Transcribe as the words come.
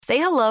Say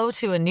hello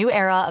to a new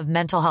era of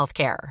mental health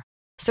care.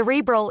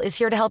 Cerebral is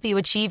here to help you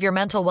achieve your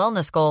mental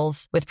wellness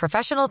goals with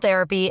professional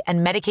therapy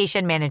and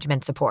medication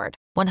management support.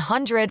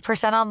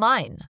 100%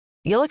 online.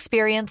 You'll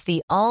experience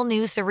the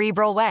all-new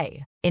Cerebral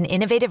Way, an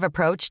innovative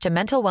approach to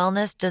mental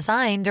wellness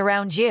designed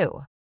around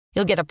you.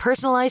 You'll get a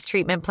personalized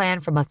treatment plan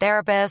from a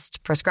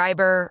therapist,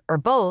 prescriber, or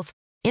both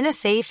in a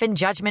safe and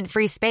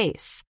judgment-free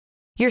space.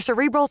 Your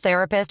Cerebral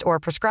therapist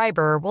or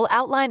prescriber will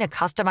outline a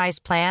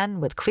customized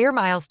plan with clear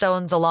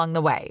milestones along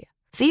the way,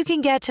 so you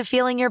can get to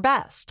feeling your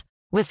best.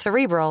 With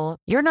Cerebral,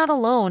 you're not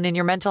alone in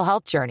your mental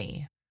health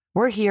journey.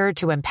 We're here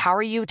to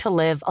empower you to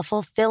live a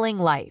fulfilling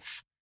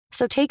life.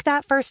 So take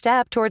that first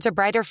step towards a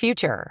brighter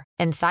future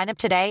and sign up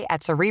today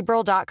at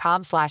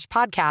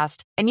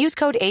Cerebral.com/podcast and use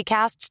code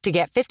ACAST to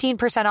get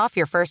 15% off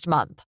your first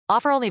month.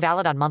 Offer only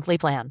valid on monthly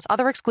plans.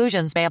 Other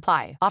exclusions may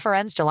apply. Offer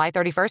ends July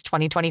 31st,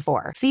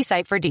 2024. See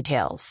site for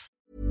details.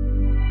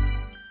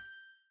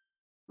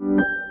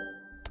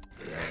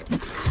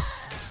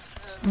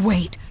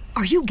 Wait,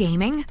 are you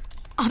gaming?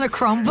 On a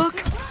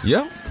Chromebook?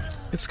 Yep.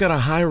 It's got a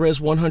high-res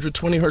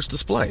 120Hz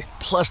display,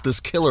 plus this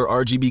killer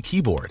RGB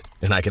keyboard.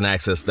 And I can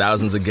access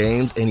thousands of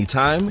games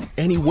anytime,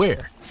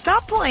 anywhere.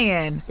 Stop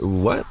playing.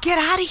 What? Get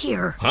out of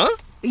here. Huh?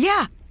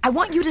 Yeah, I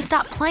want you to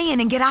stop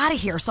playing and get out of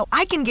here so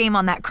I can game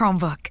on that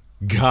Chromebook.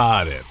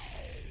 Got it.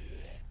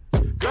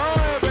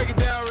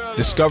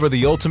 Discover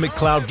the ultimate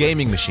cloud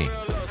gaming machine.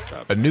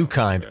 A new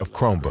kind of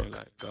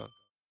Chromebook.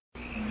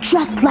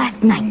 Just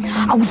last night,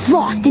 I was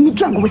lost in the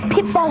jungle with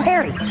Pitfall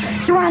Harry,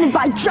 surrounded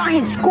by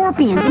giant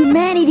scorpions and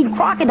man-eating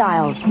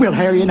crocodiles. Well,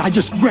 Harry and I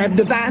just grabbed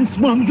the van,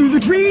 swung through the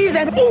trees,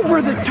 and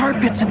over the tar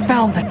pits and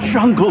found the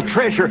jungle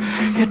treasure.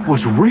 It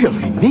was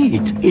really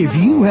neat. If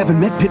you haven't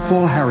met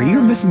Pitfall Harry, you're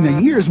missing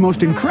the year's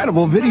most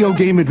incredible video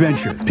game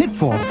adventure.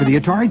 Pitfall for the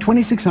Atari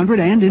 2600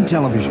 and in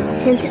television.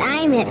 Since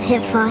I met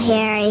Pitfall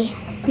Harry,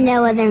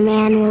 no other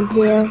man will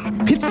do.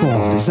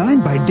 Pitfall,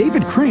 designed by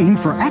David Crane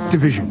for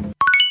Activision.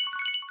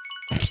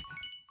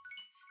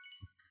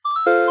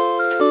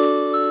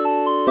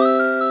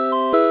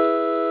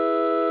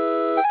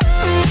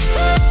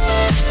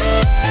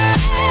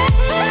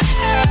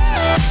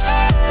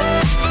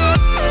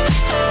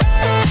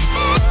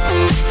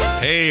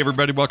 Hey,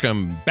 everybody,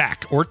 welcome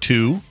back or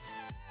to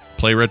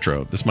Play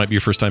Retro. This might be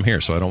your first time here,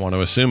 so I don't want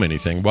to assume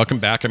anything. Welcome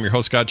back. I'm your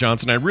host, Scott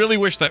Johnson. I really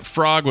wish that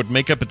frog would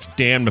make up its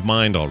damned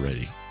mind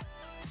already.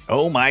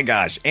 Oh, my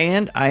gosh.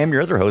 And I am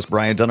your other host,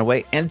 Brian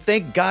Dunaway. And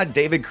thank God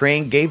David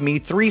Crane gave me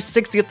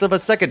 3/60th of a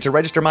second to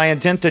register my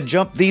intent to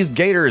jump these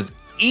gators.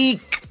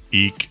 Eek!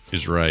 Eek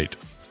is right.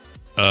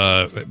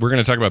 We're going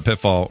to talk about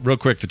Pitfall. Real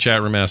quick, the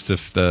chat room asked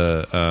if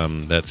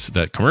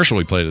that commercial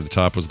we played at the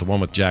top was the one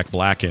with Jack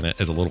Black in it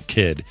as a little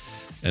kid.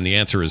 And the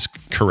answer is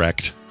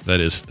correct. That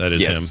is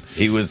yes, him.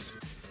 He was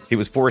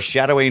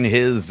foreshadowing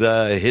his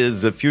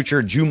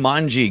future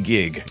Jumanji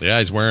gig. Yeah,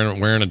 he's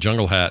wearing a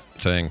jungle hat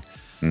thing.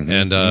 Mm-hmm,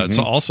 and it's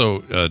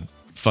also a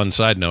fun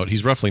side note.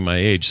 He's roughly my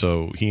age,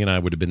 so he and I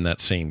would have been that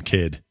same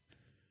kid.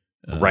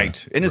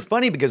 Right. And it's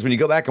funny because when you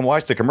go back and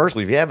watch the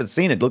commercial, if you haven't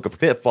seen it, look for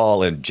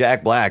Pitfall and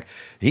Jack Black.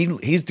 He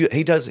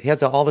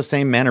has all the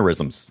same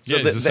mannerisms. So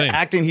yeah, the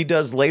acting he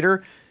does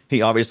later,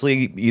 he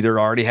obviously either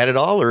already had it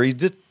all or he's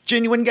just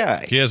genuine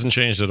guy. He hasn't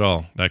changed at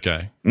all, that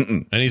guy.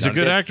 And he's a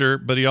good actor,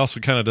 but he also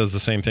kind of does the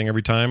same thing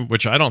every time,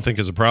 which I don't think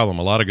is a problem.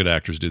 A lot of good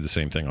actors do the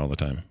same thing all the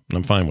time, and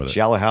I'm fine with it.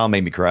 Shallow Hal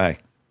made me cry.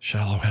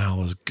 Shallow Hal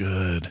was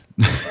good.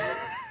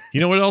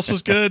 You know what else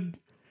was good?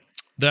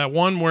 That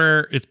one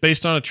where it's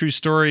based on a true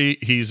story.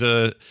 He's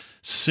a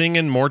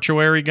singing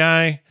mortuary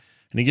guy,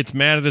 and he gets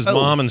mad at his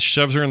mom and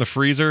shoves her in the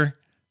freezer.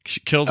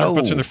 She kills her and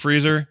puts her in the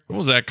freezer. What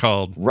was that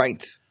called?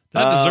 Right.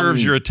 That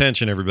deserves your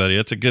attention, everybody.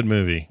 It's a good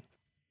movie.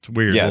 It's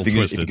weird, yeah, a little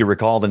twisted. If you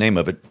recall the name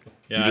of it.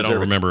 Yeah, I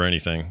don't remember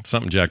anything.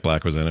 Something Jack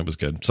Black was in. It was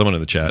good. Someone in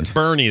the chat.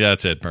 Bernie,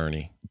 that's it,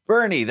 Bernie.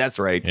 Bernie, that's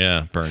right.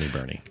 Yeah,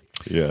 Bernie.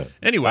 Yeah.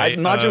 Anyway.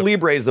 Nacho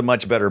Libre is a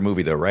much better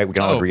movie, though, right? We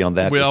can all agree on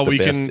that. Well,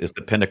 it's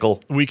the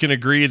pinnacle. We can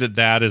agree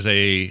that is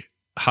a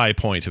high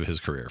point of his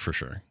career, for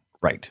sure.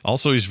 Right.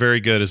 Also, he's very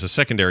good as a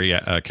secondary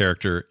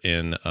character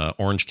in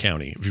Orange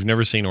County. If you've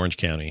never seen Orange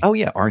County. Oh,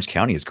 yeah. Orange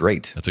County is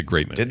great. That's a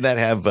great movie. Didn't that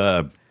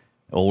have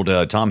old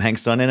Tom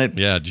Hanks' son in it?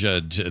 Yeah,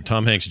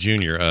 Tom Hanks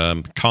Jr.,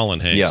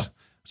 Colin Hanks. Yeah.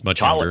 He's much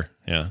younger.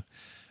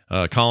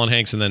 Yeah. Colin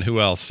Hanks, and then who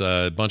else?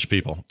 A bunch of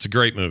people. It's a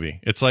great movie.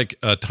 It's like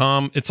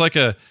it's like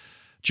a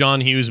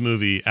John Hughes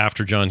movie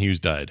after John Hughes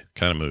died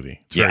kind of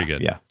movie. It's very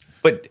good. Yeah.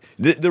 But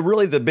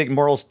the big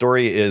moral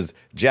story is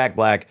Jack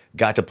Black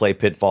got to play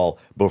Pitfall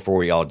before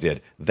we all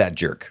did. That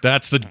jerk.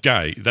 That's the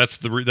guy. That's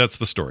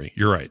the story.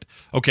 You're right.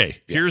 Okay,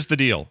 Here's the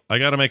deal. I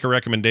got to make a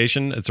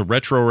recommendation. It's a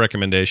retro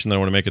recommendation that I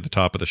want to make at the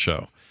top of the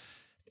show.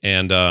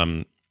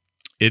 And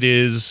it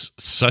is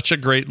such a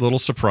great little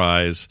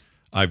surprise.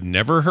 I've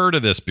never heard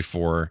of this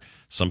before.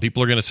 Some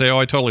people are going to say, "Oh,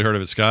 I totally heard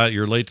of it, Scott.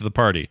 You're late to the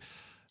party."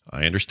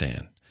 I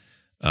understand.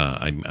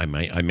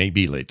 I may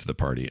be late to the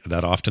party.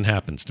 That often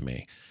happens to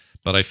me.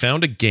 But I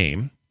found a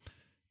game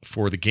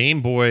for the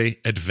Game Boy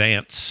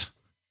Advance.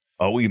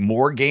 Oh,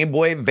 more Game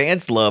Boy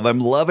Advance love. I'm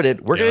loving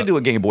it. We're going to do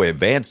a Game Boy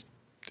Advance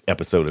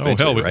episode Oh,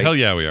 eventually, right? hell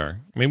yeah, we are.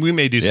 I mean, we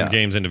may do some Yeah.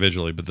 games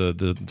individually, but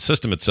the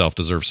system itself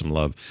deserves some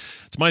love.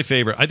 It's my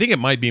favorite. I think it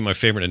might be my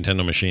favorite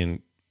Nintendo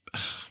machine.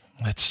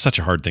 That's such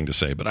a hard thing to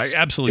say, but I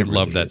absolutely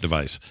love that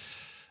device.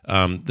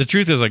 The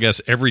truth is, I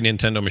guess every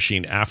Nintendo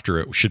machine after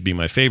it should be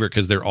my favorite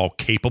because they're all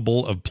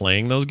capable of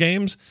playing those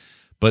games.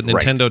 But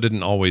Nintendo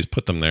didn't always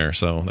put them there,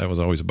 so that was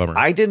always a bummer.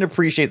 I didn't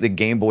appreciate the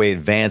Game Boy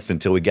Advance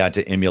until we got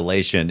to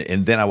emulation,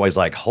 and then I was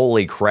like,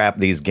 holy crap,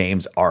 these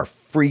games are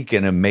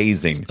freaking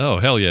amazing. Oh,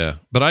 hell yeah.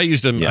 But I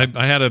used them. Yeah.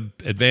 I had a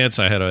Advance,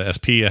 I had a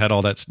SP, I had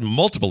all that,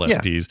 multiple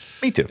SPs.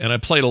 Me too. And I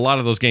played a lot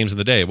of those games in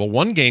the day. Well,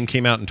 one game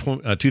came out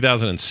in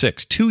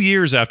 2006, 2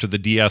 years after the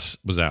DS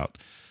was out.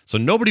 So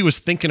nobody was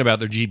thinking about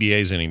their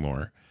GBAs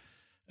anymore.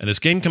 And this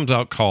game comes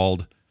out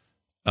called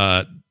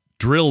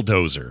Drill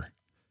Dozer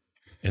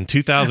in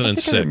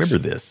 2006. I remember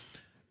this.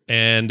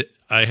 And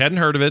I hadn't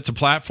heard of it. It's a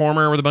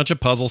platformer with a bunch of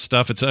puzzle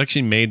stuff. It's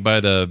actually made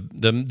by the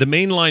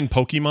mainline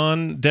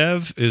Pokemon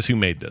dev is who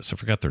made this. I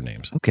forgot their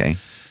names. Okay.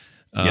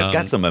 Yeah, it's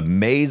got some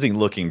amazing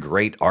looking,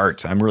 great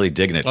art. I'm really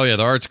digging it. Oh yeah,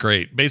 the art's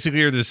great. Basically,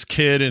 you're this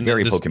kid and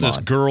this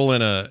girl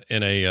in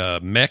a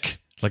mech,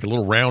 like a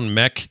little round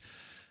mech,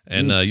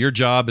 and your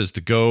job is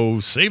to go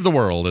save the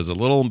world as a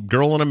little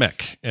girl in a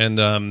mech.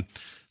 And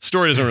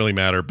story doesn't really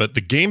matter, but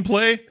the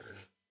gameplay.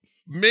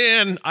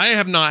 Man, I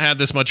have not had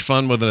this much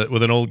fun with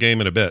an old game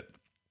in a bit.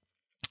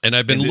 And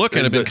I've been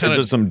looking. I've been kind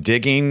of some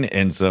digging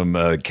and some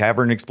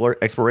cavern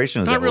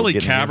exploration. Is not really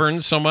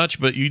caverns so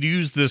much, but you'd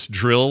use this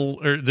drill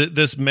or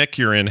this mech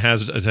you're in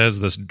has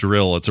this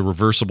drill. It's a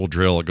reversible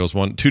drill. It goes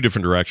two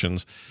different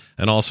directions,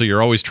 and also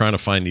you're always trying to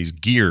find these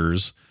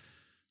gears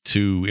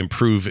to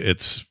improve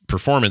its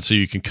performance, so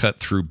you can cut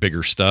through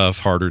bigger stuff,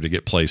 harder to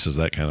get places,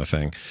 that kind of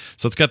thing.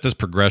 So it's got this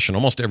progression.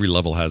 Almost every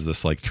level has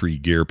this like 3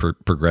 gear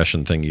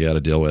progression thing you got to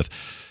deal with.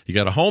 You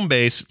got a home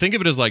base. Think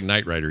of it as like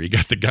Knight Rider. You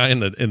got the guy in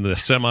the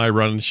semi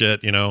running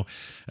shit, and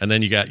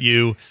then you got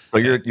you. So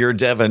you're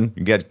Devin.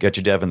 You got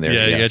your Devin there.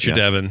 Yeah, you got your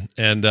Devin,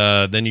 and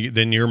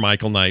then you're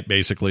Michael Knight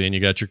basically, and you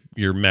got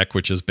your mech,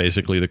 which is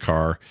basically the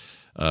car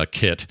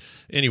kit.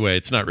 Anyway,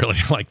 it's not really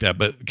like that,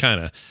 but kind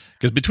of.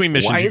 Because between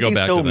missions, you go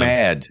back to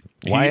them.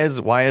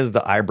 Why is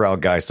the eyebrow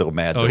guy so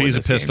mad? Oh, he's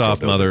a pissed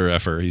off mother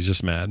effer. He's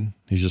just mad.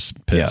 He's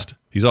just pissed. Yeah.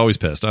 He's always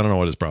pissed. I don't know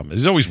what his problem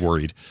is. He's always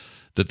worried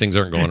that things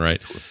aren't going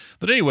right.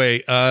 But anyway,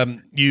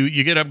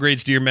 you get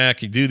upgrades to your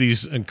Mac. You do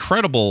these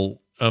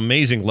incredible,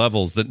 amazing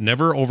levels that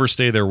never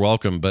overstay their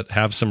welcome, but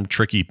have some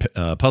tricky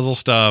puzzle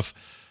stuff,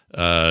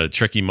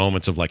 tricky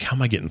moments of like, how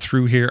am I getting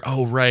through here?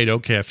 Oh, right.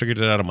 Okay, I figured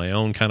it out on my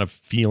own kind of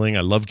feeling.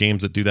 I love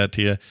games that do that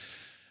to you.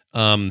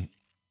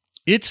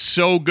 It's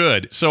so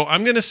good. So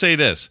I'm going to say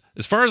this.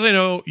 As far as I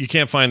know, you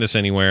can't find this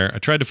anywhere. I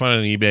tried to find it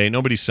on eBay.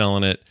 Nobody's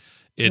selling it.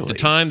 At the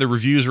time, the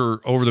reviews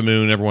were over the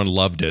moon. Everyone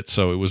loved it.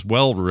 So it was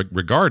well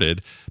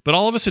regarded. But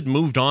all of us had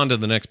moved on to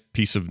the next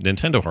piece of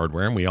Nintendo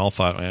hardware, and we all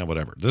thought,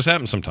 whatever. This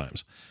happens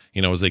sometimes.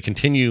 As they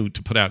continue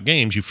to put out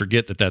games, you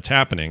forget that that's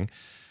happening.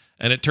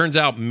 And it turns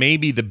out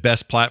maybe the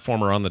best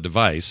platformer on the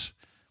device,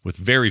 with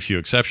very few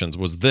exceptions,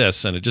 was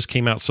this. And it just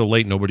came out so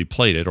late, nobody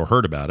played it or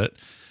heard about it.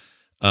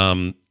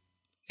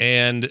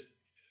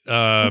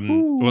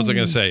 What was I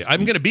going to say?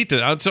 I'm going to beat this.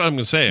 That's what I'm going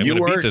to say. I'm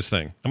going to beat this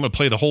thing. I'm going to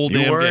play the whole damn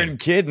game. You weren't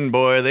kidding,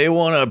 boy. They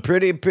want a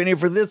pretty penny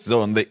for this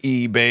on the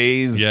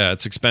eBays. Yeah,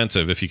 it's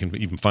expensive if you can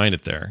even find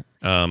it there.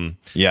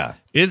 Yeah.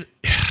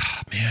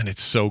 Man,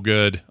 it's so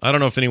good. I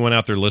don't know if anyone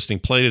out there listening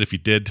played it. If you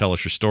did, tell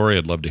us your story.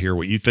 I'd love to hear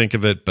what you think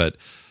of it. But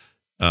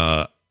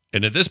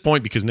and at this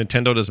point, because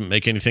Nintendo doesn't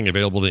make anything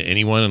available to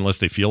anyone unless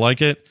they feel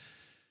like it,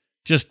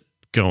 just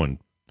go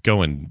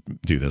and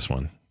do this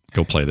one.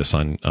 Go play this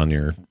on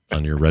your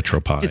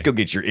RetroPie. Just go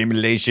get your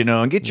emulation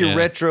on. Get your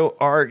retro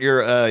art,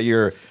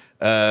 your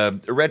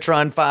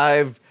Retron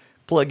 5.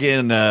 Plug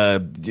in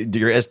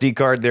your SD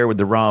card there with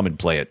the ROM and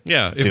play it.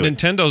 Yeah, if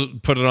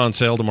Nintendo put it on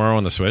sale tomorrow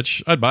on the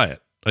Switch, I'd buy it.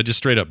 I'd just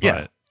straight up buy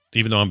it,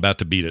 even though I'm about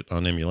to beat it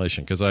on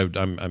emulation because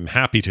I'm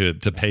happy to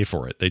pay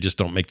for it. They just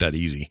don't make that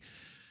easy.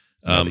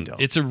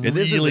 It's a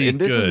really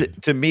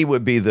good. To me,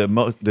 would be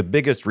the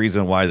biggest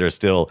reason why there's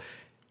still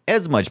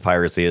as much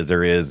piracy as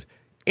there is.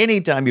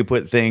 Anytime you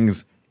put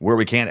things where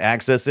we can't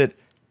access it,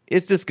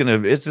 it's just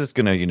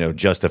gonna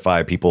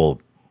justify people.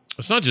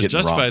 It's not just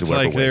justify. It's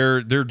like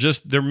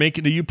they're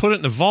making you put it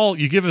in the vault.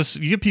 You give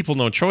people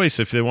no choice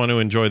if they want to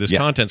enjoy this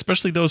content,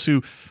 especially those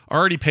who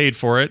already paid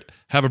for it,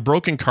 have a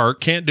broken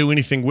cart, can't do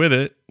anything with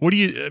it.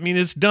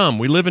 It's dumb.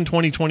 We live in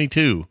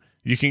 2022.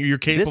 You're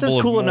capable. This is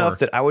cool enough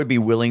that I would be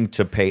willing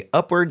to pay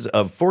upwards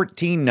of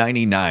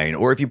 $14.99,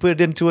 or if you put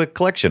it into a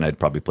collection, I'd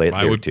probably play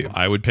it too.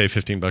 I would pay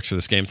 $15 for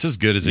this game. It's as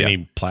good as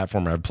any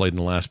platformer I've played in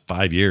the last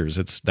 5 years.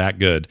 It's that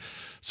good.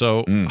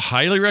 So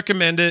highly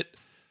recommend it.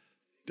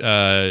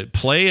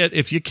 Play it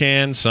if you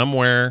can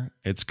somewhere.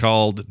 It's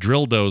called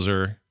Drill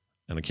Dozer,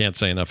 and I can't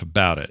say enough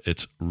about it.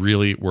 It's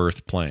really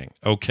worth playing.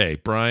 Okay,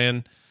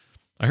 Brian,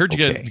 I heard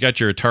you got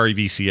your Atari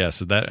VCS.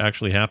 Did that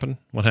actually happen?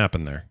 What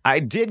happened there? I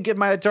did get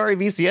my Atari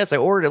VCS. I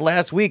ordered it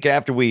last week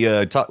after we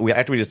after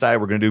we decided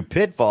we're going to do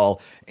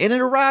Pitfall, and it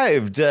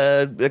arrived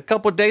a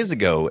couple of days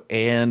ago,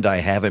 and I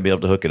haven't been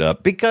able to hook it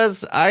up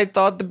because I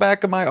thought the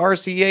back of my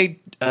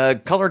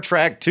RCA Color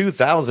Track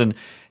 2000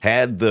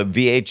 had the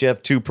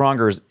VHF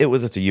 2-prongers. It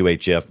was just a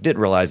UHF.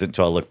 Didn't realize it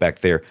until I looked back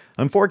there.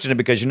 Unfortunate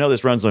because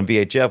this runs on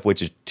VHF,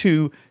 which is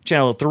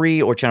channel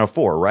 3 or channel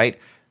 4, right?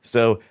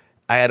 So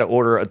I had to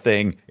order a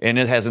thing, and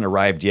it hasn't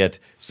arrived yet.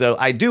 So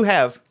I do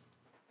have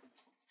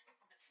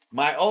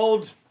my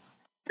old.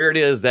 Here it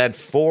is. That's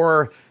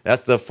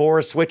the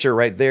 4 switcher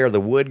right there.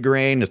 The wood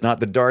grain. It's not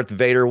the Darth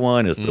Vader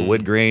one. It's the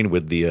wood grain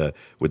with the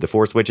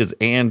 4 switches.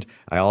 And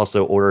I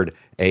also ordered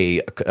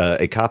a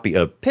copy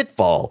of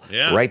Pitfall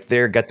right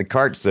there. Got the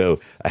cart. So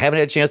I haven't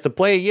had a chance to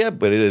play it yet,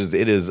 but it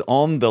is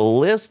on the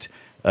list.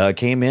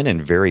 Came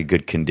in very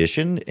good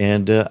condition,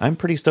 and I'm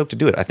pretty stoked to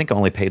do it. I think I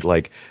only paid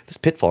this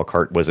Pitfall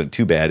cart wasn't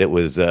too bad. It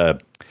was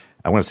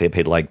I want to say I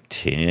paid like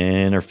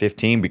 10 or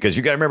 15 because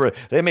you got to remember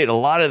they made a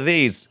lot of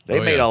these. They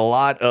made a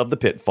lot of the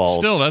Pitfalls.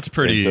 Still, that's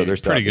pretty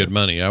good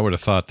money. I would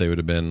have thought they would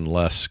have been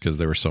less because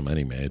there were so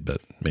many made, but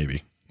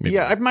maybe.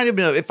 Yeah, I might have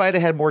been if I'd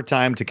had more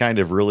time to kind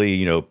of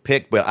really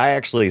pick. But I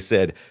actually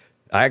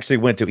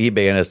went to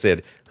eBay and I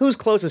said, who's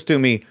closest to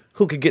me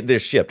who could get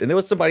this shipped? And there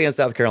was somebody in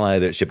South Carolina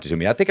that shipped it to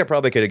me. I think I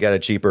probably could have got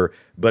it cheaper,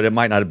 but it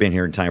might not have been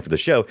here in time for the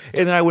show.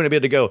 And then I wouldn't be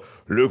able to go,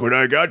 look what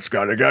I got,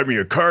 Scott. I got me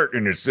a cart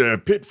and it's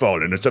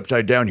Pitfall and it's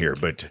upside down here.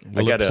 But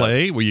will it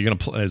play? Were you going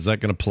to play? Is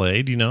that going to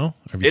play? Do you know?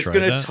 Have you tried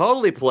that? It's going to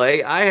totally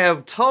play. I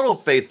have total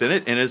faith in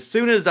it. And as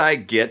soon as I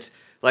get,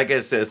 like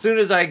I said,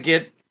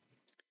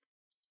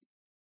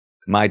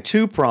 my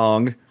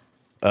 2-prong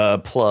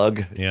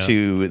plug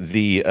to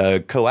the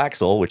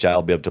coaxial, which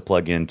I'll be able to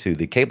plug into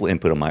the cable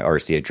input on my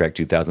RCA Track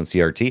 2000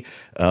 CRT.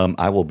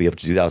 I will be able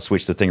to do that. I'll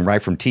switch the thing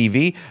right from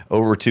TV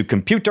over to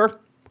computer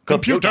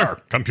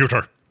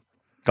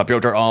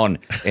on,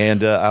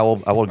 and I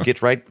will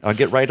get right. I'll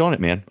get right on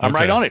it, man. I'm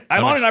right on it.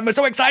 I'm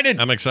so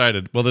excited. I'm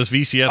excited. Well, this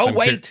VCS. Oh,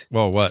 wait.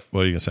 Well, what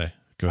are you gonna say?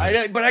 Go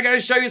ahead. But I got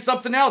to show you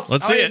something else.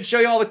 Let's see it. Show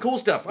you all the cool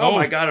stuff. Oh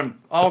my God,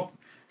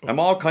 I'm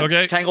all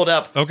tangled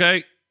up.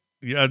 Okay.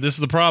 Yeah, this is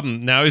the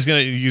problem. Now he's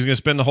gonna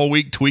spend the whole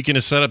week tweaking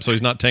his setup so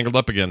he's not tangled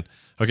up again.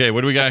 Okay,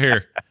 what do we got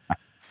here?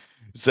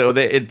 So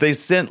they've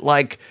sent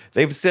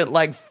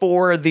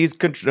 4 of these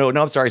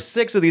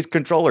 6 of these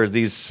controllers.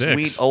 These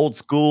sweet old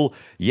school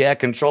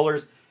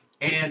controllers,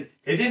 and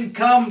it didn't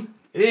come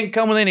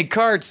with any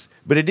carts,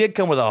 but it did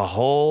come with a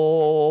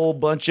whole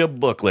bunch of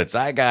booklets.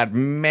 I got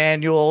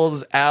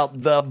manuals out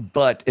the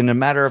butt. And a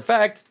matter of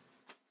fact,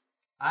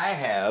 I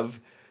have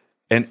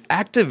an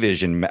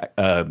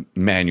Activision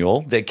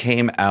manual that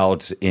came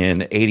out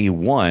in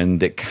 '81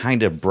 that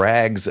kind of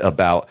brags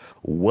about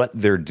what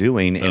they're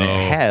doing, and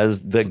it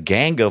has the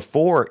Gang of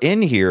 4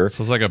 in here.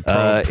 So it's like a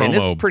promo, and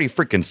it's pretty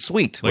freaking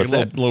sweet. Like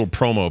a little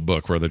promo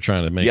book where they're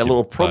trying to make a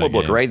little promo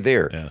book games. Right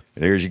there. Yeah.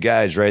 There's you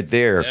guys right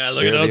there. Yeah,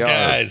 look at those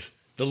guys.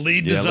 The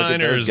lead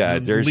designers,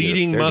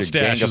 leading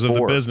mustaches of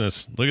the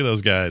business. Look at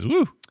those guys.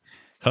 Woo.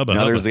 Hubba.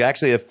 There's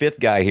actually a 5th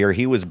guy here.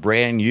 He was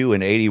brand new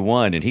in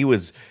 '81, and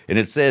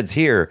it says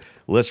here.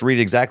 Let's read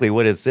exactly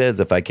what it says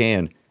if I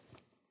can.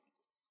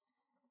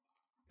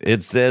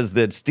 It says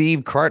that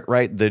Steve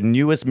Cartwright, the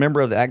newest member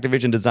of the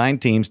Activision design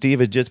team, Steve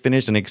has just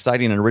finished an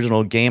exciting and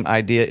original game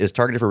idea is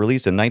targeted for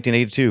release in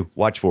 1982.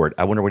 Watch for it.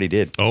 I wonder what he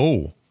did.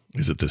 Oh,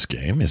 is it this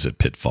game? Is it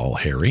Pitfall,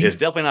 Harry? It's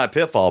definitely not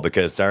Pitfall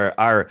because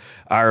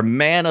our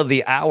man of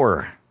the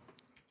hour,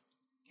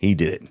 he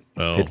did it.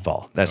 Oh.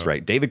 Pitfall. That's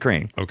right. David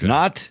Crane. Okay.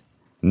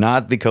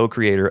 Not the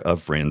co-creator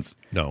of Friends.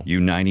 No. You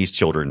 90s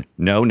children.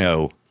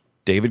 No.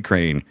 David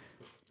Crane.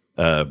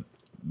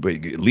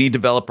 Lead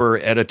developer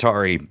at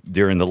Atari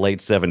during the late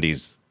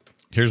 70s.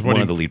 One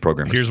of the lead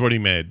programmers. Here's what he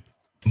made.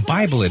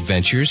 Bible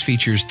Adventures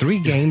features 3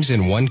 games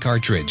in 1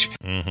 cartridge.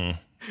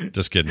 Mm-hmm.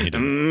 Just kidding. He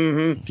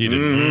didn't. He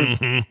didn't.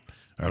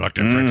 Mm-hmm. I like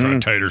them French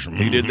fried taters.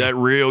 He did that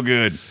real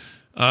good.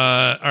 All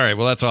right.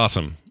 Well, that's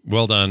awesome.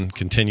 Well done.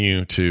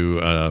 Continue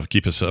to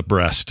keep us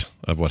abreast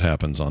of what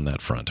happens on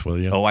that front, will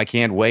you? Oh, I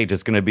can't wait.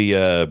 It's going to be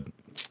I'll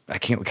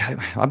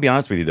be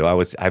honest with you,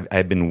 though.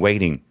 I've been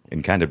waiting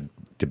and kind of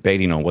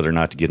debating on whether or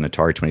not to get an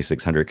Atari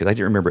 2600 because I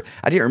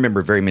didn't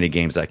remember very many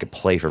games that I could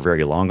play for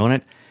very long on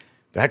it.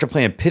 But after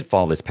playing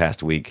Pitfall this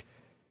past week,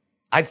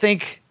 I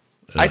think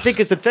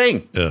it's a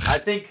thing.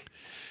 I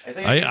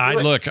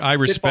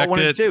respect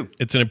it.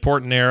 It's an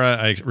important era.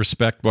 I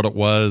respect what it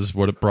was,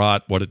 what it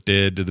brought, what it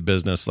did to the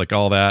business, like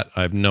all that.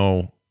 I'm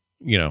not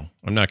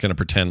going to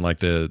pretend like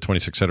the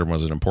 2600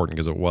 wasn't important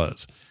because it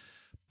was.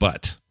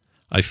 But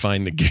I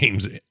find the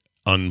games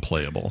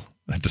unplayable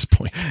at this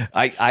point.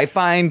 I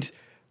find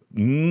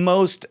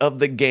most of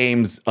the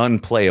games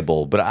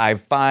unplayable, but I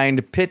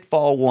find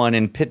Pitfall 1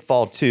 and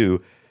Pitfall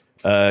 2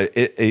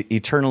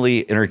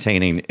 eternally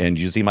entertaining. And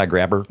you see my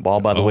grabber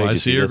ball, by the way? I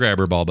see your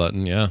grabber ball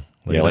button, yeah.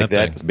 Like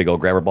that. It's a big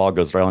old grabber ball,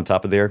 goes right on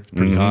top of there.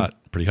 Pretty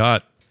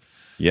hot.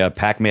 Yeah,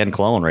 Pac-Man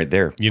clone right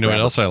there. You know what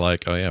else I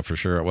like? Oh, yeah, for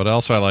sure. What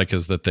else I like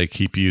is that they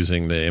keep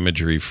using the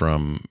imagery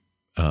from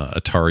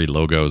Atari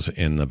logos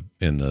in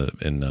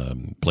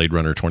Blade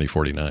Runner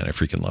 2049. I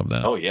freaking love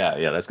that. Oh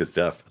yeah, that's good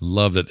stuff.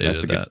 Love that they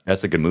did that.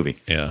 That's a good movie.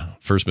 Yeah,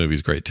 first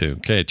movie's great too.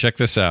 Okay, check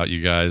this out,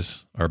 you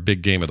guys. Our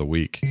big game of the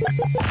week.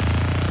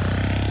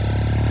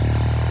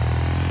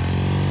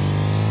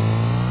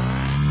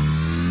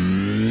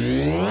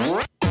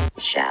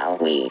 Shall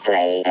we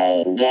play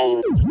a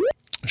game?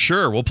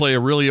 Sure, we'll play a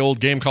really old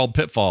game called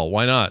Pitfall.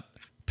 Why not?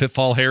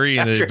 Pitfall Harry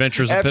and the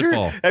Adventures of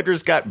Pitfall. After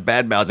Scott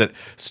badmouths it,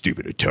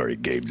 stupid Atari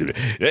games.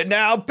 And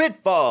now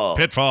Pitfall.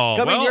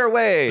 Coming your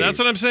way. That's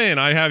what I'm saying.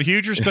 I have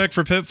huge respect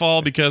for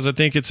Pitfall because I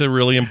think it's a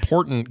really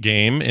important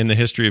game in the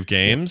history of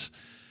games.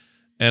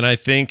 And I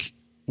think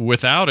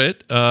without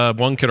it,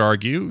 one could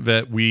argue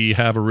that we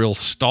have a real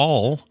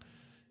stall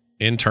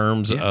in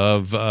terms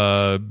of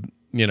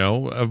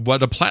of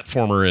what a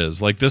platformer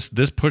is. Like this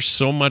pushed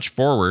so much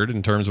forward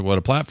in terms of what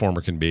a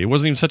platformer can be. It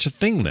wasn't even such a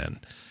thing then.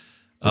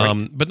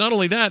 Right. But not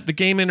only that, the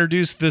game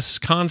introduced this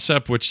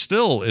concept, which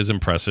still is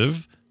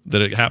impressive,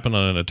 that it happened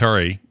on an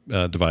Atari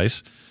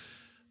device,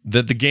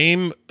 that the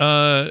game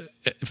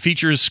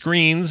features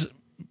screens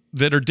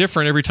that are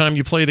different every time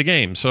you play the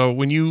game. So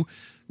when you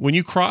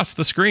cross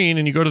the screen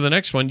and you go to the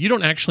next one, you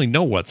don't actually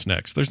know what's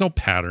next. There's no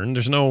pattern.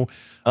 There's no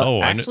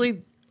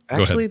Actually,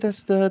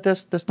 that's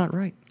not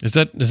right. Is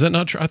that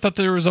not true? I thought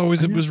there was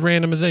always it was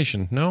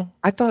randomization. No,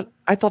 I thought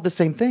the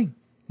same thing.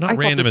 Not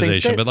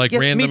randomization, but like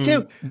random. Me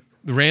too.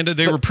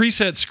 They were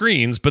preset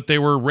screens, but they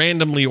were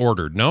randomly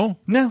ordered. No,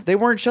 they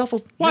weren't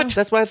shuffled. What? No,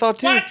 that's what I thought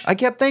too. What? I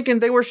kept thinking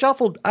they were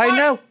shuffled. What? I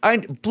know. I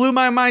blew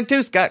my mind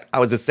too, Scott. I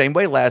was the same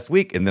way last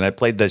week, and then I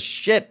played the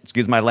shit,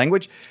 excuse my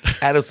language,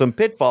 out of some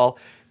Pitfall,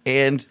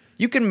 and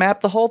you can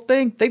map the whole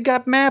thing. They've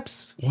got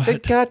maps. What?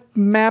 They've got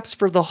maps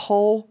for the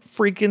whole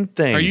freaking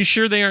thing. Are you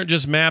sure they aren't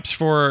just maps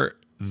for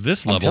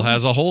this level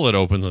has a hole that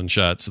opens and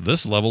shuts?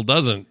 This level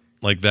doesn't,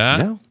 like that?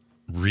 No.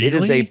 Really? It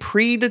is a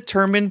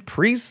predetermined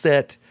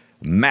preset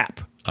map.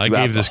 I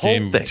gave this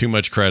game too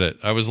much credit.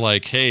 I was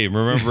like, hey,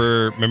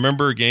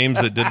 remember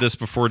games that did this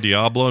before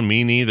Diablo? And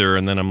me neither.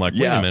 And then I'm like,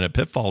 wait a minute,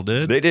 Pitfall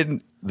did? They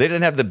didn't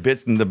have the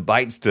bits and the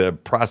bytes to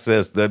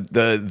process. The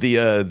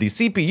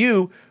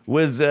CPU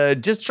was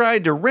just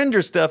trying to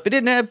render stuff. It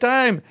didn't have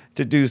time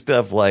to do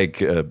stuff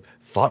like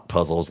thought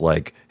puzzles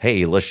like,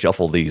 hey, let's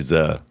shuffle these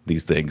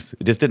things.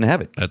 It just didn't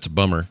have it. That's a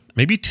bummer.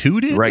 Maybe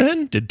 2 did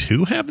then? Did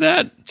 2 have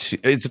that?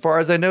 As far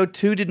as I know,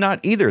 2 did not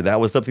either. That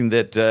was something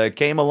that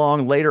came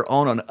along later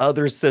on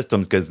other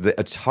systems because the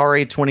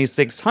Atari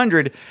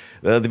 2600,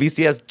 the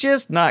VCS,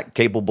 just not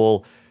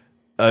capable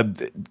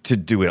to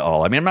do it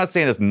all. I mean, I'm not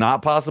saying it's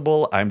not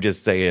possible. I'm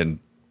just saying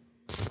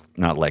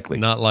not likely.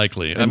 Not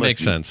likely. That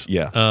makes sense.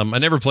 Yeah. I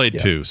never played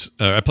 2.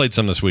 I played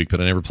some this week, but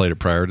I never played it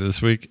prior to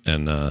this week.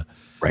 And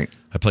right.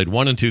 I played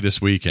 1 and 2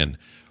 this week, and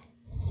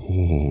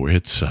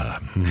it's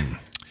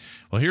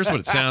Well, here's what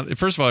it sounds.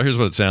 First of all, here's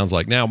what it sounds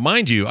like. Now,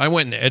 mind you, I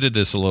went and edited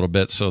this a little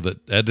bit so that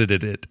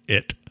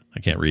I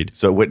can't read.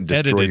 So it wouldn't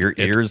destroy your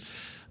ears.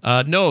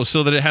 No,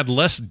 so that it had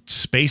less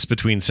space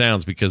between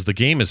sounds because the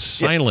game is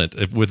silent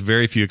with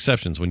very few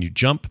exceptions. When you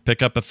jump,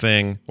 pick up a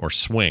thing, or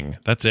swing,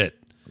 that's it.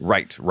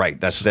 Right.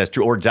 That's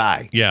true. Or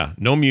die. Yeah,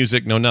 no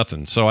music, no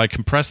nothing. So I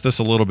compressed this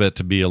a little bit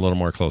to be a little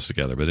more close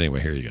together. But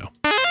anyway, here you go.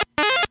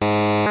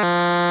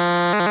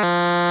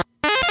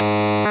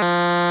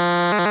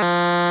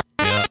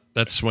 Yeah,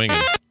 that's swinging.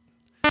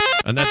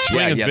 And that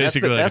swinging is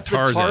basically like a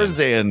Tarzan. That's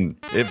the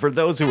Tarzan. For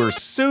those who are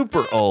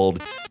super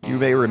old, you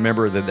may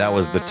remember that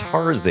was the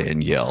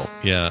Tarzan yell.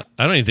 Yeah,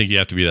 I don't even think you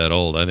have to be that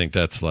old. I think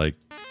that's like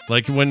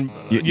when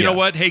you know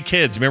what? Hey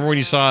kids, remember when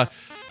you saw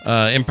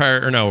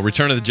Return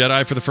of the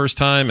Jedi for the first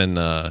time, and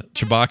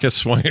Chewbacca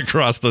swung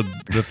across the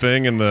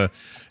thing in the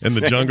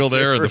jungle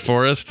there, or the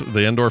forest,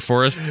 the Endor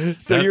forest.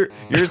 So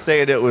you're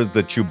saying it was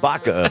the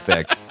Chewbacca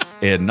effect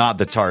and not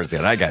the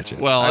Tarzan. I got you.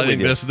 Well, I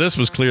think this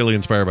was clearly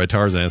inspired by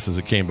Tarzan since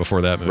it came before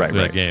that movie,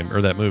 that game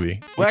or that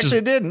movie. Well, actually,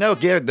 it did. No,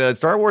 the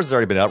Star Wars has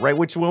already been out, right?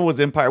 Which one was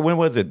Empire? When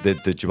was it that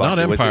Chewbacca? Not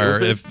Empire.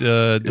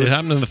 It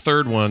happened in the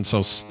third one, so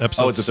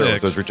episode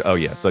 6.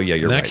 So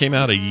you're right. That came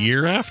out a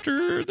year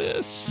after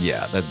this.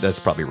 Yeah, that's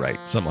probably right.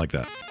 Something like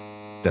that.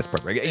 That's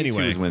probably right.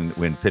 Anyway, was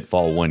when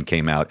Pitfall 1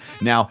 came out.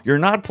 Now, you're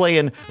not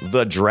playing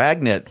the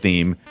Dragnet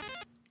theme.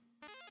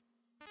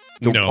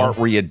 The part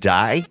where you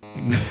die?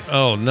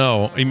 Oh,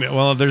 no.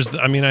 Well,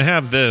 I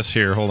have this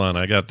here. Hold on.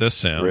 I got this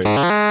sound.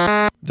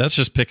 Right. That's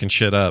just picking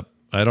shit up.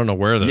 I don't know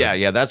where the...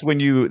 Yeah. That's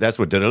when you get...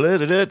 that's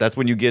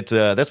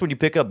when you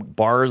pick up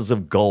bars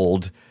of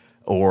gold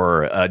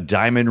or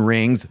diamond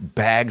rings,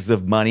 bags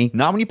of money.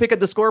 Not when you pick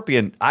up the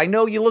scorpion. I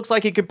know you looks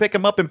like you can pick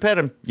him up and pet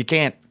him. You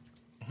can't.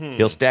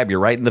 He'll stab you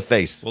right in the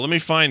face. Well, let me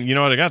find... You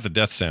know what? I got the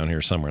death sound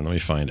here somewhere. Let me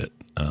find it.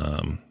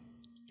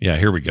 Yeah,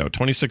 here we go.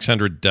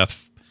 2600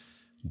 death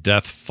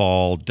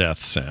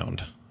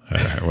sound,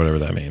 whatever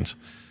that means.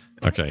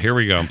 Okay, here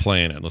we go. I'm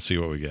playing it. Let's see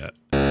what we get.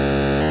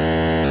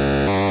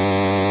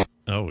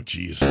 Oh,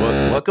 geez.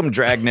 Welcome,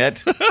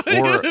 Dragnet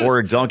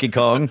or Donkey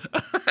Kong.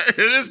 It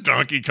is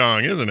Donkey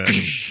Kong, isn't it?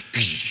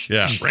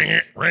 Yeah.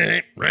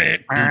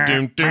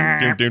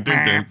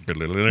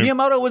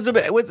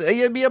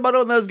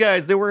 Miyamoto and those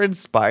guys, they were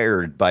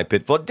inspired by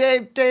Pitfall.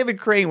 David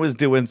Crane was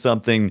doing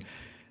something,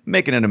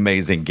 making an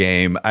amazing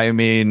game. I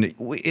mean,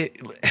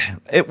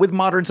 with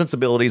modern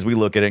sensibilities, we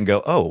look at it and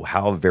go, oh,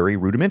 how very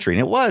rudimentary.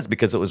 And it was,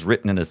 because it was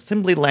written in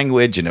assembly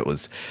language, and it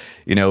was,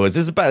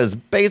 it's about as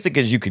basic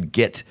as you could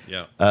get.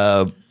 Yeah.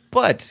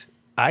 But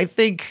I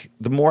think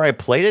the more I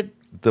played it,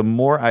 the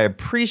more I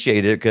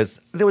appreciated it, because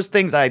there was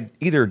things I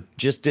either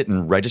just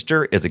didn't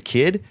register as a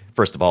kid.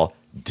 First of all,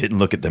 didn't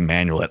look at the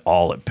manual at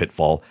all at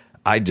Pitfall.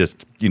 I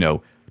just,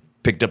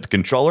 picked up the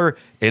controller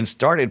and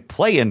started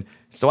playing.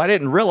 So I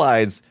didn't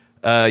realize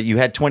you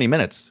had 20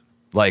 minutes.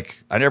 Like,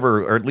 I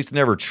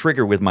never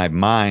triggered with my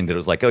mind that it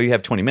was like, oh, you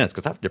have 20 minutes,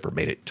 because I've never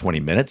made it 20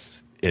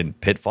 minutes in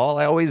Pitfall.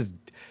 I always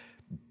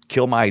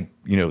kill my,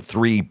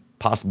 3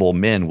 possible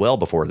men well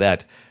before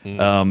that.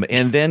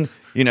 And then,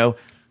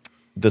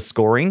 the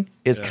scoring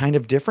is kind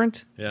of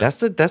different. Yeah.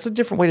 That's a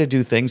different way to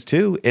do things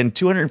too. And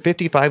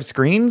 255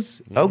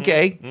 screens.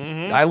 Okay.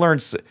 I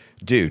learned,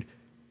 dude,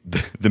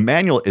 the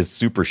manual is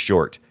super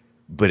short,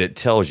 but it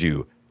tells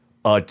you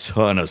a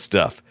ton of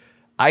stuff.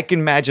 I can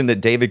imagine that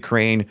David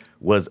Crane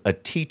was a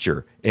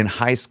teacher in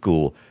high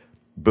school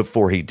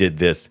before he did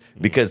this,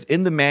 because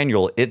in the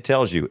manual, it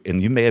tells you,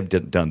 and you may have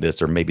done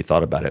this or maybe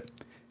thought about it,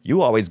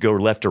 you always go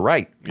left to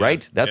right,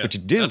 right? That's what you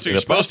do. That's what you're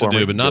supposed to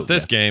do, but not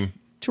this game.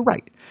 To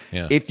right.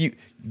 Yeah.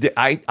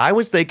 I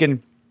was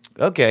thinking,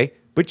 okay,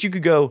 but you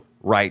could go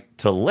right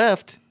to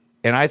left.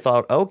 And I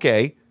thought,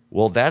 okay,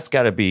 well, that's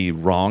got to be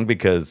wrong,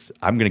 because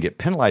I'm going to get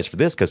penalized for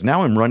this, because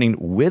now I'm running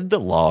with the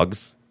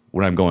logs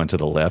when I'm going to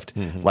the left.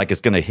 Like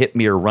it's going to hit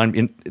me or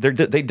run.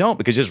 They don't,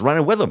 because you're just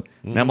running with them.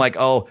 And I'm like,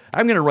 oh,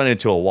 I'm going to run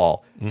into a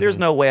wall. There's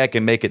no way I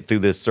can make it through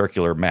this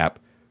circular map.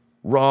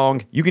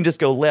 Wrong. You can just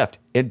go left.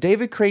 And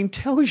David Crane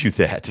tells you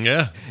that.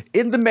 Yeah.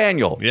 In the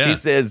manual. Yeah. He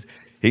says,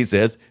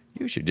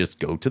 you should just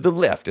go to the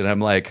left. And I'm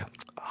like,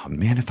 oh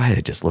man, if I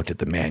had just looked at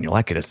the manual,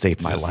 I could have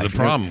saved my life. That's the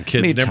problem.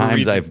 Kids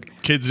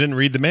didn't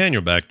read the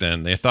manual back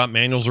then. They thought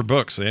manuals were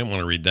books. They didn't want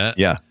to read that.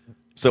 Yeah.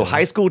 So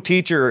high school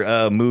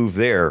teacher move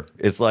there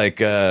is like,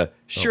 sure.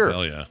 Oh,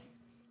 hell yeah.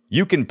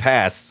 You can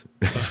pass.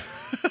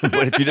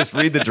 But if you just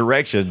read the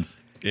directions,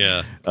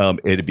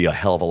 it'd be a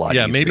hell of a lot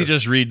easier. Yeah, maybe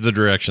just read the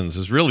directions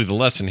is really the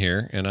lesson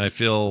here, and I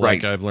feel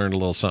like I've learned a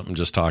little something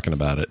just talking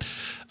about it.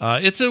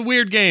 It's a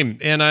weird game,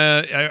 and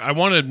I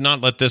want to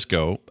not let this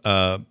go.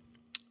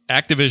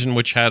 Activision,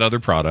 which had other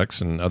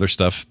products and other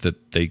stuff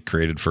that they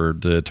created for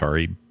the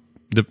Atari,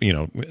 the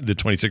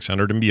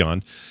 2600 and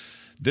beyond,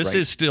 this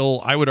is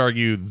still, I would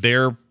argue,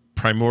 their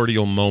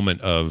primordial moment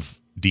of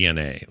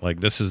DNA. Like,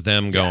 this is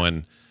them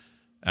going,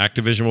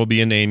 Activision will be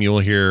a name you'll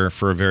hear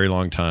for a very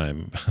long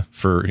time,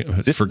 for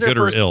good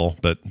or ill.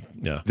 But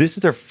yeah, this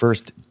is their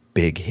first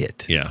big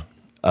hit. Yeah,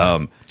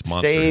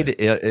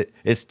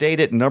 it stayed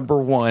at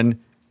number 1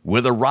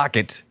 with a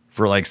rocket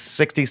for like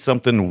 60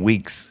 something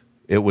weeks.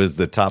 It was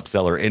the top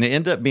seller, and it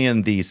ended up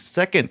being the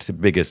second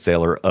biggest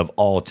seller of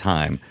all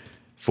time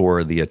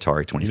for the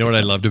Atari 2600. You know what I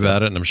loved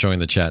about it, and I'm showing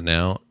the chat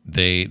now.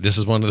 This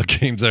is one of the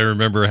games I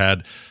remember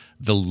had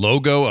the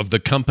logo of the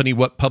company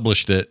what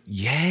published it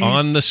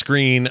on the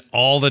screen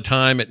all the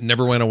time. It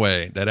never went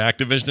away. That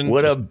Activision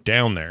was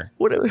down there.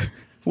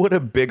 What a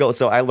big old...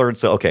 So I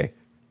learned... okay,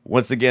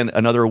 once again,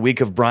 another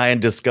week of Brian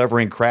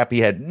discovering crap he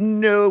had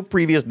no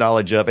previous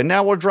knowledge of, and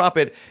now we'll drop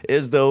it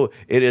as though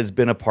it has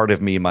been a part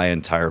of me my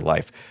entire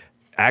life.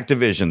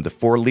 Activision, the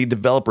 4 lead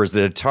developers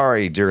at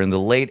Atari during the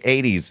late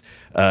 80s,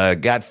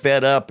 got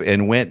fed up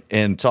and went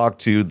and talked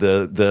to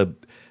the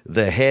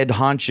head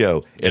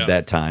honcho at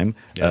that time.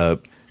 Yeah.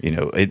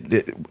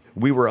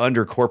 We were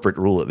under corporate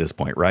rule at this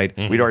point, right?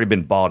 We'd already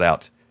been bought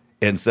out.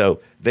 And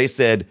so they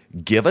said,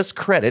 give us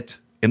credit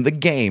in the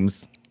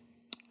games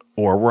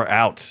or we're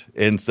out.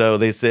 And so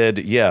they said,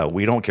 yeah,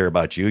 we don't care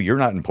about you. You're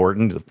not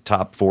important. The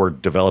top 4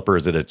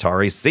 developers at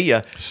Atari, see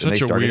ya.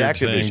 Such a weird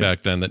thing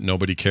back then that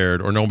nobody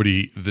cared, or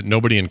nobody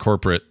in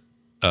corporate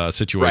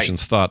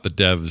situations thought the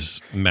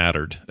devs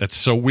mattered. That's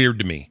so weird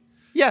to me.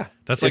 Yeah.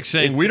 That's like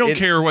saying we don't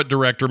care what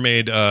director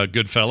made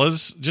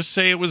Goodfellas. Just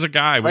say it was a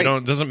guy. We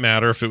don't. It doesn't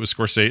matter if it was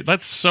Scorsese.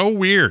 That's so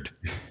weird.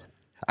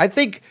 I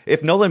think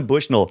if Nolan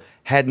Bushnell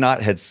had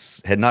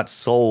not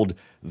sold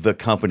the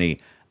company,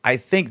 I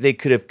think they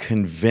could have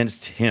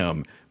convinced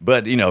him.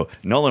 But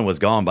Nolan was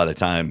gone by the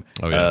time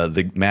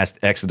the mass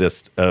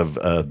exodus of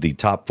the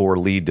top 4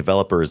 lead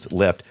developers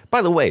left.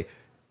 By the way,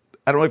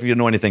 I don't know if you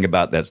know anything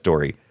about that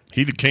story.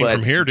 He came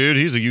from here, dude.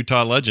 He's a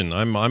Utah legend.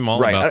 I'm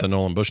all about the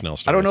Nolan Bushnell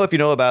story. I don't know if you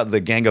know about the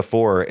Gang of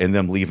 4 and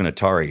them leaving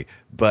Atari,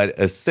 but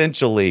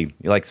essentially,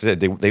 like I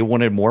said, they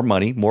wanted more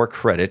money, more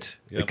credit,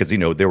 because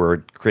they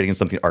were creating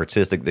something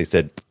artistic. They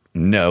said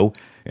no,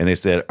 and they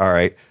said, all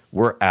right,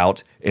 we're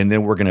out, and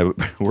then we're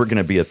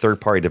gonna be a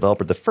third-party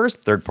developer, the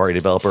first third-party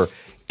developer,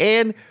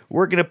 and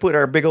we're gonna put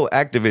our big old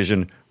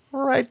Activision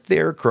right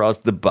there across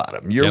the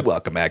bottom. You're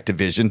welcome,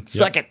 Activision.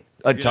 Suck it,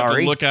 Atari. You have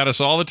to look at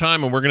us all the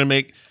time, and we're gonna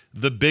make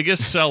the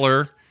biggest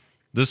seller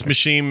this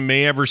machine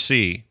may ever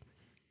see.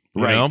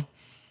 You know?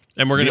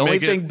 And we're going to make it.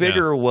 The only thing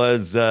bigger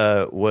was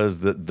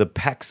the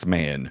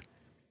Pac-Man.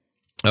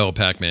 Oh,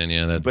 Pac-Man,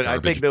 yeah. That but I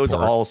think those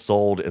all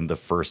sold in the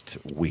first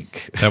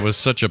week. That was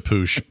such a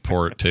poosh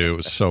port, too. It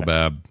was so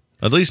bad.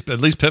 At least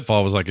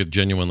Pitfall was like a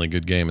genuinely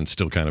good game and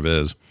still kind of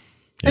is.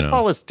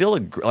 Pitfall is still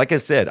like I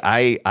said,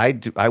 I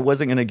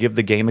wasn't going to give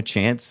the game a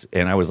chance.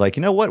 And I was like,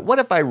 you know what? What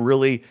if I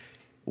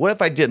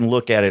didn't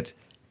look at it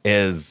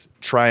as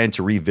trying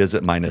to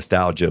revisit my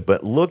nostalgia,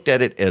 but looked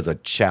at it as a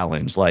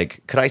challenge?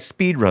 Like, could I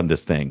speed run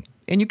this thing?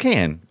 And you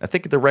can. I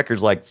think the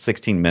record's like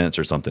 16 minutes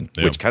or something,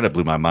 which kind of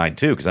blew my mind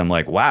too, because I'm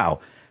like, wow.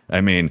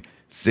 I mean,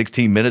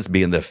 16 minutes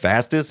being the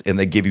fastest, and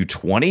they give you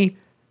 20?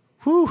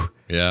 Whew.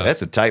 Yeah.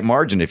 That's a tight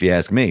margin, if you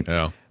ask me.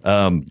 Yeah.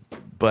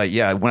 But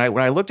yeah, when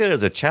I looked at it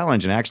as a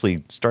challenge and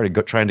actually started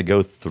trying to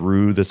go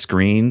through the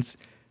screens,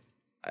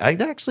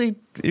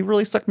 it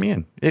really sucked me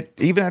in. It,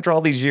 even after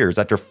all these years,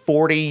 after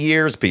 40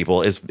 years,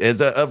 people,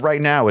 of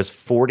right now is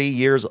 40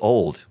 years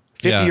old.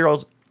 50 year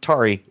olds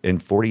Atari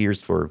and 40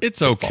 years for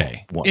It's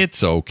okay.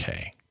 It's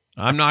okay.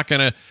 I'm not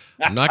gonna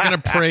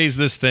praise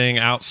this thing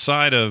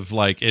outside of,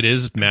 like, it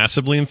is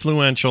massively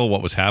influential.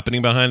 What was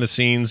happening behind the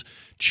scenes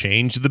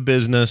changed the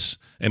business,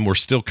 and we're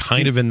still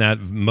kind of in that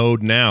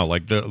mode now.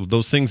 Like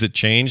those things that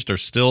changed are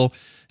still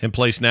in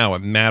place now. It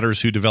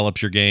matters who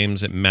develops your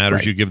games. It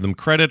matters you give them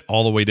credit,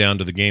 all the way down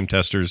to the game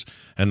testers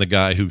and the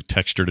guy who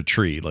textured a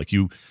tree. Like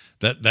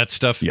that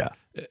stuff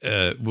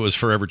was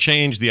forever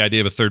changed. The idea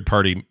of a third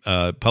party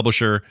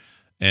publisher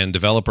and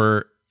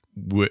developer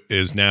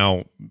is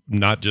now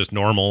not just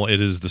normal, it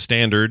is the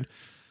standard,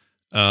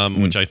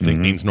 which I think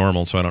means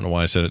normal, so I don't know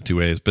why I said it two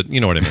ways, but you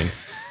know what I mean.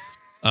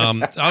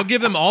 I'll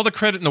give them all the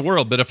credit in the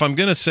world, but if I'm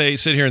going to sit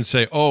here and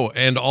say, oh,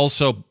 and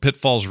also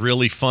Pitfall's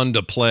really fun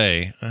to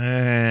play,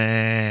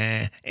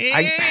 I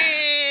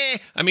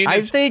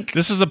think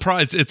this is the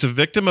problem. It's a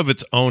victim of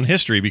its own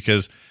history,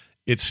 because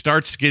it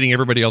starts getting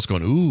everybody else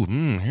going, ooh,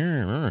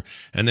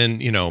 and then,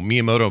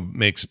 Miyamoto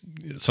makes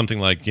something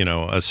like,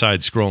 a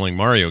side-scrolling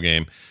Mario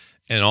game,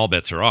 and all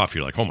bets are off.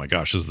 You're like, oh my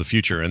gosh, this is the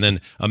future. And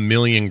then a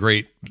million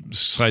great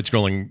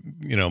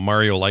side-scrolling,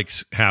 Mario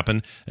likes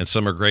happen, and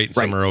some are great, and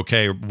some are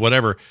okay,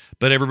 whatever.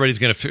 But everybody's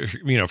going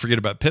to, forget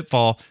about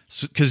Pitfall,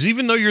 because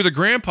even though you're the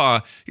grandpa,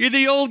 you're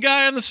the old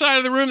guy on the side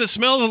of the room that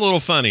smells a little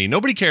funny.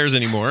 Nobody cares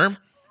anymore.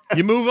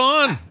 You move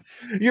on.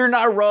 You're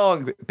not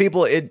wrong,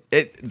 people.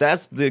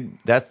 That's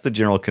the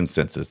general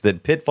consensus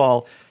that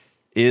Pitfall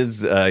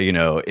is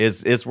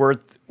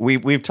worth.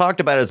 We've talked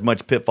about as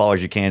much Pitfall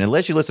as you can,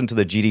 unless you listen to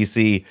the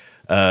GDC.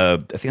 I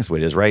think that's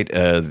what it is, right?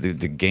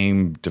 The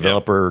game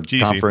developer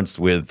conference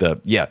with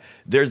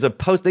there's a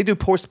post. They do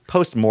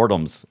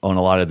post-mortems on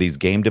a lot of these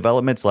game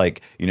developments,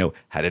 like,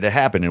 how did it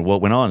happen and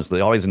what went on. So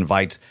they always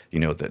invite,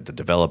 the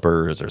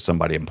developers or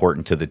somebody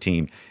important to the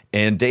team.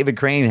 And David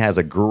Crane has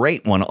a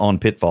great one on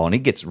Pitfall, and he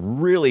gets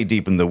really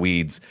deep in the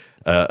weeds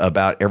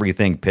about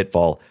everything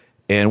Pitfall.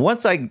 And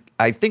once I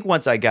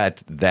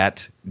got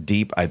that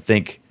deep, I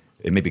think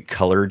it maybe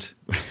colored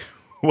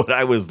what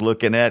I was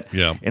looking at.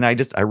 Yeah. And I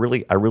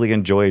really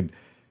enjoyed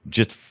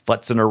just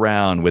futzing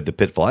around with the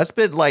Pitfall. I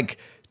spent like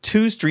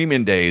 2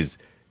 streaming days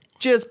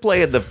just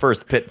playing the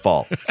first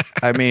Pitfall.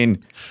 I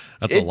mean,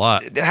 that's a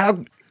lot.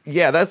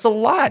 That's a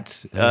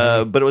lot.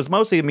 But it was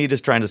mostly me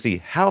just trying to see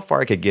how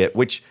far I could get,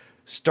 which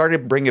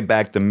started bringing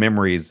back the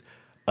memories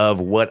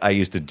of what I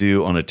used to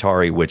do on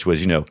Atari, which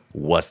was,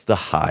 what's the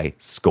high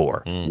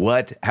score?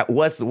 What's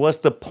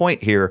the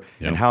point here,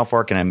 and how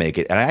far can I make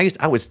it? And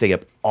I would stay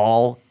up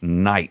all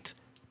night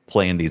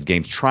playing these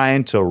games,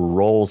 trying to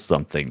roll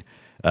something.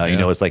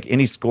 It's like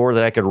any score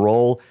that I could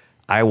roll,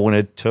 I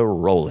wanted to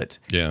roll it.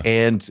 Yeah.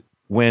 And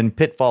when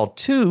Pitfall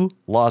 2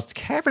 Lost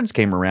Caverns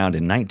came around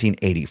in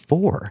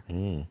 1984,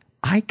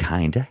 I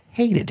kind of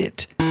hated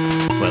it.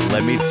 But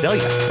let me tell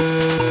you.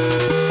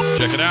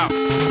 Check it out.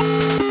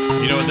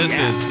 You know what this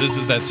is? This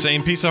is that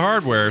same piece of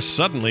hardware.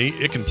 Suddenly,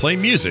 it can play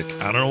music.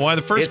 I don't know why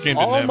the first game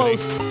didn't have any.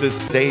 It's almost the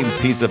same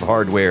piece of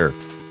hardware.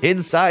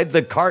 Inside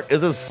the cart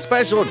is a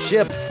special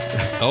chip.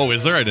 Oh,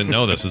 is there? I didn't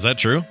know this. Is that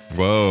true?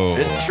 Whoa.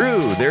 It's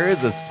true. There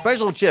is a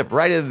special chip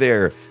right in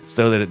there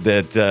so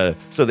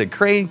that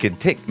Crane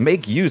could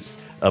make use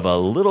of a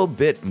little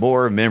bit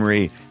more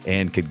memory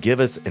and could give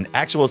us an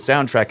actual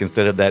soundtrack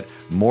instead of that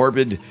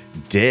morbid,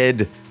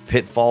 dead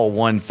Pitfall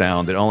 1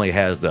 sound that only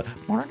has the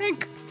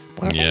morning.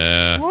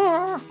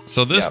 Yeah.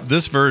 So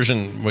this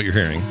version, what you're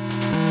hearing.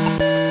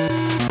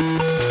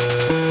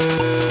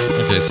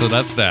 Okay, so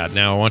that's that.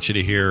 Now I want you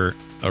to hear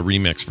a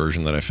remix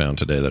version that I found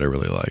today that I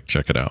really like.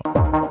 Check it out.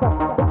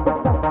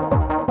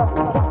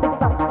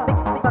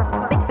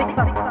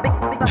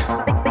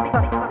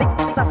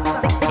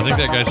 I think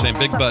that guy's saying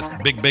big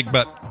butt, big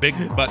butt,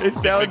 big butt. It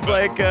sounds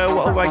like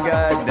oh my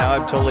god! Now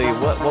I'm totally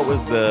what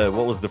was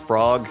the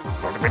frog?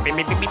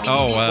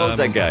 Oh, what was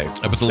that guy?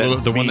 But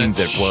the one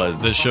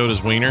that showed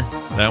his wiener.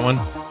 That one.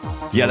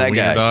 Yeah, that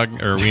wiener guy.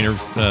 Dog or wiener.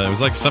 It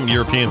was like some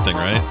European thing,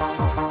 right?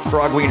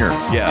 Frog wiener.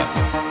 Yeah.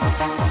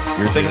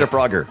 You're thinking of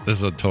Frogger. This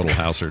is a total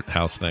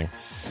house thing.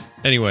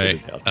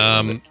 Anyway,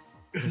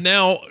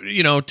 Now,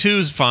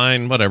 2's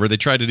fine, whatever. They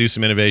tried to do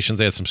some innovations.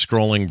 They had some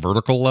scrolling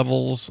vertical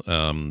levels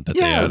that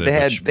they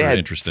added, they had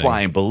interesting.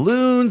 Flying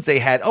balloons. They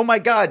had, oh my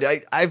God,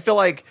 I feel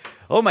like,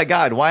 oh my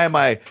God, why am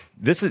I,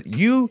 this is,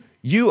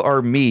 you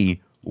are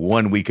me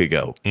 1 week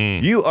ago.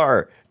 You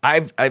are,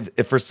 I've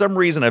for some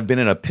reason, I've been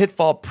in a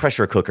Pitfall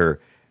pressure cooker,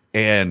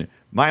 and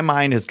my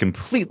mind has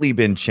completely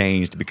been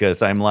changed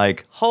because I'm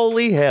like,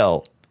 holy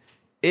hell,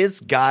 it's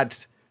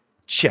got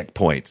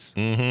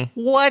checkpoints.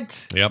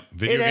 What? Yep.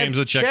 Video games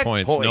with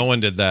checkpoints. No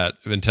one did that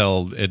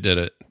until it did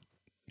it.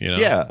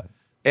 Yeah.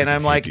 And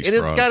I'm like, it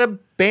has got a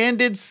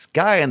banded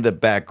sky in the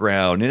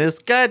background, and it's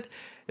got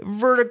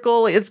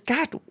vertical, it's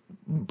got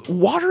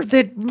water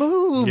that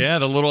moves. Yeah,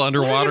 the little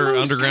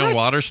underground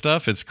water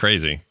stuff. It's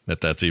crazy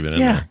that's even in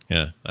there.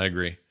 Yeah, I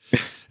agree.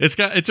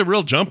 It's a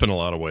real jump in a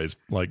lot of ways,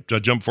 like a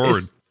jump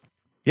forward.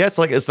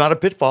 It's not a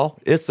pitfall.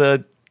 It's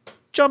a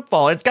jump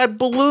fall. It's got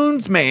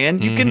balloons,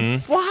 man. You can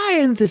fly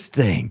in this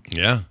thing.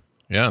 Yeah.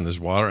 Yeah, and there's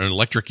water and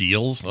electric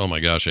eels. Oh my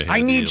gosh,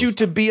 I need you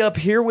to be up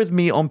here with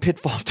me on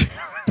Pitfall 2.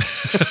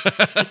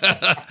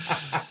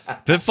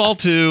 Pitfall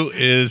 2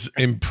 is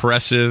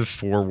impressive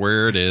for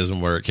where it is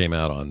and where it came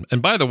out on.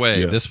 And by the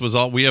way, this was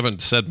all, we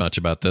haven't said much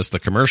about this. The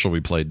commercial we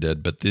played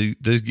did, but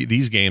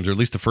these games, or at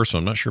least the first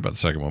one, I'm not sure about the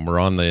second one, were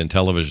on the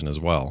Intellivision as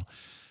well.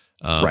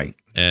 Right.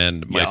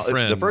 And my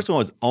friend, the first one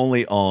was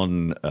only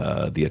on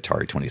the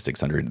Atari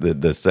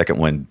 2600. The second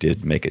one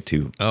did make it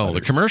to. Oh,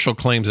 the commercial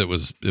claims it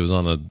was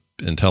on the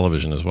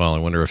Intellivision as well. I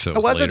wonder if it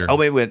was later. Oh,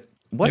 wait.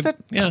 Was it?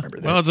 Yeah.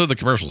 Well, that's what the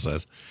commercial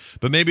says.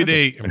 But maybe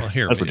they. Well,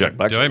 here. Do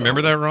I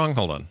remember that wrong?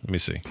 Hold on. Let me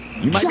see.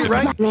 You might be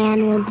right.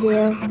 Man will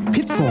do.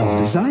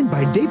 Pitfall, designed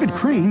by David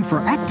Crane for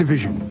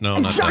Activision. No,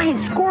 not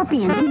giant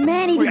scorpions and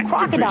man-eating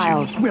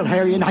crocodiles. Well,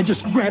 Harry and I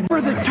just grabbed where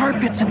the tar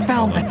pits and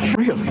found that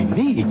really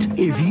neat.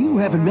 If you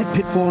haven't met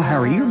Pitfall,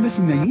 Harry, you're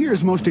missing the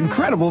year's most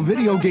incredible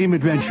video game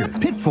adventure.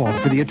 Pitfall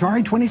for the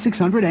Atari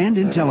 2600 and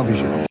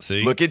Intellivision.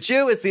 See? Look at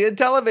you. It's the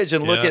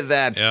Intellivision. Look at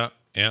that.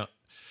 Yeah.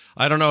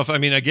 I don't know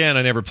again,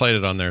 I never played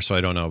it on there, so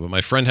I don't know. But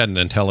my friend had an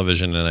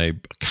Intellivision, and I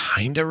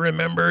kind of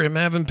remember him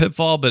having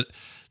Pitfall. But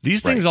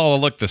these things all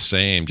look the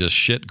same, just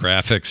shit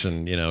graphics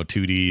and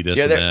 2D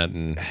and that,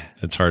 and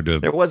it's hard to.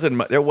 There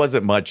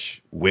wasn't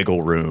much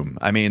wiggle room.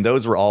 I mean,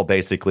 those were all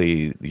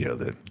basically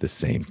the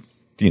same.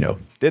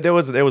 There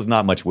was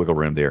not much wiggle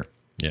room there.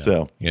 Yeah.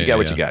 So you got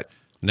what you got.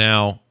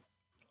 Now,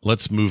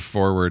 let's move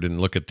forward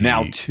and look at the.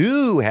 Now,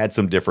 2 had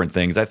some different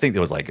things. I think it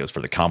was for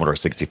the Commodore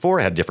 64.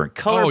 It had different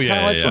color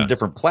palettes on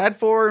different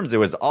platforms. There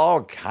was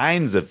all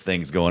kinds of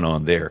things going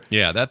on there.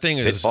 Yeah, that thing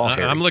is.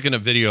 I'm looking at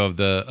video of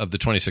the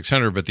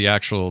 2600, but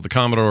the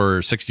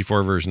Commodore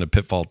 64 version of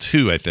Pitfall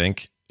 2, I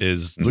think,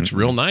 looks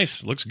real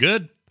nice. Looks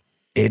good.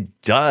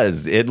 It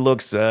does. It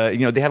looks. They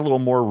had a little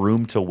more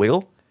room to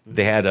wiggle.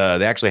 They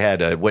actually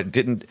had what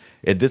didn't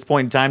at this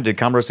point in time did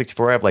Commodore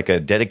 64 have like a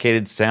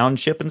dedicated sound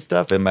chip and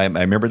stuff? Am I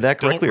remember that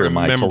correctly, or am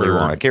I totally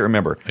wrong? I can't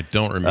remember. I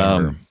don't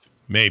remember.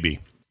 Maybe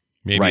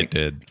it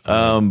did.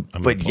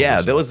 But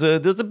yeah, there was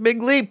a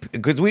big leap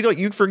because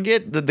you'd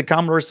forget that the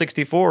Commodore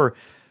 64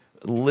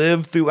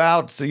 lived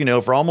throughout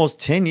for almost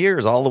 10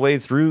 years, all the way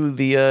through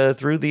the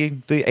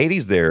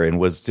 80s there, and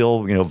was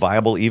still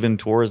viable even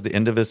towards the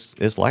end of its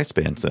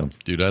lifespan. So,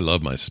 dude, I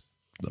love my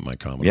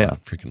Commodore. Yeah,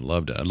 freaking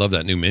loved it. I love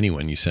that new mini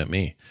one you sent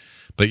me.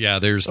 But yeah,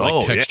 there's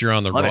texture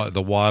on the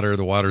water.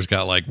 The water's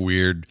got like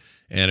weird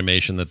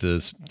animation that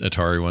this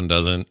Atari one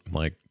doesn't.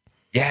 Like,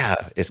 yeah,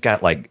 it's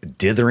got like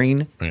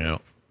dithering. Yeah,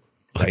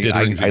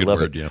 dithering's a good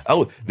word. Yeah.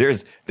 Oh,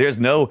 there's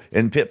no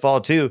in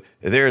Pitfall 2.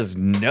 There's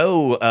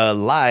no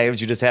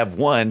lives. You just have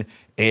one,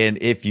 and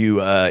if you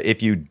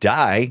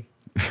die,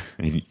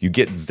 you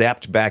get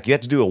zapped back. You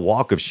have to do a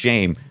walk of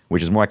shame,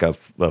 which is more like a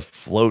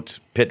float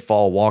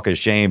Pitfall walk of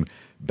shame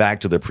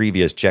back to the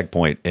previous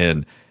checkpoint,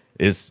 and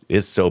is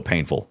so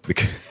painful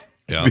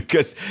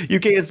because you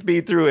can't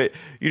speed through it.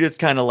 You just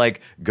kind of like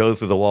go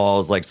through the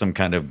walls like some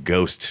kind of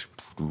ghost.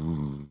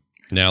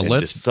 Now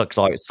it sucks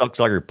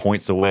all your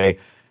points away.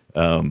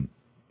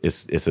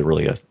 It's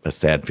really a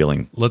sad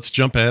feeling. Let's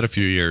jump ahead a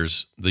few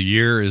years. The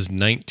year is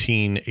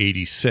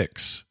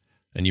 1986,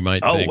 and you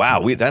might think,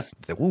 wow,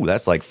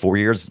 that's like 4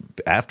 years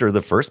after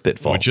the first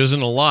Pitfall, which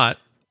isn't a lot.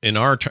 In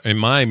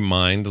my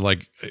mind,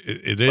 like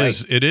it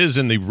is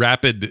in the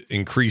rapid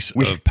increase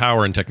of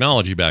power and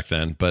technology back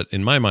then. But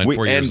in my mind,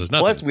 4 years is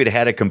nothing. Plus, we'd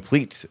had a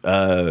complete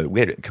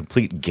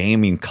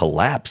gaming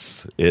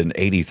collapse in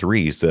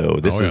 '83. So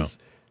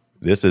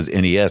this is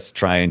NES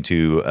trying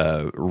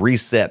to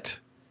reset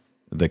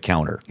the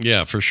counter.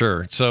 Yeah, for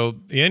sure. So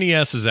the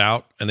NES is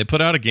out, and they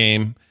put out a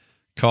game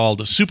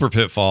called Super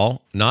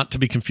Pitfall, not to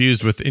be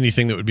confused with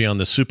anything that would be on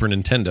the Super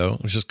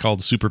Nintendo. It's just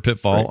called Super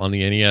Pitfall on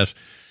the NES.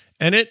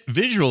 And it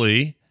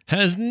visually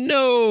has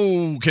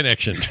no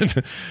connection to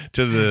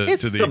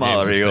the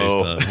Mario. It's based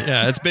on.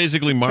 Yeah, it's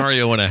basically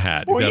Mario in a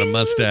hat. He's got a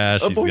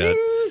mustache. He's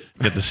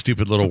got the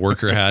stupid little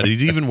worker hat.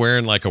 He's even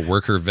wearing like a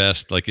worker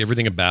vest. Like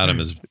everything about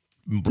him is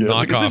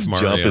knockoff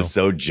Mario. Jump is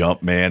so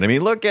jump, man. I mean,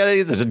 look at it.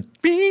 He's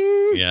just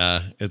bing.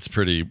 Yeah, it's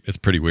pretty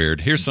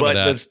weird. Here's some of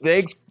that. The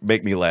snakes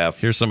make me laugh.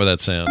 Here's some of that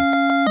sound.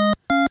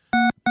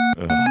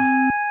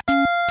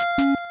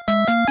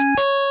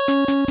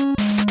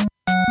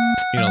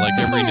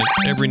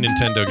 every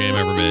Nintendo game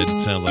ever made.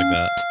 It sounds like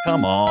that.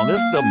 Come on, this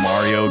is a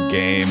Mario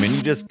game, and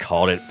you just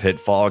called it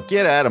Pitfall.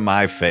 Get out of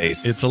my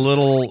face. It's a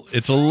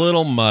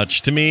little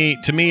much to me.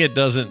 To me, it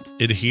doesn't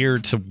adhere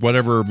to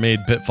whatever made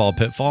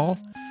Pitfall.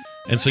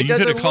 And so you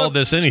could have called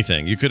this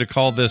anything. You could have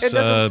called this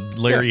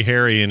Larry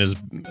Harry and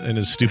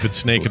his stupid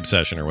snake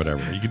obsession or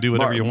whatever. You could do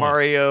whatever you want.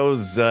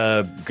 Mario's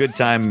Good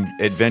Time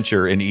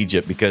Adventure in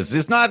Egypt, because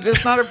it's not a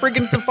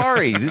freaking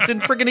safari. It's in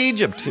freaking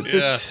Egypt.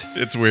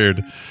 It's weird.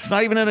 It's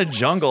not even in a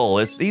jungle.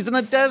 He's in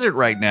a desert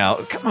right now.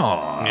 Come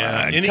on.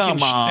 Yeah,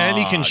 and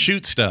he can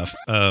shoot stuff.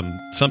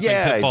 Something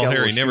Pitfall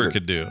Harry never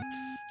could do.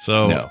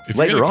 So no.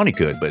 Later on he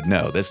could, but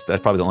no. That's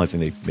probably the only thing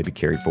they maybe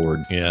carried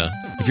forward. Yeah.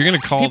 If you're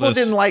going to call People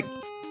didn't like.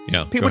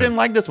 Yeah, people didn't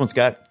like this one,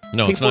 Scott.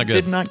 No, it's not good.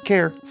 People did not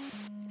care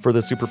for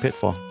the Super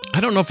Pitfall.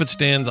 I don't know if it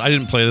stands. I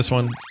didn't play this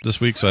one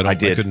this week, so I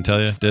couldn't tell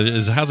you.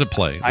 How's it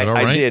play? Is it all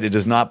right? I did. It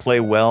does not play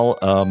well.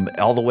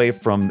 All the way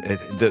from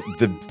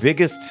the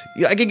biggest.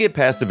 I can get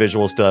past the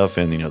visual stuff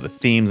and the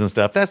themes and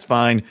stuff. That's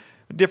fine.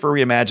 Different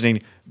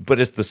reimagining,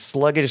 but it's the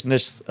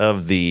sluggishness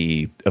of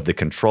the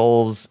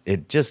controls.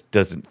 It just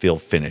doesn't feel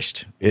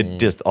finished. It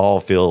just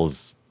all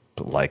feels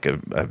like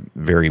a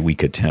very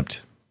weak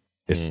attempt.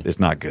 It's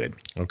not good.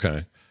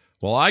 Okay.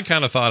 Well, I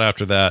kind of thought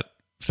after that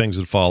things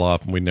would fall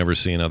off and we'd never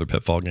see another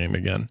Pitfall game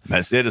again.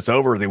 That's it. It's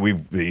over.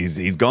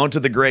 He's gone to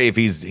the grave.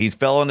 He's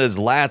fell in his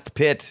last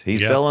pit.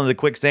 He's fell into the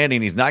quicksand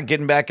and he's not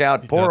getting back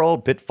out. Poor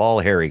old Pitfall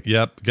Harry.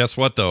 Yep. Guess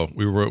what though?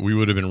 We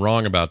would have been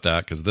wrong about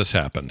that because this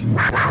happened.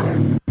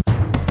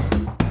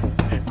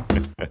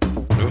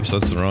 Oops,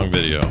 that's the wrong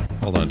video.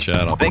 Hold on,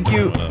 Chad.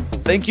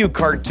 Thank you,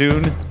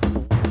 cartoon.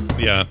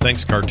 Yeah,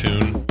 thanks,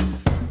 cartoon.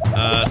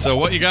 So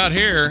what you got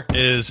here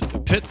is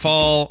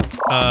Pitfall,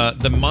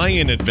 the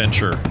Mayan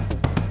adventure.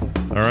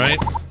 All right,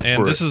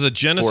 and this is a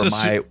Genesis.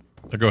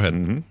 Go ahead.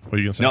 Mm-hmm. What are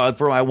you gonna say? No,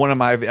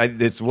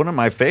 it's one of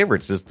my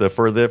favorites. It's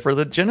for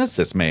the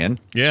Genesis, man.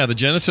 Yeah, the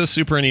Genesis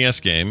Super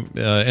NES game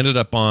ended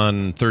up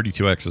on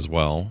 32X as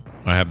well.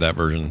 I have that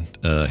version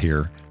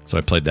here, so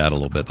I played that a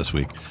little bit this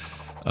week.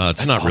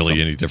 It's not really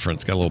any different.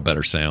 It's got a little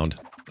better sound.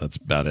 That's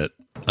about it.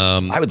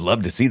 I would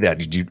love to see that.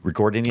 Did you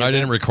record any of I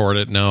didn't record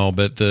it, no,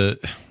 but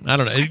I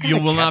don't know. You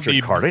will not be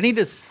card. I need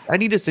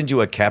to send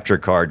you a capture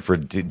card for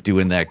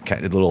doing that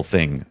kind of little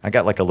thing. I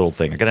got like a little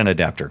thing. I got an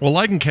adapter. Well,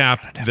 I can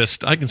cap this.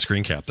 I can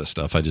screen cap this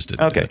stuff. I just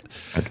didn't do it.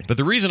 Okay. But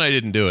the reason I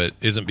didn't do it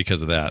isn't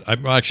because of that. I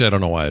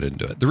don't know why I didn't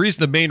do it.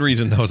 The main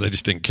reason though is I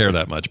just didn't care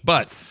that much.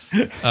 But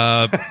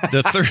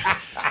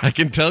I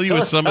can tell you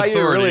with some authority.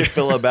 How you really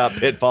feel about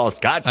Pitfall,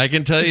 Scott? I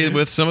can tell you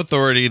with some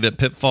authority that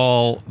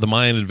Pitfall, the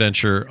Mayan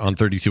Adventure on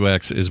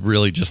 32X, is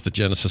really just the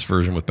Genesis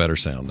version with better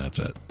sound. That's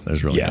it.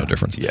 There's really no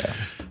difference. Yeah,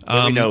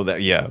 we know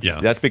that. Yeah.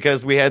 That's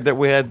because we had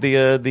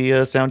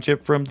the sound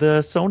chip from the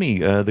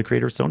Sony, the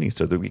creator of Sony.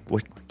 So that we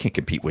can't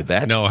compete with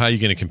that. No, how are you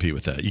going to compete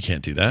with that? You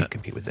can't do that. Can't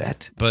compete with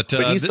that. But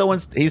he's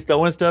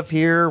throwing stuff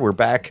here. We're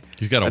back.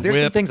 He's got a whip.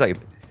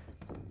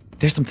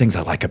 There's some things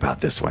I like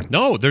about this one.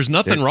 No, there's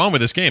nothing wrong with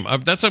this game.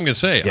 That's what I'm going to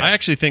say. Yeah. I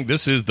actually think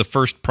this is the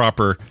first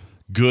proper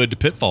good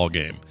Pitfall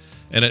game,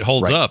 and it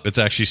holds up. It's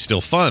actually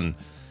still fun,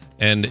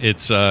 and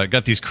it's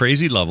got these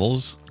crazy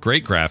levels,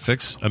 great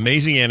graphics,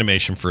 amazing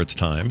animation for its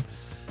time.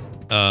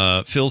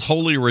 Feels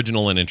wholly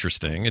original and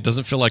interesting. It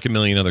doesn't feel like a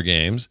million other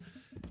games.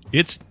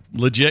 It's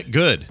legit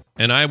good,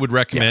 and I would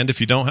recommend if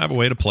you don't have a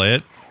way to play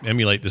it,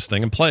 emulate this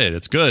thing and play it.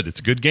 It's good.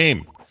 It's a good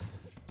game.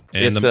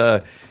 And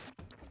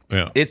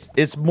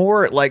it's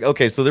more like,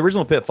 okay, so the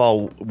original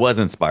Pitfall was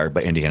inspired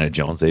by Indiana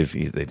Jones. They've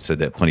said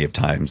that plenty of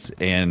times,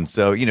 and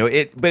so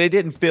but it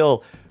didn't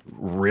feel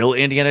real.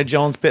 Indiana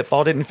Jones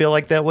Pitfall didn't feel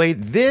like that way.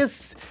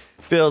 This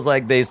feels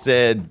like they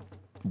said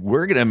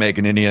we're gonna make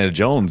an Indiana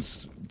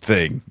Jones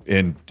thing,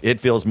 and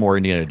it feels more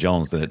Indiana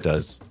Jones than it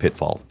does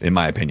Pitfall, in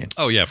my opinion.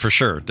 Oh yeah, for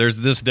sure.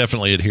 This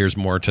definitely adheres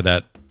more to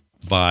that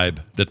vibe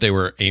that they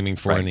were aiming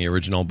for in the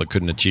original, but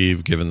couldn't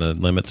achieve given the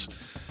limits.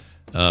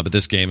 But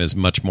this game is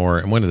much more.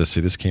 And when did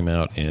this came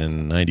out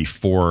in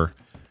 94.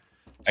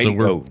 So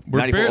we're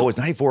 94. It's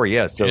 94,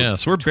 yes. So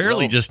we're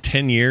barely just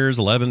 10 years,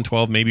 11,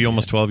 12, maybe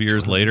almost 12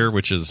 years later,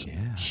 which is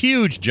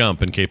huge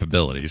jump in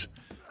capabilities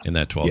in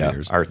that 12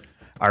 years.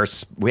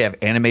 We have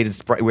animated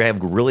sprite. We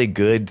have really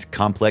good,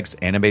 complex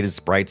animated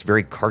sprites,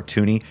 very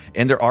cartoony,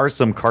 and there are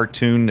some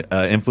cartoon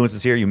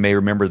influences here. You may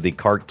remember the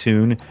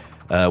cartoon.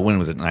 When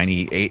was it?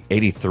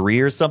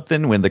 83 or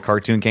something? When the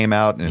cartoon came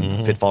out,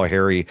 and Pitfall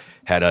Harry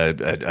had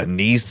a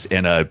niece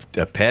and a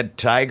pet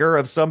tiger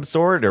of some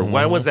sort, or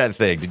what was that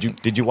thing?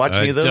 Did you watch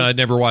any of those? I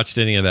never watched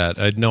any of that.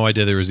 I had no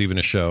idea there was even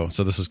a show.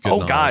 So this is good.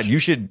 Oh God, you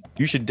should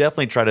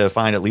definitely try to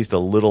find at least a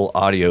little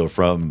audio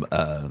from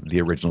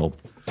the original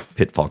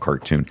Pitfall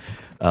cartoon.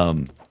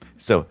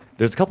 So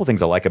there's a couple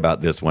things I like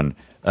about this one.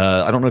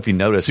 I don't know if you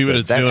noticed. See what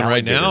it's doing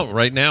right now.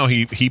 Right now,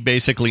 he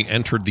basically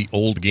entered the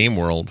old game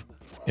world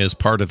as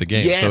part of the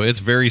game. Yes. So it's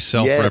very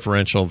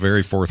self-referential,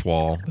 very fourth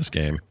wall, this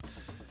game.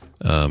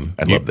 I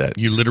love that.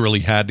 You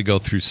literally had to go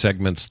through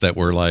segments that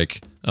were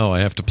like, oh, I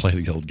have to play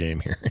the old game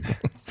here.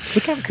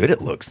 Look how good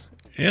it looks.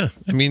 Yeah.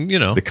 I mean,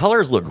 the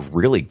colors look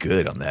really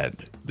good on that.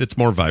 It's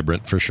more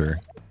vibrant for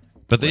sure.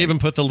 But they even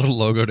put the little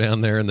logo down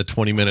there and the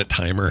 20-minute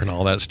timer and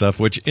all that stuff,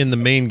 which in the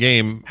main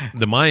game,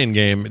 the Mayan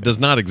game, does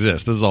not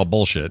exist. This is all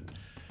bullshit.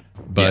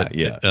 But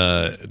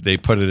they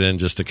put it in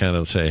just to kind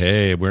of say,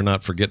 hey, we're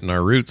not forgetting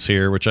our roots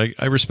here, which I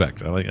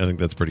respect. I think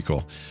that's pretty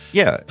cool.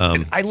 Yeah.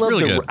 I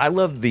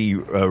love the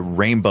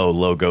rainbow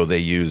logo they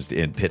used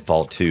in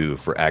Pitfall 2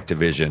 for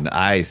Activision.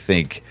 I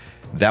think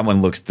that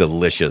one looks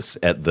delicious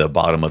at the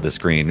bottom of the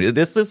screen.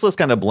 This looks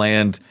kind of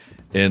bland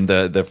in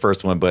the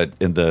first one, but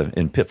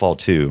in Pitfall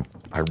 2,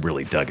 I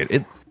really dug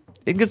it.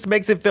 It just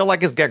makes it feel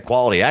like it's got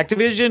quality.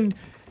 Activision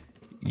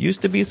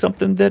used to be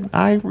something that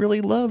I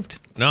really loved.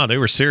 No, they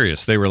were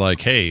serious. They were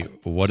like, "Hey,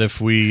 what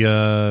if we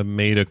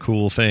made a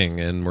cool thing,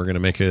 and we're gonna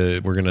make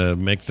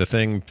the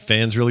thing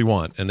fans really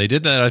want?" And they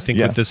did that, I think,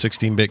 with this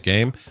 16-bit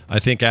game. I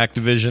think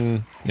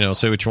Activision,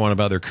 say what you want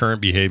about their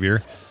current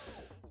behavior,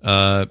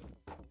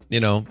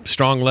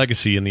 strong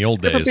legacy in the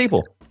old Different days.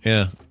 People,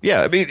 yeah.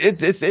 I mean,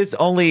 it's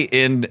only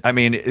in. I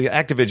mean,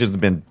 Activision's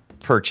been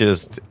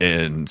purchased,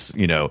 and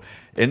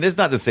and it's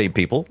not the same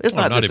people. It's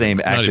not the same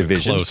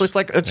Activision. So it's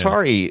like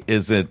Atari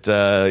isn't,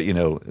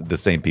 the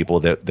same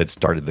people that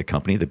started the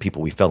company, the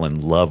people we fell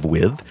in love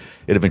with.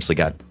 It eventually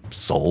got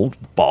sold,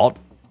 bought,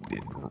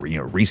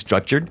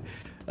 restructured.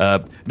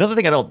 Another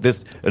thing about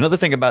this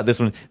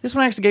one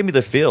actually gave me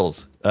the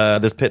feels.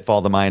 This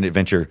Pitfall, the Mayan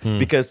Adventure,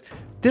 because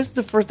this is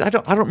the first. I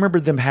don't remember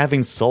them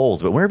having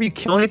souls, but whenever you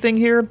kill anything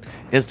here,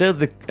 instead of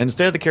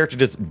the character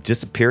just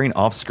disappearing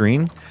off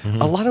screen,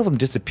 a lot of them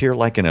disappear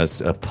like in a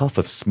puff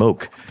of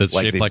smoke. That's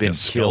like shaped they've like been a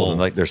skull. killed. And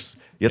like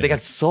they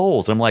got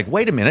souls. I'm like,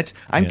 wait a minute,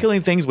 I'm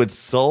killing things with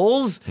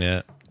souls.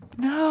 Yeah.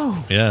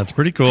 No. Yeah, it's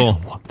pretty cool. I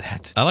don't want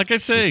that. Like I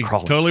say,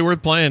 totally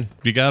worth playing.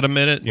 If you got a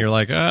minute and you're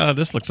like,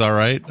 this looks all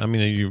right. I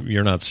mean,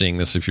 you're not seeing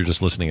this if you're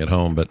just listening at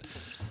home, but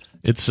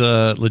it's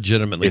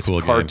legitimately cool.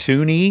 It's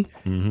cartoony.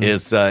 Mm-hmm.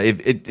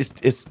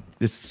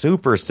 It's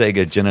super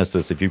Sega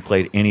Genesis. If you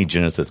played any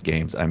Genesis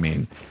games, I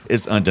mean,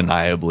 it's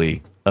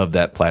undeniably of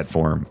that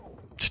platform.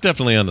 It's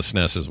definitely on the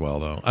SNES as well,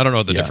 though. I don't know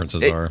what the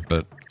differences are,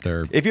 but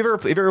they're. If you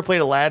ever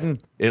played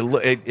Aladdin,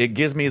 it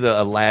gives me the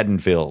Aladdin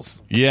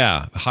feels.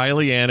 Yeah,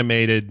 highly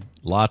animated,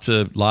 lots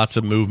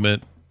of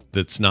movement.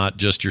 That's not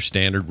just your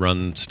standard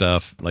run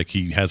stuff. Like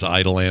he has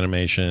idle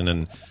animation,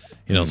 and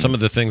some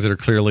of the things that are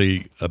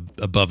clearly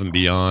above and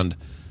beyond.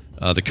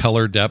 The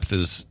color depth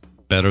is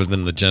better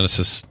than the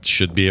Genesis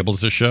should be able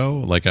to show.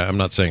 Like I'm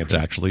not saying it's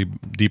actually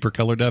deeper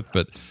color depth,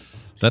 but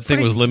that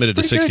thing was limited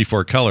to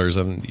 64 colors,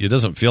 and it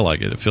doesn't feel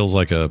like it. It feels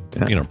like a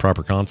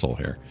proper console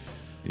here.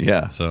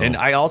 Yeah. So, and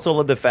I also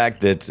love the fact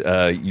that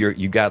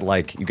you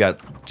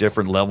got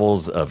different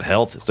levels of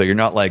health. So you're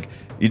not like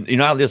you're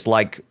not just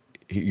like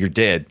you're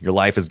dead. Your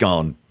life is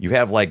gone. You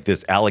have like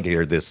this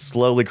alligator that's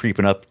slowly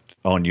creeping up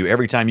on you.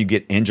 Every time you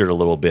get injured a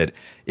little bit,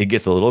 it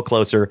gets a little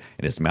closer,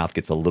 and its mouth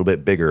gets a little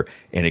bit bigger,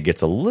 and it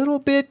gets a little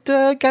bit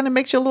kind of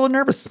makes you a little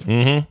nervous.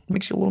 Mm-hmm.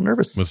 Makes you a little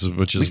nervous.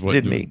 Which is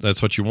what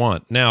that's what you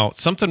want. Now,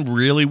 something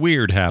really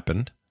weird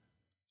happened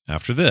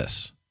after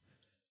this,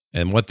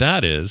 and what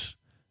that is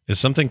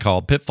something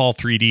called Pitfall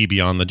 3D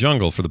Beyond the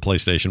Jungle for the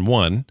PlayStation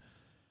 1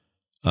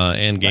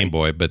 and Game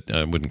Boy, but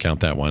I wouldn't count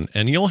that one.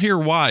 And you'll hear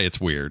why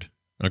it's weird.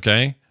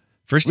 Okay,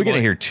 first we're going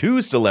to hear two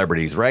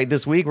celebrities right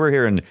this week. We're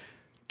hearing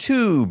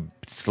two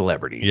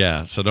celebrities.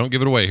 Yeah, so don't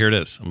give it away. Here it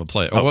is. I'm going to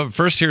play it. Well,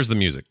 first, here's the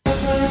music. A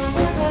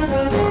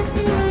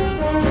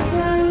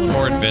little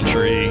more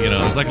adventure-y.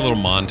 There's like a little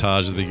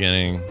montage at the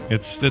beginning.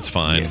 It's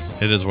fine.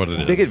 Yes. It is what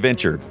it is. Big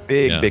adventure.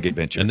 Big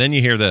adventure. And then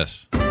you hear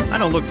this. I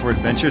don't look for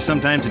adventure.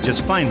 Sometimes it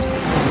just finds me.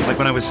 Like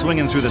when I was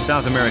swinging through the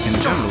South American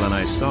jungle and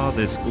I saw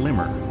this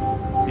glimmer.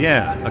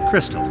 Yeah, a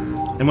crystal.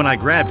 And when I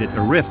grabbed it,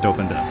 a rift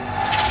opened up.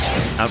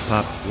 Out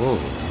popped,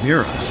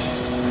 Mira.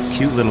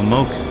 Cute little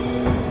mocha.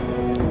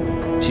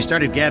 She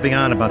started gabbing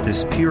on about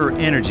this pure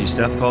energy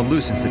stuff called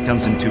Lucence that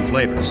comes in two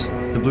flavors.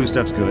 The blue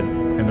stuff's good,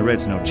 and the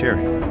red's no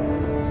cherry.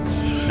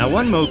 Now,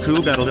 one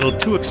Moku got a little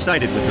too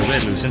excited with the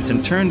red Lucence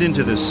and turned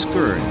into the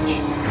Scourge.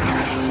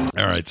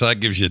 All right, so that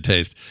gives you a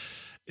taste.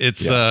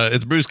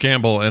 It's Bruce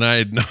Campbell, and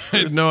I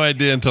had no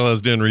idea until I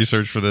was doing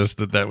research for this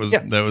that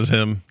was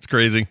him. It's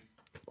crazy.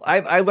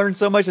 I learned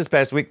so much this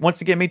past week.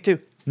 Once again, me too.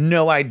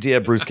 No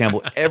idea Bruce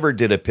Campbell ever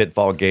did a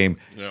Pitfall game,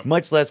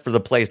 much less for the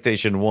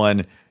PlayStation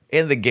 1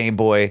 and the Game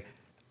Boy.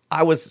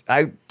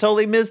 I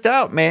totally missed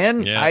out,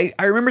 man. Yeah.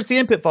 I remember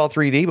seeing Pitfall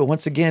 3D, but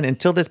once again,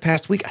 until this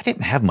past week, I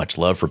didn't have much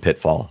love for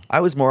Pitfall. I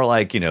was more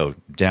like,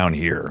 down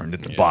here and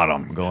at the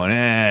bottom going,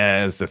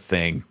 it's a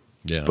thing.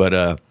 Yeah.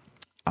 But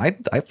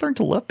I've learned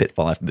to love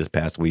Pitfall after this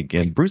past week,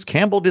 and Bruce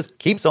Campbell just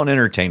keeps on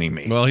entertaining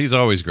me. Well, he's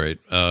always great.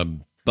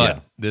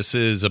 But this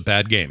is a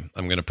bad game.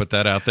 I'm going to put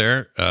that out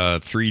there.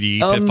 3D,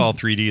 Pitfall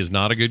 3D is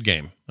not a good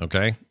game.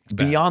 Okay.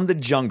 Beyond the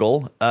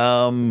Jungle.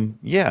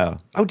 Yeah.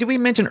 Oh, did we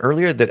mention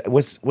earlier that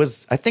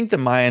was I think the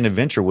Mayan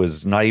Adventure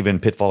was not even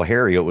Pitfall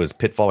Harry. It was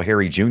Pitfall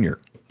Harry Jr.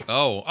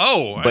 Oh,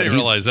 I didn't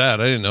realize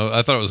that. I didn't know.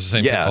 I thought it was the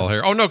same Pitfall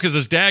Harry. Oh, no, because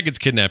his dad gets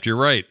kidnapped. You're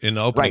right. In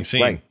the opening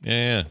scene. Right.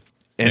 Yeah.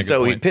 And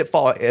so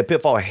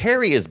Pitfall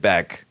Harry is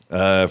back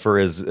for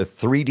his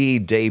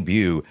 3D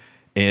debut.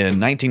 in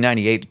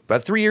 1998,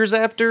 about 3 years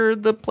after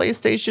the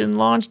PlayStation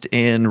launched,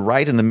 and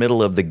right in the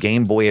middle of the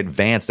Game Boy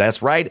Advance.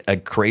 That's right, a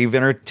Crave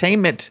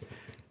Entertainment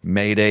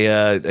made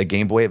a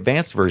Game Boy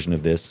Advance version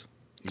of this.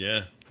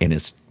 Yeah. And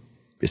it's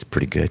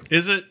pretty good.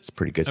 Is it? It's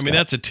pretty good. I mean,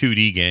 that's a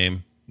 2D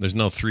game. There's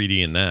no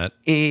 3D in that.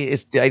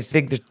 I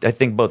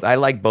think both. I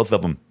like both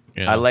of them.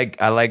 Yeah.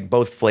 I like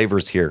both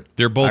flavors here.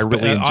 They're both. I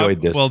really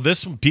enjoyed this. Well,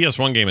 this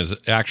PS1 game is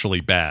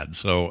actually bad,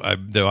 so I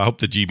hope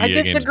the GBA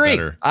game is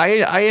better.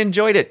 I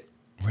enjoyed it.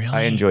 Really?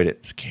 I enjoyed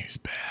it. This game's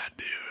bad,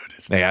 dude.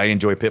 Hey, I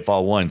enjoy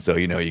Pitfall 1, so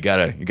you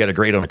gotta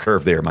grade on a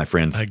curve there, my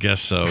friends. I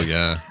guess so.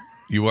 Yeah,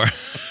 you are.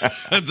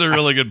 That's a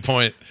really good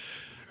point.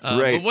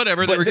 Right. But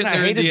whatever. But They were getting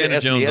their Indiana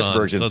the Jones SNES on,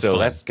 version, so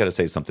that's got to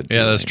say something.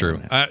 Yeah, that's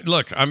true.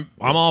 Look, I'm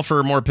all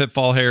for more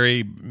Pitfall,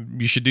 Harry.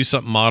 You should do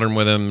something modern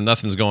with him.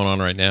 Nothing's going on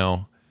right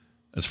now,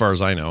 as far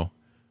as I know.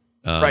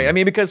 Right. I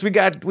mean, because we've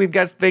got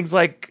things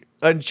like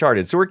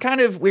Uncharted, so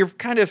we've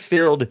kind of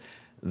filled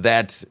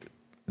that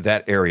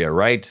area,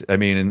 right? I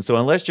mean, and so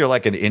unless you're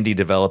like an indie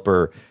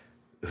developer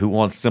who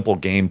wants simple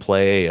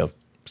gameplay of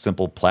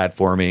simple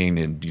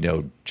platforming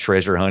and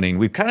treasure hunting,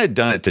 we've kind of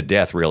done it to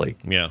death, really.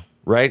 Yeah.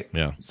 Right?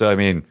 Yeah. So I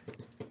mean,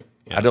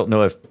 I don't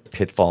know if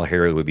Pitfall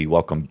Harry would be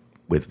welcomed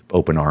with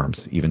open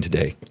arms even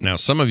today. Now,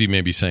 some of you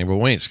may be saying, "Well,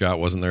 wait, Scott,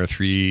 wasn't there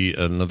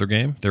another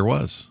game?" There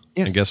was.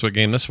 Yes. And guess what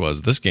game this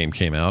was? This game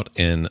came out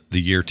in the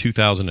year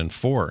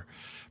 2004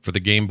 for the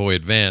Game Boy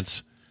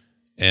Advance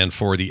and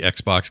for the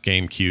Xbox,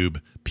 GameCube,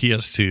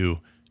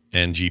 PS2,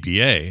 and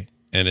GBA,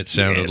 and it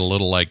sounded a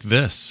little like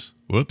this.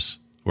 Whoops,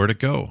 where'd it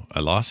go? I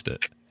lost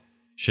it.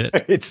 Shit.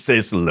 It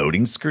says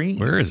loading screen.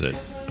 Where is it?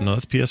 No,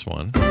 that's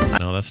PS1.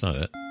 No, that's not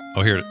it.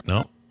 Oh, here.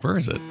 No, where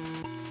is it?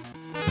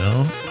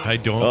 No, I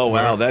don't. Oh,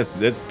 wow, that's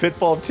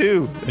Pitfall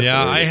 2.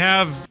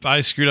 I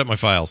screwed up my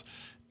files.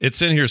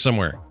 It's in here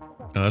somewhere.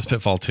 No, that's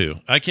Pitfall 2.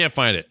 I can't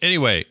find it.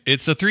 Anyway,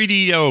 it's a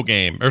 3DO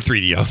game. Or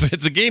 3DO.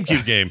 It's a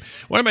GameCube game.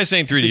 Why am I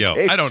saying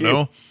 3DO? I don't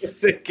know.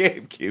 It's a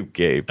GameCube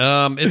game.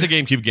 It's a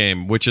GameCube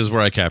game, which is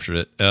where I captured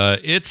it.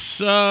 It's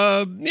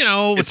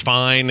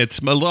fine. It's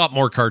a lot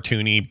more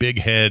cartoony. Big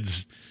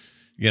heads,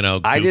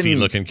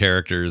 goofy-looking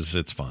characters.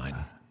 It's fine.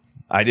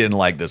 I didn't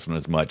like this one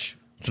as much.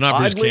 It's not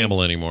Bruce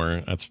Campbell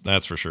anymore.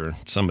 That's for sure.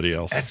 It's somebody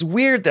else. That's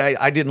weird that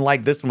I didn't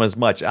like this one as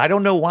much. I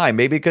don't know why.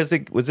 Maybe because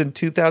it was in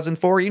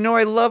 2004.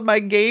 I love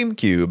my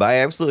GameCube. I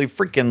absolutely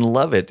freaking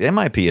love it. And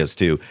my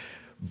PS2.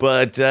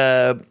 But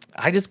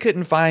I just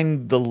couldn't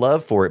find the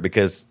love for it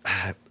because...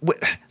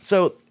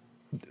 So,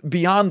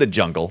 Beyond the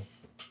Jungle...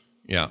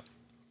 Yeah.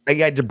 I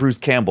got to Bruce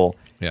Campbell.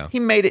 Yeah. He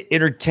made it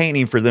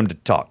entertaining for them to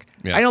talk.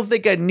 Yeah. I don't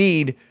think I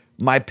need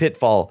my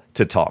Pitfall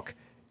to talk.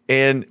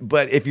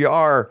 But if you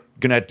are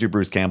going to have to do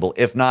Bruce Campbell,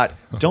 if not,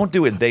 don't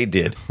do what they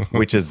did,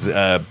 which is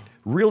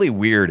really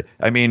weird.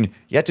 I mean,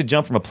 you have to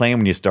jump from a plane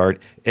when you start,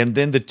 and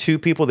then the two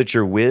people that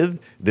you're with,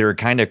 they're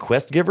kind of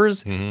quest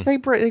givers.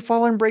 Mm-hmm. They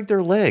fall and break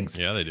their legs.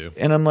 Yeah, they do.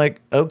 And I'm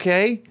like,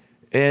 okay.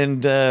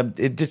 And I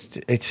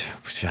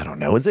don't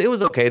know. It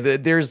was okay.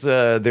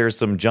 There's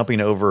some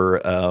jumping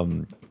over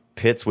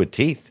pits with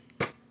teeth.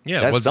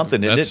 Yeah, that's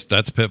something.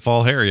 That's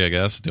Pitfall Harry, I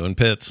guess, doing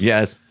pits.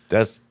 Yes,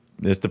 that's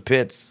the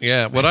pits.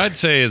 Yeah, what I'd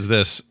say is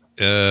this: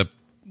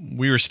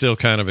 we were still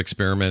kind of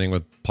experimenting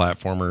with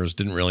platformers.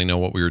 Didn't really know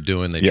what we were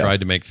doing. They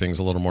tried to make things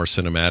a little more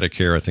cinematic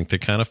here. I think they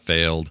kind of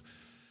failed.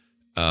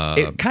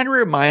 It kind of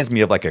reminds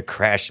me of like a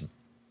Crash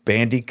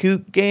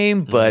Bandicoot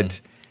game, but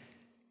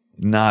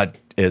not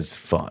as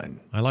fun.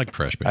 I like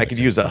Crash Bandicoot. I could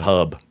use a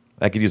hub.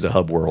 I could use a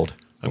hub world.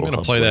 I'm going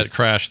to play those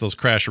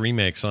Crash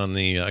remakes on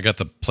I got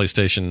the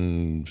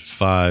PlayStation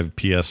 5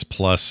 PS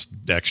Plus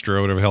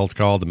Extra, whatever the hell it's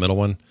called, the middle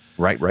one.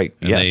 Right.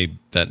 And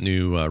that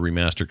new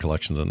remastered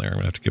collection's in there. I'm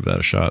going to have to give that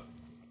a shot.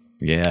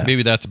 Yeah.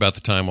 Maybe that's about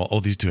the time. Well,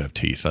 these do have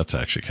teeth. That's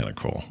actually kind of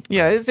cool.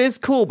 Yeah, it's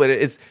cool, but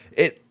it's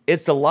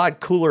a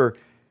lot cooler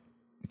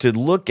to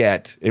look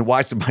at and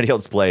watch somebody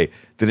else play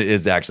than it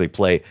is to actually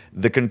play.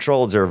 The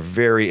controls are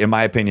very, in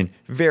my opinion,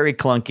 very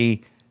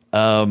clunky.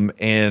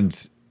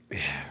 And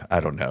I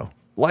don't know.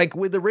 Like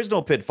with the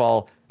original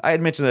Pitfall, I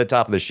had mentioned at the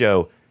top of the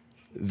show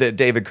that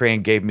David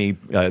Crane gave me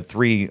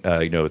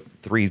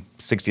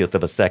 3/60th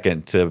of a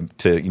second to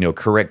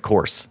correct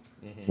course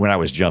when I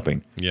was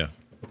jumping. Yeah.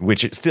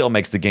 Which it still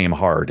makes the game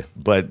hard.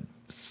 But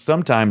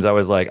sometimes I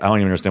was like, I don't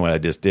even understand what I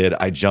just did.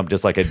 I jumped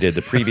just like I did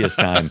the previous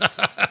time.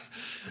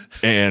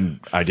 And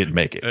I didn't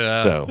make it.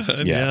 So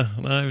yeah.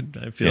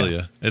 I feel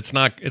you. It's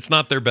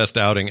not their best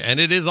outing. And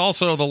it is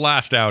also the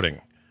last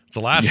outing. It's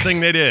the last thing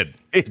they did.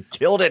 It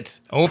killed it.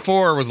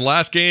 04 was the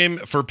last game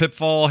for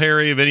Pitfall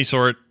Harry of any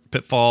sort.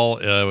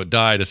 Pitfall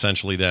died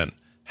essentially then.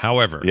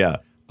 However, you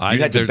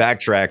had to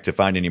backtrack to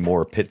find any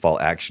more Pitfall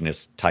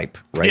actionist type,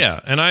 right?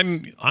 Yeah, and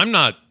I'm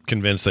not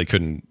convinced they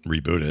couldn't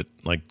reboot it.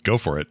 Like, go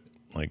for it.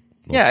 Like,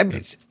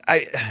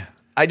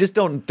 I just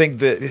don't think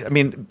that. I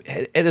mean,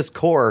 at its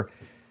core,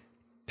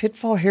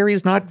 Pitfall Harry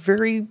is not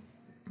very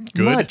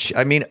much.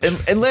 I mean,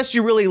 unless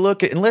you really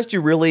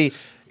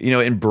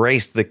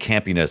embrace the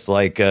campiness,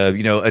 like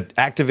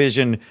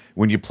Activision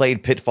when you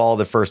played Pitfall,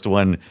 the first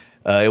one.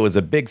 It was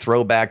a big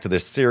throwback to the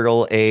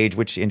serial age,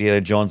 which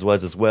Indiana Jones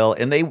was as well.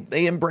 And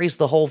they embraced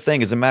the whole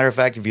thing. As a matter of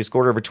fact, if you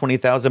scored over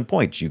 20,000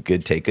 points, you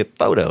could take a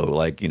photo,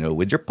 like,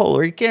 with your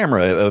Polaroid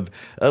camera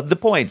of the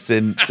points.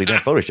 And so you didn't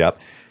have Photoshop.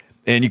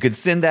 And you could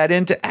send that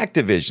into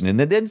Activision and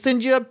then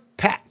send you a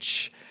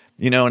patch,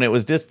 and it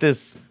was just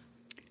this.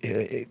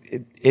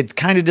 It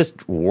kind of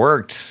just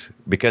worked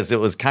because it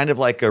was kind of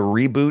like a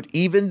reboot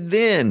even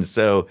then.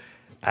 So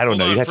I don't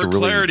know. You'd have to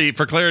really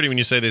for clarity. When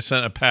you say they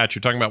sent a patch,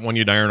 you're talking about one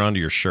you'd iron onto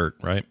your shirt,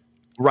 right?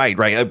 Right.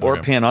 Or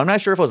pin. I'm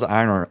not sure if it was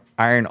iron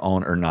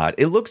on or not.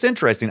 It looks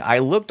interesting. I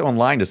looked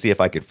online to see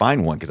if I could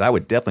find one because I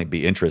would definitely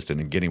be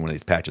interested in getting one of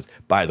these patches.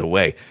 By the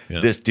way,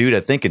 this dude, I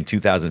think in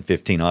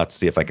 2015, I'll have to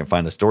see if I can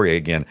find the story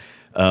again.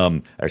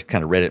 I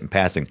kind of read it in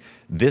passing.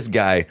 This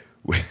guy.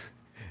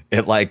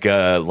 Like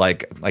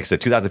I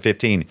said,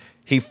 2015,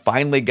 he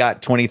finally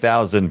got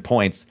 20,000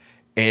 points,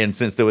 and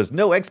since there was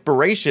no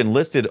expiration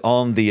listed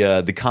on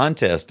the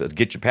contest to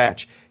get your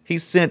patch, he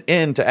sent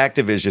in to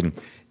Activision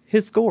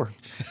his score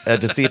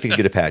to see if he could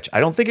get a patch. I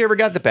don't think he ever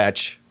got the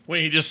patch.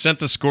 Wait, he just sent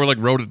the score, like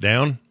wrote it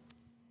down?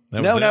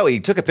 No, he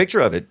took a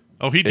picture of it.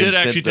 Oh, he did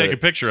actually take a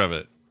picture of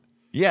it.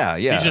 Yeah.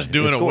 He's just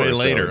doing it way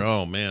later. So.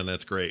 Oh man,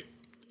 that's great.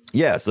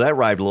 Yeah, so that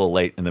arrived a little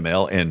late in the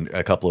mail, and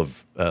a couple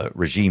of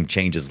regime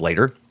changes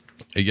later.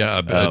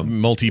 Yeah,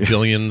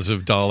 multi-billions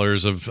of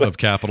dollars of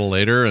capital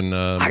later, and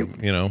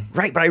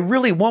right. But I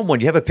really want one.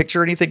 Do you have a picture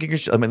or anything you can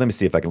show? I mean, let me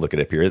see if I can look it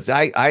up here.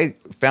 I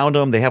found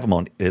them. They have them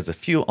on. There's a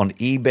few on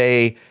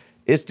eBay.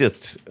 It's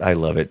just, I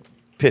love it.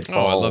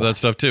 Pitfall. Oh, I love that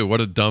stuff too. What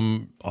a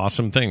dumb,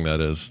 awesome thing that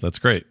is. That's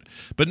great.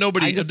 But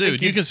nobody,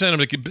 dude, you can send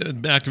him to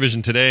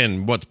Activision today,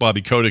 and what's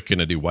Bobby Kotick going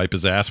to do? Wipe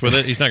his ass with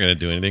it? He's not going to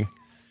do anything.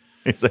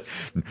 It's like,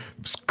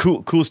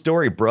 cool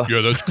story, bro. Yeah,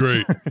 that's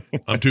great.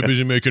 I'm too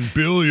busy making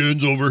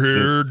billions over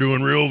here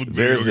doing real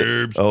video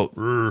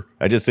games.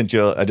 I just sent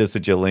you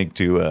a link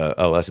to.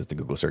 That's just the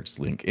Google search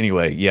link.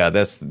 Anyway, yeah,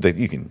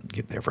 you can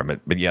get there from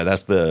it. But yeah,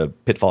 that's the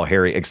Pitfall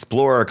Harry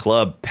Explorer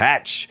Club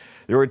patch.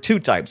 There were two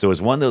types. There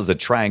was one that was a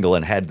triangle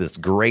and had this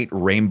great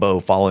rainbow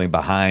following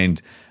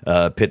behind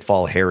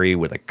Pitfall Harry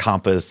with a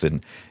compass,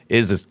 and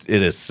it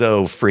is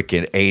so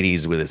freaking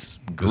 80s with this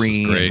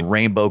green and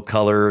rainbow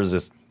colors.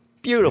 This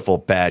beautiful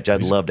patch.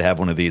 I'd love to have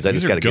one of these. I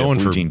just got to get a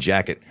blue jean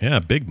jacket. Yeah,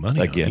 big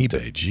money again on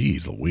eBay.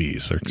 Jeez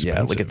Louise, they're expensive.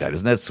 Yeah, look at that.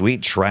 Isn't that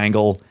sweet?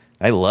 Triangle.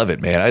 I love it,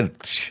 man.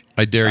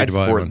 I dare you to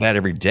buy one. That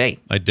every day.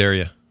 I dare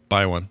you.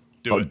 Buy one.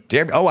 Do it.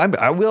 Dare me.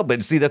 I will.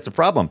 But see, that's the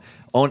problem.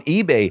 On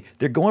eBay,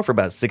 they're going for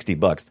about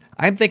 $60.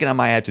 I'm thinking I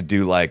might have to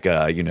do like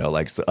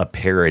a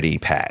parody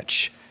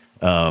patch.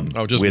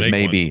 Just with make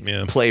maybe one.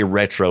 Yeah. Play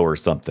retro or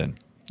something.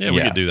 Yeah,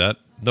 we could do that.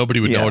 Nobody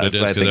would know what it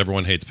is because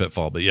everyone hates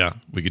Pitfall. But yeah,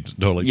 we could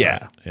totally. Do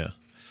it. Yeah.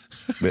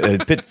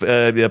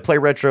 Play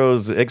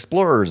Retro's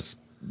Explorers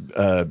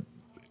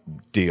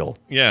deal.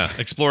 Yeah,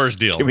 Explorers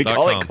deal. Can we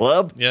call it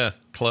Club? Yeah,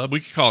 Club. We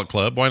could call it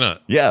Club. Why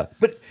not? Yeah,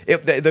 but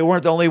they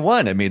weren't the only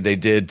one. I mean, they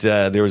did.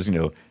 There was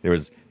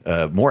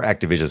more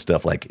Activision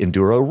stuff like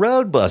Enduro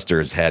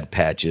Roadbusters had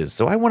patches.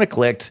 So I want to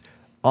collect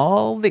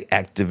all the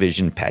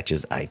Activision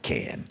patches I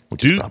can,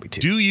 which is probably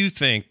two. Do you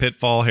think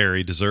Pitfall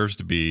Harry deserves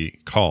to be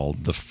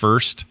called the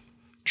first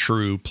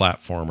true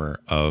platformer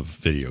of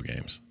video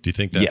games? Do you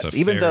think that's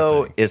even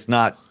though it's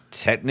not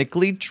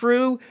technically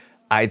true,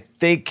 I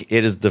think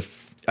it is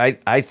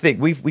I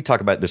think we talk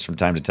about this from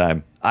time to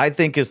time. I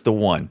think it's the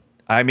one.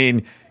 I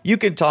mean, you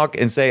can talk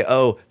and say,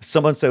 oh,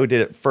 someone so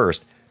did it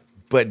first,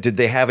 but did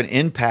they have an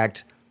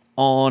impact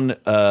on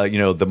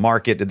the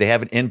market? Did they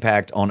have an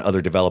impact on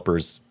other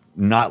developers?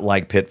 Not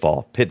like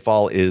Pitfall.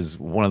 Pitfall is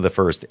one of the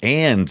first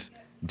and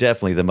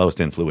definitely the most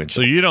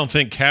influential. So you don't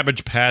think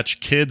Cabbage Patch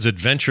Kids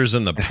Adventures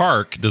in the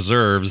Park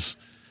deserves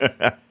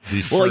the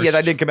first? Well, yeah,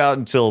 that didn't come out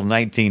until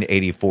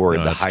 1984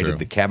 in the height of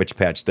the Cabbage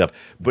Patch stuff.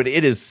 But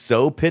it is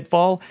so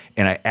Pitfall,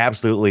 and I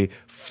absolutely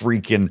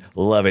freaking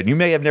love it. You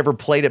may have never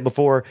played it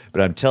before,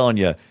 but I'm telling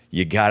you,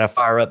 you got to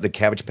fire up the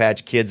Cabbage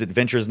Patch Kids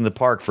Adventures in the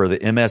Park for the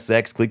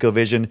MSX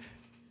ColecoVision.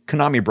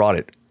 Konami brought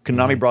it.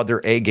 Konami brought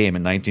their A game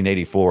in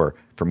 1984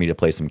 for me to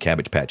play some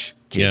Cabbage Patch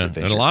Kids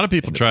Adventures. And a lot of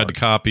people tried to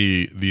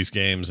copy these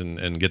games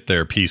and get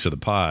their piece of the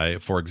pie.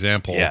 For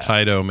example,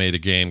 Taito made a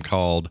game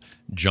called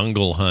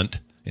Jungle Hunt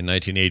in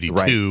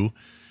 1982,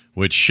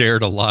 which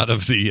shared a lot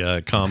of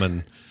the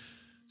common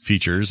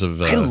features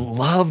of. I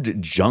loved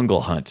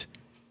Jungle Hunt.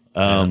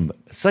 Did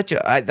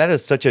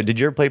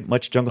you ever play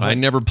much Jungle Hunt? I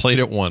never played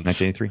it once.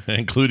 1983,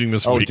 including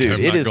this week. Dude,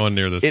 I'm not going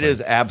near this. It is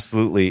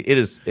absolutely. It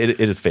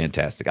is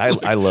fantastic. I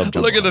love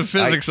Jungle Look at the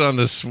physics on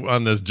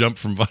this jump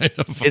from vine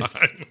to vine.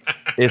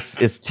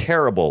 It's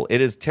terrible. It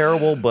is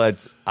terrible.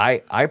 But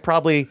I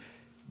probably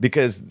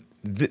because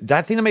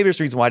I think that maybe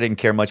there's a reason why I didn't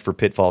care much for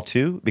Pitfall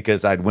 2,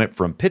 because I'd went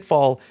from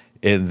Pitfall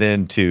and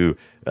then to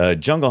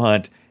Jungle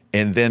Hunt,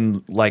 and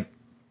then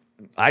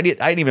I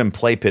didn't even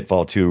play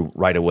Pitfall 2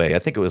 right away. I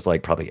think it was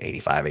probably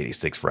 85,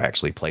 86 for I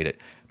actually played it.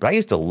 But I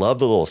used to love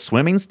the little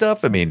swimming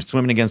stuff. I mean,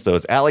 swimming against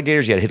those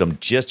alligators, you had to hit them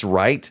just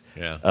right.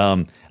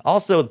 Yeah.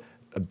 Also,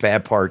 a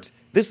bad part,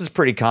 this is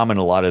pretty common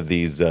in a lot of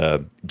these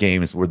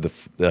games where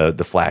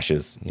the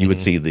flashes, you would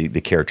see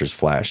the characters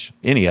flash.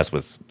 NES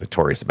was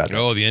notorious about that.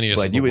 Oh, the NES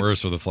was the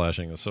worst with the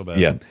flashing. It was so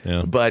bad.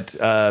 Yeah. But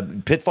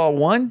Pitfall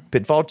 1,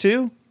 Pitfall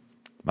 2,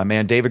 my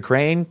man David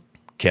Crane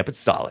kept it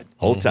solid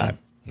whole time.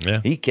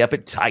 Yeah. He kept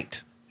it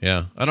tight.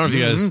 Yeah. I don't know if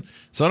you guys...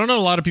 So I don't know a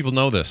lot of people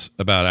know this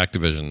about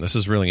Activision. This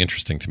is really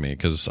interesting to me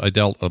because I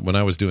dealt... When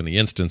I was doing the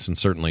Instance, and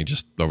certainly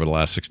just over the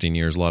last 16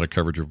 years, a lot of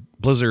coverage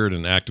of Blizzard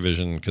and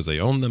Activision because they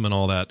own them and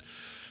all that.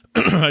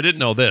 I didn't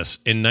know this.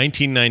 In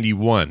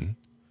 1991,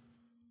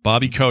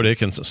 Bobby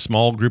Kotick and a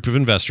small group of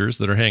investors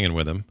that are hanging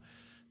with him,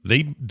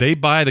 they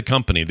buy the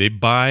company. They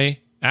buy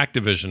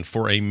Activision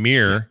for a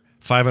mere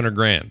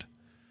 $500,000.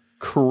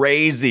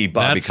 Crazy,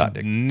 Bobby That's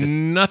Kotick.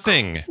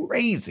 Nothing.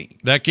 Crazy.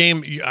 That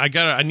game,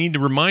 I need to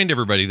remind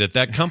everybody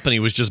that company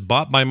was just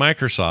bought by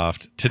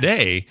Microsoft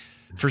today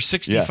for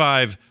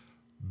 $65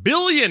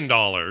 billion.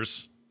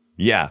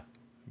 Yeah.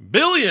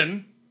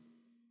 Billion?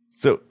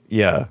 So,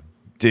 yeah,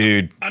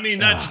 dude. I mean,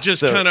 that's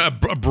just kind of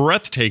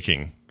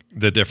breathtaking,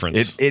 the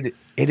difference. It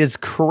is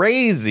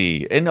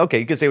crazy. And, okay,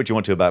 you can say what you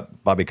want to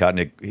about Bobby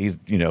Kotick. He's,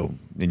 and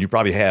you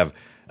probably have.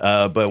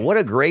 But what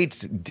a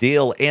great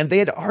deal. And they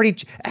had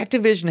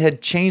Activision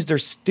had changed their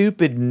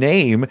stupid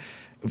name.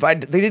 They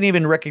didn't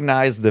even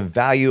recognize the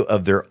value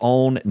of their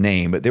own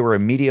name. They were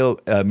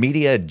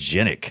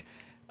Mediagenic.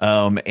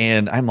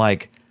 And I'm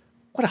like,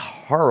 what a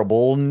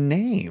horrible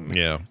name.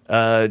 Yeah.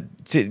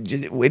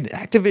 With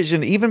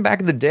Activision, even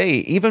back in the day,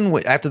 even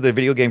after the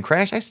video game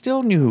crash, I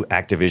still knew who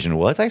Activision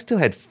was. I still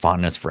had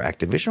fondness for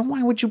Activision.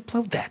 Why would you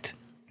blow that?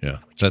 Yeah,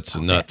 that's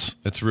nuts.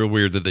 It's real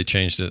weird that they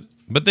changed it.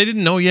 But they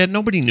didn't know yet.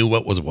 Nobody knew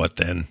what was what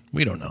then.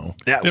 We don't know.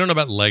 They don't know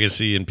about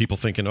legacy and people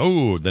thinking,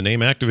 oh, the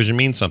name Activision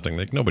means something.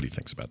 Like nobody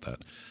thinks about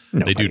that.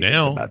 They do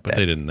now, but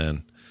they didn't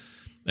then.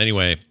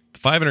 Anyway,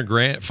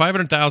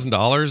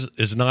 $500,000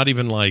 is not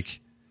even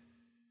like.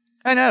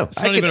 I know.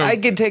 I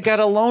could take out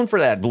a loan for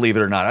that. Believe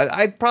it or not,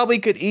 I probably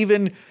could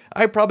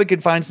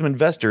find some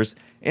investors.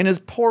 And as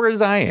poor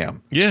as I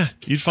am, yeah,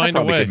 you'd find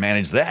a way. Could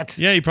manage that.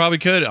 Yeah, you probably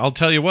could. I'll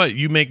tell you what,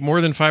 you make more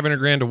than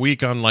 $500,000 a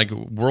week on like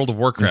World of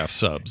Warcraft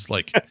subs.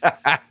 Like,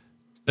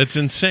 it's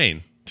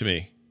insane to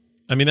me.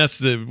 I mean,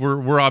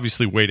 we're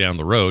obviously way down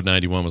the road.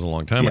 91 was a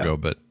long time ago,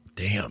 but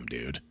damn,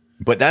 dude.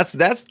 But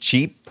that's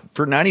cheap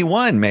for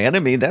 91, man. I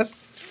mean, that's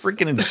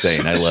freaking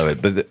insane. I love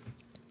it. But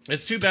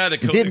it's too bad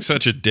that Kotick's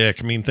such a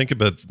dick. I mean, think of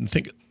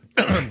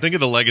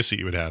the legacy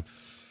you would have.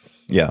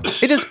 Yeah,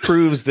 it just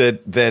proves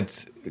that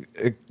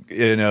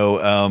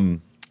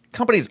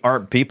companies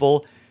aren't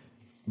people,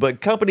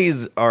 but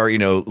companies are,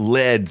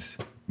 led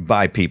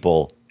by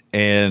people.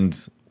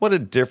 And what a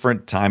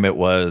different time it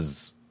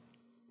was.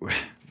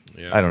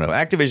 I don't know.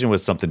 Activision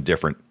was something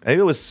different.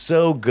 It was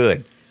so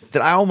good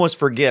that I almost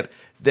forget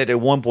that at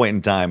one point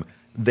in time,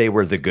 they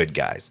were the good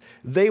guys.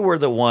 They were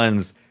the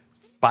ones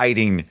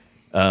fighting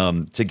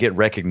to get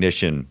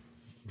recognition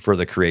for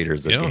the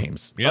creators of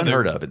games. Yeah,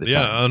 unheard of at the time.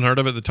 Yeah, unheard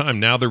of at the time.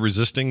 Now they're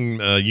resisting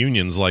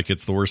unions like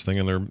it's the worst thing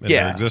in their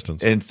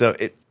existence. And so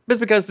it's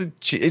because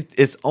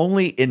it's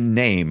only in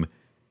name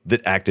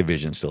that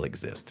Activision still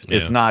exists. Yeah.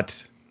 It's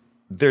not,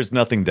 there's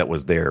nothing that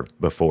was there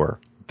before.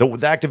 The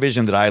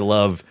Activision that I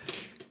love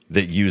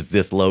that used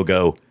this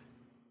logo,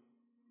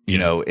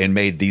 and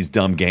made these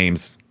dumb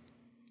games,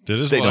 they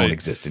don't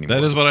exist anymore.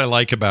 That is what I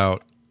like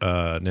about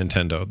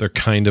Nintendo. They're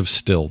kind of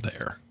still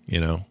there,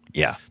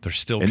 Yeah, they're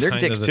still, and they're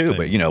dicks too.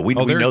 But we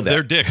know that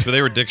they're dicks, but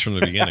they were dicks from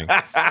the beginning,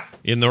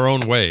 in their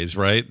own ways,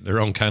 right? Their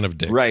own kind of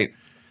dicks, right?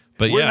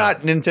 But we're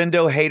not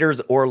Nintendo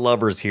haters or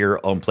lovers here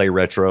on Play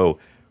Retro.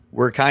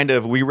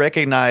 We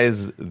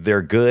recognize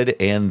their good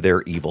and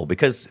their evil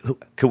because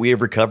could we have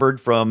recovered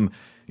from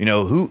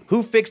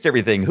who fixed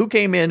everything? Who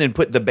came in and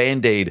put the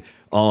Band-Aid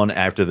on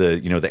after the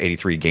the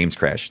 83 games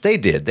crash? They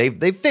did.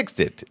 They fixed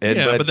it.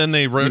 But then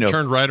they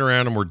turned right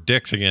around and were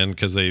dicks again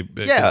because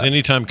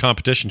anytime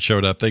competition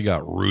showed up, they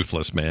got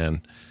ruthless,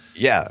 man.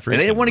 Yeah, and they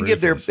didn't want to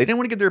give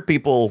their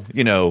people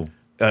they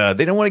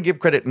don't want to give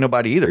credit to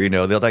nobody either.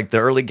 They're like the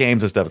early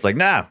games and stuff. It's like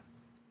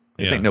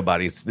this ain't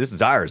nobody's. This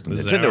is ours.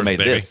 Nintendo made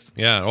this.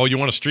 Yeah. Oh, you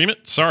want to stream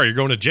it? Sorry, you're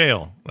going to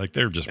jail. Like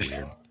they're just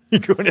weird.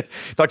 Thought you were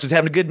just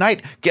having a good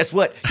night. Guess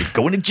what? You're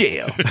going to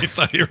jail. You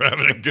thought you were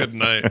having a good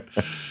night.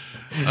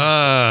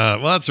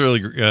 Well, that's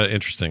really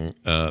interesting.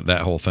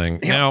 That whole thing.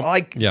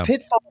 Yeah,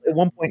 Pitfall at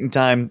one point in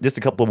time. Just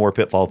a couple of more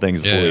Pitfall things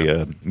before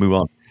we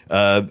move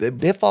on.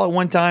 Pitfall at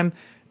one time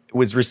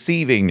was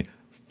receiving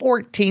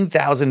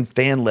 14,000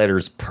 fan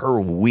letters per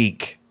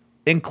week,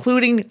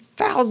 including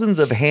thousands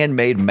of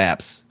handmade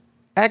maps.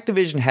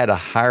 Activision had to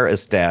hire a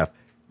staff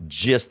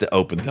just to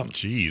open them.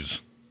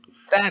 Jeez,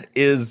 that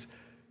is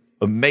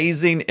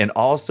amazing, and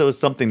also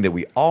something that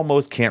we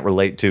almost can't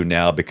relate to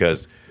now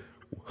because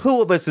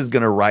who of us is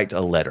going to write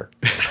a letter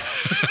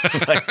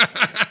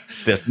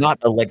that's not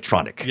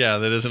electronic? Yeah,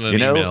 that isn't an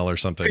email or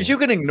something. Because you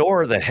can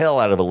ignore the hell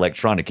out of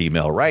electronic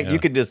email, right? Yeah. You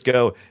could just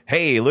go,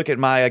 hey, look at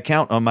my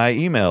account on my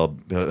email.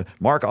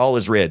 Mark all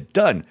is read.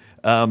 Done.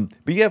 But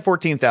you have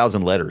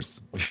 14,000 letters.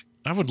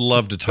 I would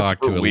love to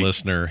talk to a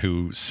listener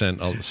who sent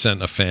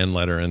a fan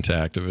letter into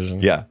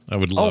Activision. Yeah, I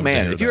would love. Oh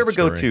man, to hear if you ever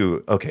story. go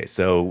to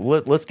so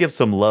let's give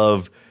some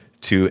love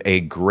to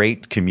a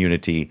great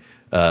community,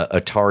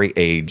 Atari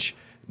Age.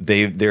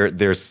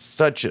 There's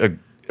such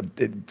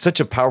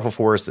a powerful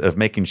force of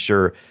making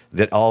sure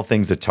that all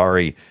things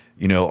Atari,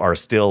 are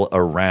still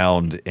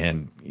around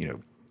and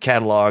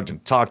cataloged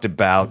and talked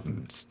about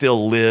and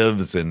still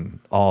lives and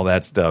all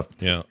that stuff.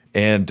 Yeah.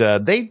 And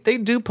they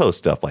do post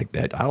stuff like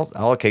that.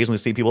 I'll occasionally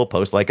see people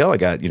post like, oh, I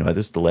got,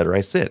 this is the letter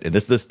I sent. And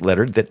this is this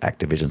letter that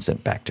Activision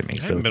sent back to me.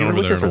 I haven't been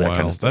over there in a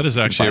while. That is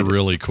actually a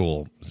really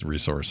cool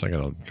resource. I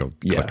got to go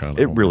click on it.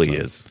 It really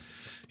is.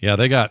 Yeah,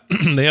 they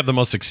have the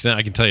most extent.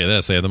 I can tell you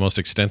this. They have the most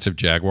extensive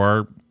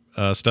Jaguar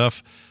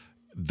stuff.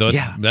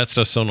 That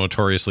stuff's so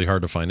notoriously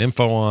hard to find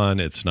info on.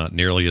 It's not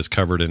nearly as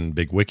covered in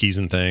big wikis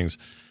and things.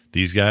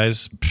 These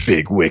guys,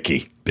 big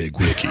wiki. Big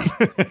wiki.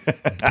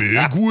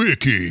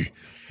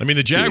 I mean,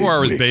 the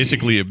Jaguar was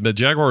basically was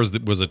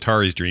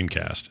Atari's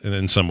Dreamcast, and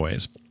in some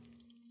ways,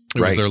 it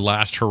was their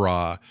last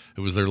hurrah.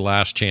 It was their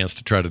last chance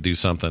to try to do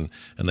something,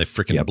 and they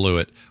freaking blew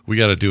it. We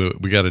got to do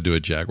it. We got to do a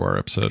Jaguar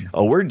episode.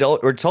 Oh, we're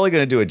totally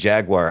going to do a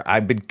Jaguar.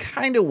 I've been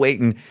kind of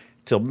waiting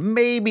till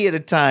maybe at a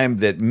time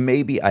that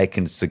maybe I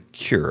can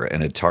secure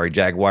an Atari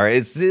Jaguar.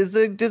 It's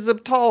a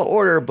tall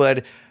order,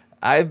 but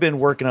I've been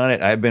working on it.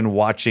 I've been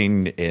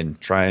watching and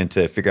trying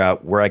to figure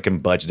out where I can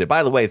budget it.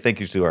 By the way, thank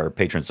you to our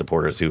patron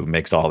supporters who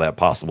makes all that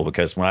possible,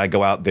 because when I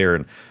go out there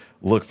and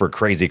look for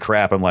crazy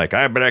crap, I'm like,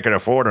 I bet I can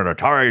afford an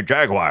Atari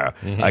Jaguar.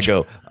 Mm-hmm. I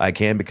go, I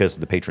can because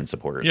of the patron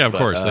supporters. Yeah, of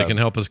course. They can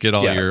help us get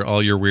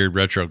all your weird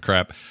retro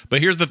crap.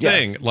 But here's the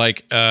thing.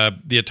 Like, the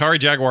Atari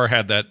Jaguar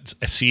had that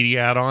CD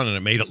add-on, and it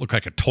made it look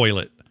like a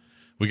toilet.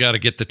 We got to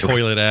get the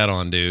toilet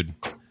add-on, dude.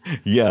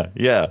 Yeah.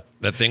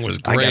 That thing was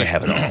great. I got to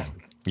have it all.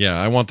 Yeah,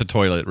 I want the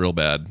toilet real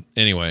bad.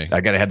 Anyway.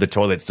 I got to have the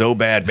toilet so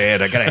bad,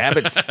 man. I got to have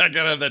it. I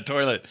got to have that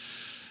toilet.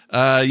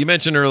 You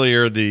mentioned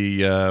earlier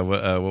the,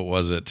 what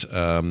was it?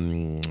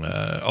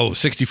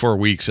 64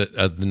 weeks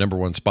at the number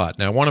one spot.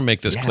 Now, I want to make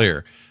this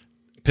clear.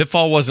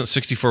 Pitfall wasn't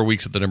 64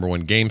 weeks at the number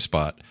one game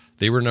spot.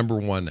 They were number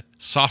one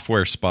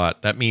software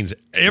spot. That means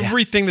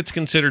everything that's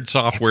considered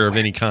software of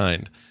any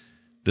kind,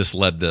 this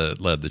led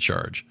the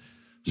charge.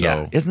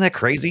 So isn't that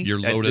crazy? Your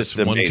Lotus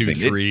 1, 2,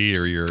 3,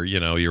 or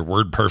your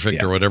Word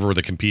Perfect or whatever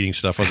the competing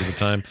stuff was at the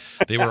time,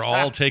 they were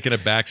all taking a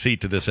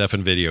backseat to this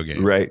effing video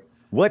game. Right.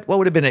 What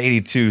would have been an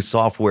 82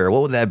 software?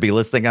 What would that be?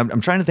 Let's think.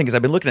 I'm trying to think, because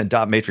I've been looking at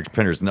dot matrix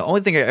printers, and the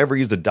only thing I ever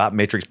used a dot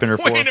matrix printer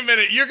for. Wait a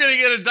minute, you're going to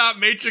get a dot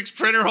matrix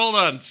printer? Hold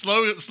on,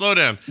 slow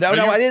down. No,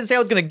 I didn't say I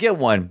was going to get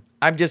one.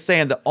 I'm just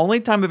saying the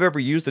only time I've ever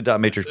used a dot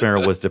matrix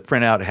printer was to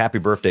print out happy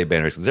birthday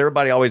banners. Because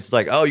everybody always is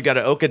like, oh, you got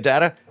an Oka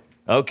data?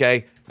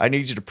 Okay, I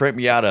need you to print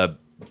me out a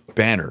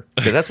banner,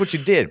 because that's what you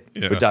did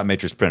with dot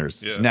matrix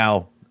printers.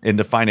 Now in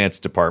the finance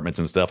departments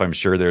and stuff, I'm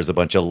sure there's a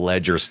bunch of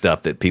ledger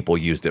stuff that people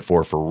used it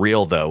for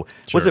real though.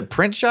 Was it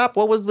print shop?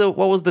 What was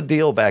the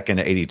deal back in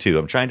 82?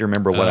 I'm trying to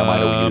remember what I might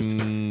have used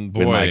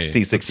with like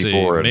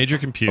C64 and major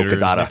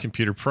computers,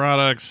 computer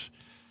products.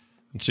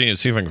 Let's see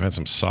if I can find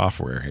some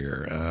software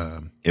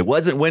here. It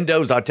wasn't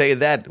Windows, I'll tell you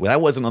that.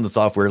 That wasn't on the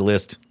software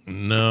list.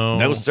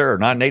 No sir,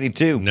 not in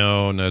 82.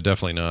 No,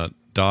 definitely not.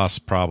 DOS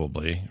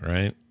probably,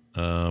 right?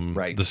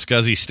 Right. The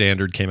SCSI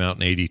standard came out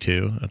in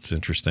 82. That's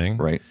interesting.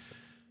 Right.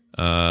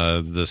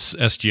 The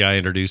SGI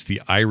introduced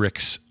the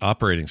IRIX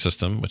operating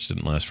system, which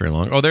didn't last very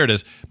long. Oh, there it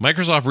is.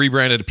 Microsoft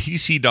rebranded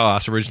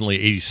PC-DOS, originally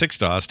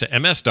 86-DOS, to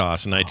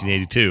MS-DOS in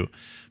 1982.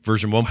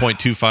 Version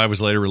 1.25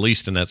 was later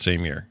released in that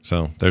same year.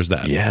 So there's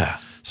that. Yeah.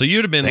 So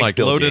you'd have been like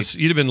Lotus.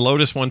 You'd have been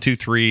Lotus 1, 2,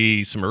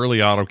 3, some early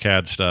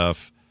AutoCAD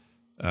stuff.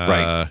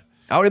 Right.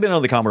 I would have been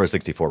on the Commodore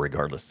 64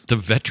 regardless. The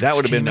Vectrix that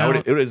would have been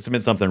it would have been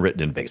something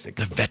written in BASIC.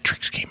 The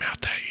Vectrix came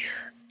out that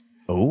year.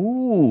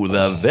 Oh,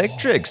 the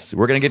Vectrix.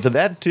 We're going to get to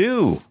that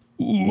too.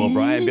 Will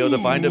Brian be able to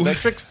find a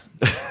Vectrix?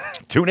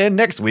 Tune in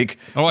next week.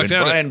 Oh, I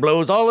found Brian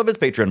blows all of his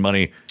Patreon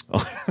money.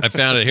 I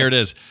found it. Here it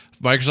is.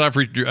 Microsoft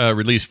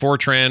released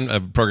Fortran, a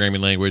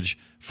programming language,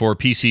 for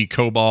PC,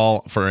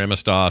 COBOL for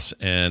MS-DOS,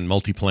 and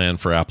Multiplan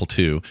for Apple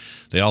II.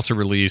 They also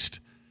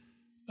released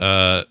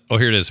here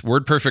it is.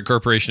 WordPerfect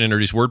Corporation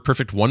introduced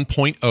WordPerfect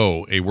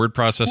 1.0, a word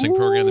processing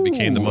program that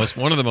became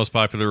one of the most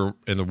popular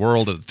in the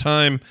world at the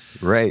time.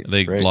 Right.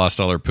 They lost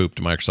all their poop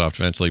to Microsoft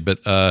eventually,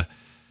 but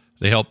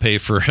they helped pay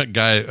for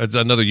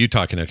another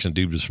Utah connection.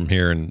 Dude was from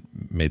here and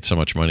made so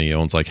much money. He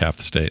owns like half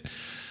the state.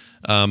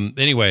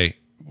 Anyway,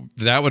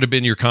 that would have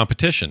been your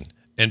competition.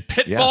 And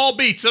Pitfall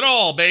beats it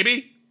all,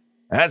 baby.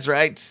 That's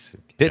right.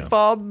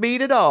 Pitfall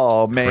beat it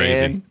all,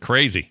 man.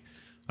 Crazy.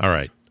 All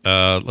right.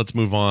 Let's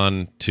move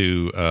on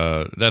to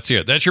that's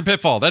it. That's your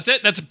Pitfall. That's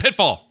it. That's a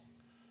Pitfall.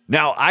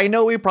 Now, I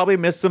know we probably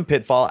missed some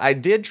Pitfall. I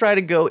did try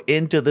to go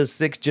into the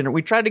 6th generation.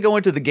 We tried to go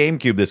into the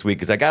GameCube this week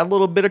because I got a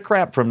little bit of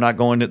crap from not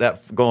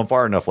going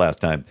far enough last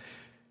time.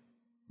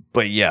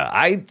 But yeah,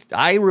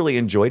 I really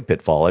enjoyed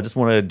Pitfall. I just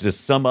want to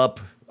sum up.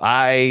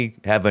 I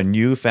have a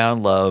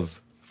newfound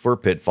love for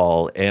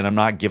Pitfall, and I'm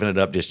not giving it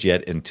up just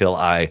yet until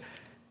I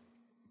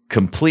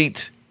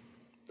complete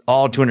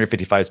all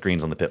 255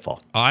 screens on the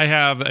Pitfall. I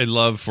have a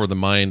love for the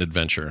Mayan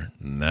adventure,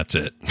 and that's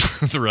it.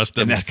 The rest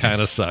of them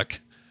kind of suck.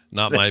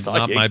 Not my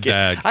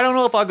bag. I don't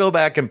know if I'll go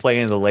back and play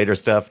into the later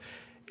stuff.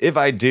 If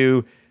I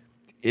do,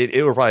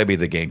 it will probably be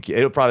the game.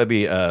 It'll probably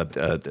be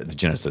the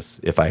Genesis.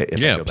 If I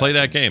play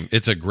that game.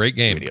 It's a great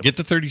game. Get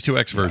the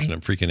 32X version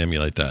and freaking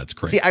emulate that. It's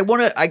great. See, I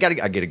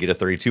gotta get a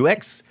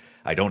 32X.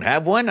 I don't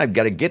have one. I've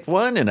got to get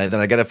one, and then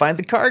I got to find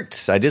the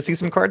carts. I did see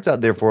some carts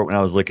out there for it when I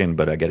was looking,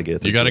 but I got to get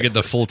it. You got to get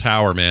the full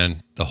tower,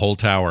 man. The whole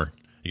tower.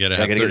 You got to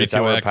have 32X. You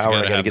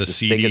got to have the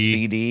Sega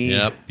CD.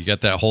 Yep. You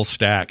got that whole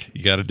stack.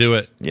 You got to do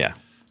it. Yeah.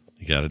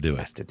 You got to do it.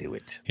 Has to do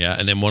it. Yeah,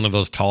 and then one of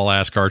those tall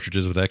ass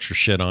cartridges with extra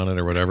shit on it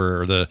or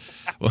whatever, or the.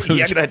 I'm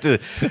gonna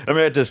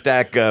have to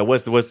stack.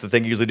 What's the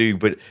thing you usually do? You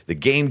put the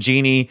Game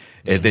Genie,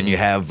 and then you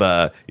have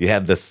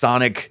the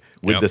Sonic.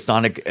 With the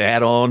Sonic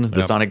add-on,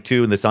 the Sonic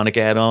 2 and the Sonic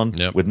add-on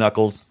with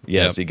Knuckles.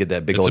 Yeah, so you get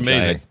that big old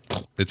amazing.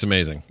 Giant. It's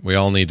amazing. We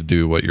all need to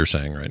do what you're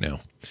saying right now.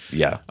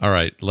 Yeah. All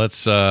right,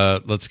 let's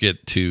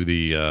get to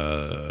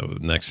the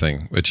next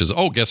thing, which is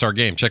Guess Our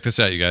Game. Check this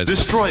out, you guys.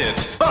 Destroy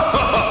it.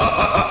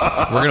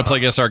 We're going to play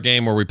Guess Our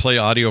Game, where we play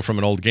audio from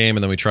an old game,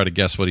 and then we try to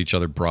guess what each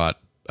other brought.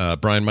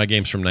 Brian, my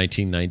game's from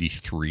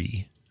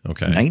 1993.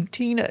 Okay.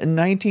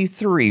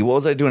 1993. What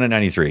was I doing in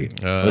 93?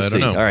 I don't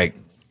know. All right.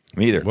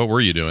 Me either. What were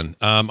you doing?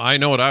 I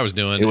know what I was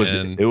doing. It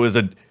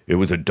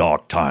was a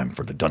dark time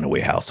for the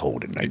Dunaway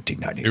household in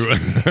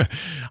 1993.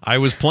 I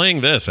was playing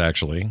this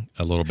actually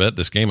a little bit.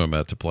 This game I'm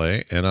about to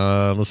play, and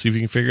let's see if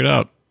you can figure it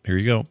out. Here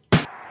you go.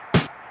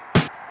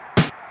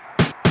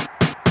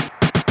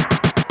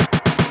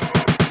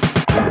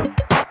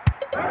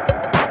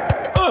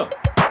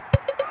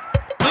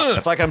 I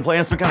feel like I'm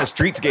playing some kind of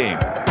streets game.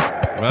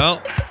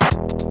 Well,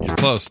 you're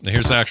close. Now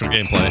here's the actual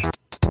gameplay.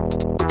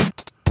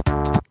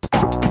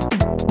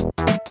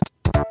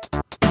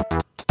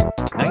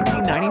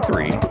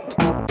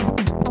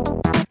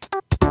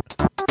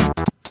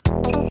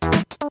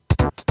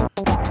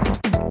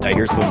 I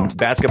hear some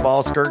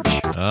basketball skirch.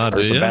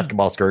 Do you?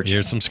 Basketball skirch.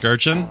 Here's some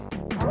skirching.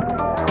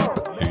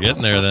 You're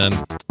getting there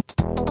then.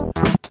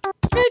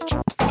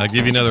 I'll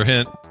give you another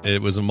hint.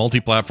 It was a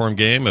multi-platform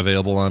game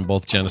available on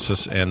both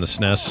Genesis and the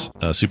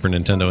SNES Super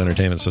Nintendo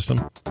Entertainment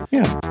System.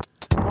 Yeah.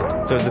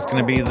 So is this going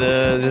to be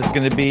is it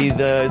going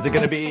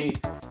to be,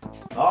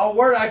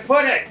 where'd I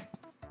put it?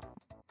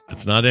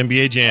 It's not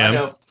NBA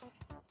Jam.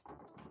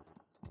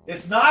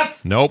 It's not?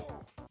 Nope.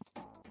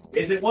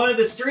 Is it one of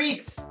the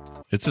streets?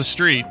 It's a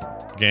street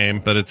game,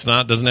 but it's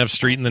not. Doesn't have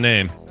street in the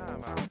name.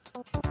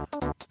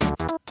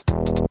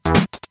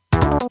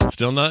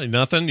 Still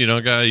nothing. You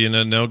don't got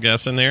no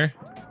guess in there.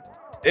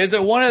 Is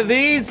it one of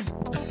these?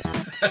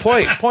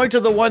 Point to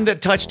the one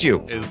that touched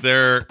you. Is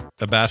there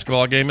a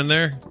basketball game in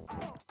there?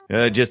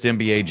 Just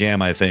NBA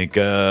Jam, I think.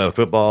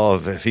 Football,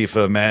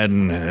 FIFA,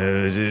 Madden,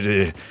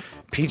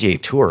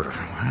 PGA Tour. What do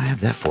I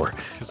have that for?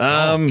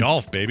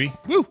 Golf, baby.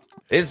 Woo.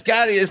 It's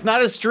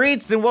not a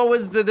streets. Then what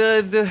was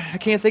the I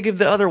can't think of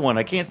the other one.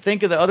 I can't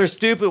think of the other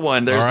stupid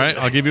one. All right,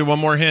 I'll give you one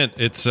more hint.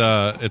 It's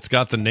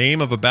got the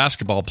name of a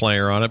basketball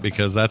player on it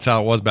because that's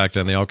how it was back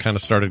then. They all kind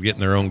of started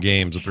getting their own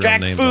games with their own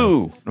names.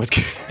 Fu.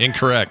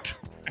 Incorrect.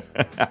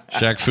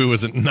 Shaq Fu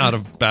was not a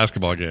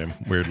basketball game,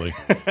 weirdly.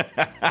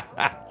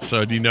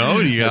 So do you know?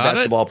 You got a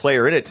basketball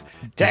player in it.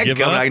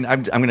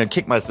 I'm going to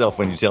kick myself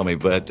when you tell me,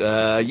 but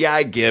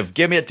I give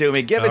it to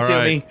me. Give it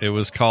to me. It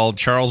was called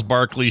Charles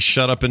Barkley's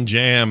Shut Up and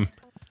Jam.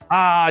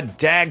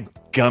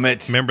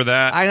 Dadgummit. Remember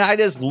that? I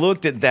just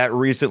looked at that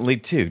recently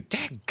too.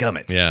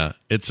 Dadgummit. Yeah,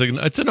 it's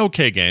an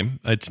okay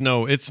game. It's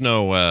no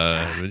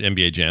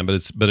NBA Jam,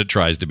 but it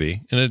tries to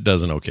be, and it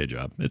does an okay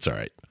job. It's all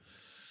right.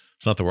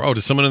 It's not the word.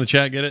 Does someone in the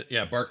chat get it?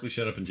 Yeah, Barkley,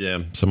 Shut Up and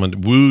Jam. Someone,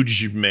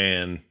 Wooj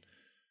man.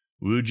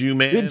 Wooj you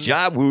man. Good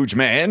job, Wooj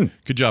man.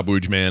 Good job,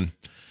 Wooj man.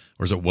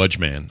 Or is it Wudge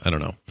man? I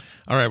don't know.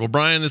 All right, well,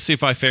 Brian, let's see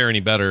if I fare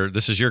any better.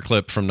 This is your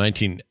clip from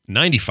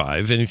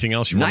 1995. Anything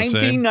else you want to say?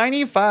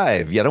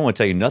 1995. Yeah, I don't want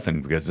to tell you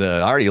nothing because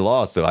I already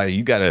lost. So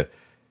you gotta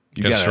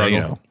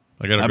struggle.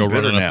 I gotta go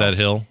running up that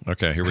hill.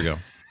 Okay, here we go.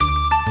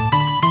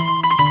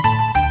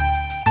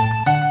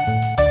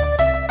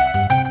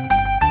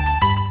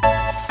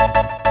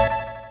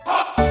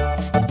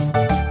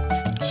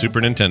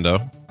 Super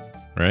Nintendo,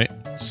 right?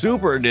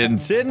 Super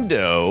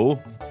Nintendo.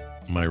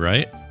 Am I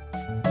right?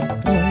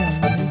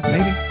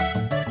 Maybe.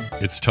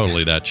 It's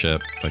totally that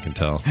chip. I can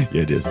tell.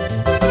 Yeah, it is.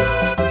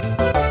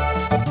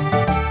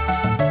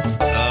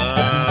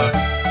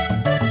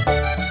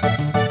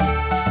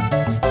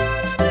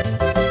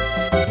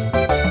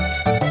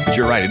 But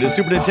you're right. It is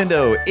Super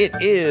Nintendo. It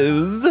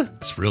is.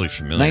 It's really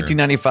familiar.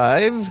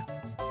 1995.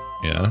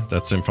 Yeah,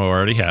 that's info I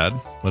already had.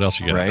 What else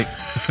you got? Right.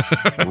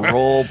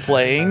 Role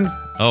playing.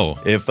 Oh.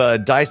 If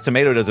Dice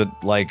Tomato doesn't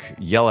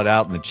yell it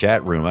out in the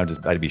chat room,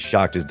 I'd be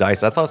shocked as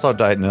Dice. I thought I saw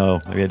Dice.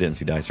 No, maybe I didn't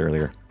see Dice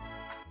earlier.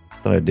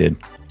 Thought I did.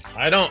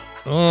 I don't.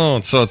 Oh,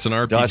 so it's an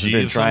RPG. Dice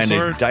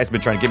has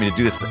been trying to get me to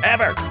do this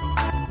forever.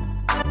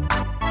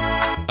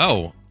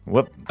 Oh.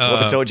 What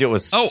I told you it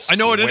was. Oh, I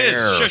know what it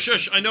is.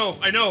 Shush. I know.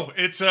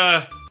 It's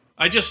I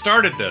just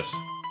started this.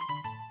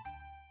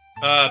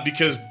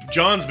 Because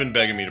John's been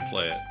begging me to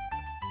play it.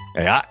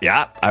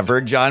 Yeah. I've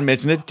heard John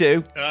mention it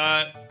too.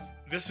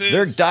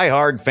 They're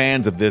diehard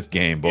fans of this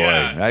game, boy.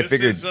 Yeah, I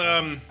figured.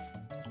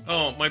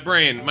 My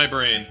brain.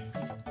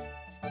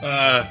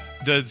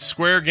 The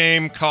Square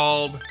game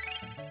called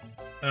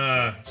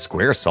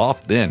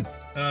Squaresoft. Then.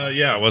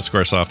 Yeah, it was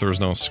Squaresoft. There was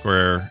no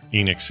Square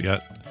Enix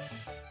yet.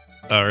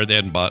 Or they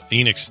hadn't bought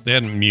Enix. They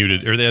hadn't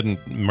muted, or they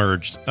hadn't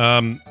merged.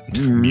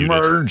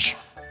 Merge.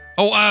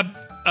 Chrono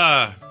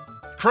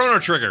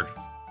Trigger.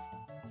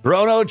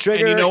 Chrono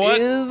Trigger. And you know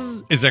what?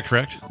 Is that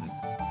correct?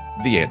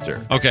 The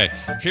answer. Okay.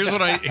 Here's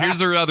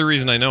the other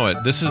reason I know it.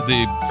 This is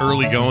the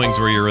early goings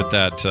where you're at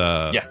that.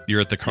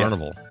 You're at the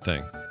carnival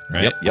thing,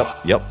 right? Yep.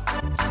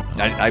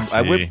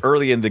 I went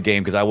early in the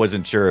game because I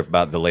wasn't sure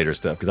about the later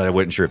stuff because I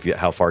wasn't sure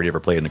how far you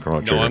ever played in the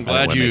Chrono Trigger.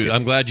 No,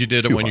 I'm glad you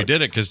did it when you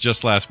did it because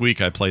just last week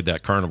I played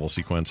that carnival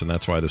sequence and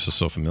that's why this is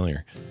so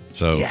familiar.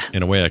 So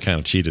in a way I kind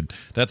of cheated.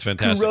 That's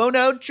fantastic.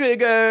 Chrono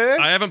Trigger.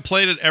 I haven't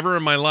played it ever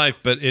in my life,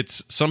 but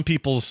it's some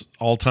people's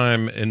all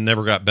time and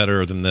never got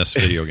better than this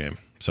video game.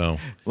 So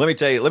let me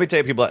tell you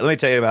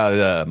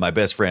about my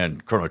best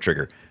friend Chrono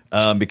Trigger.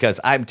 Because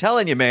I'm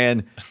telling you,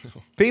 man,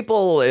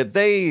 people if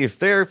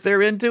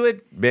they're into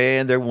it,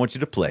 man, they want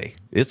you to play.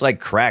 It's like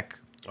crack.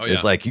 Oh, yeah.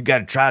 It's like you got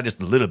to try just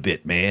a little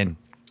bit, man.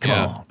 Come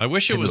on. I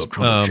wish it was.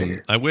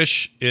 I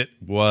wish it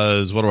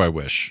was. What do I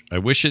wish? I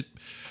wish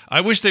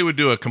they would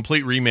do a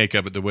complete remake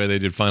of it the way they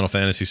did Final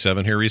Fantasy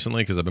VII here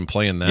recently because I've been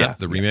playing that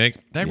remake.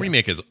 That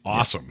remake is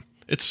awesome.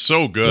 It's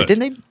so good.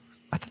 Didn't they?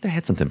 I thought they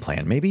had something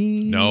planned.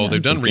 Maybe no,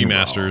 they've done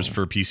remasters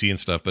for PC and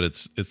stuff, but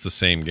it's the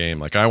same game.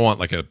 Like I want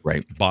like a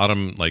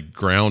bottom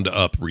ground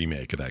up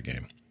remake of that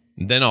game.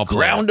 And then I'll play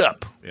ground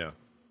up. Yeah,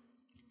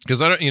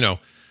 because I don't.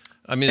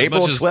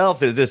 April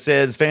 12th. It just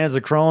says fans of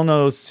the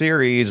Chrono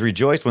series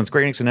rejoiced when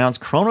Square Enix announced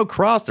Chrono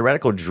Cross: The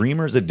Radical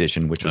Dreamers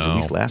Edition, which was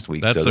released last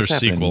week. That's their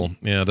sequel.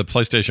 Yeah, the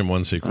PlayStation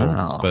 1 sequel.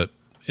 Oh. But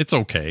it's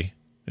okay.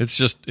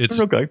 It's okay. It's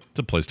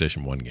a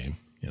PlayStation 1 game.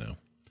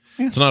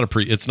 It's not a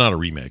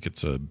remake.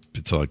 It's like,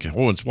 it's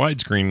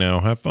widescreen now.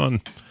 Have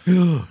fun.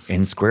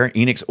 And Square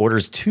Enix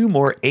orders 2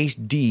 more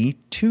HD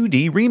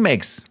 2D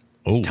remakes.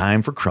 It's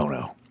time for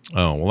Chrono.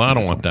 Oh, well, I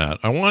don't want that.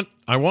 I want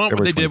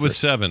what they did with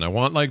 7. I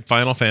want like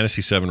Final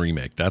Fantasy 7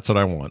 remake. That's what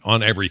I want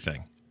on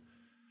everything.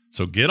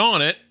 So get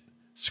on it.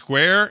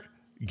 Square,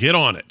 get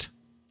on it.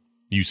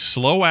 You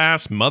slow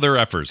ass mother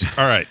effers.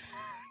 All right.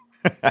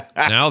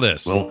 Now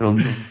this. Welcome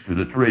to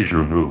the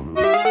treasure room.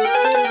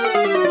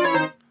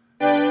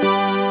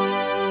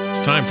 It's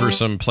time for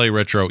some Play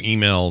Retro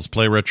emails.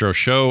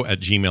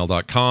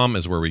 PlayRetroShow@gmail.com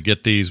is where we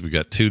get these. We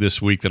got 2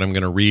 this week that I'm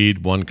going to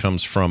read. One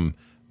comes from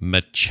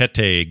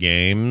Machete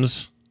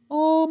Games.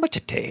 Oh,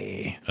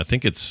 Machete. I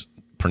think it's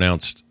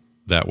pronounced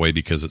that way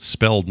because it's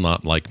spelled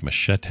not like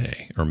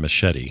machete or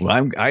machete.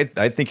 Well, I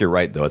think you're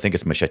right, though. I think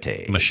it's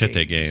Machete.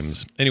 Machete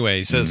Games. Anyway,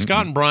 he says,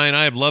 Scott and Brian,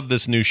 I have loved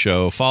this new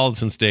show. Followed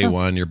since day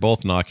one. You're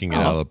both knocking it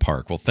out of the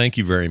park. Well, thank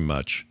you very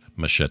much,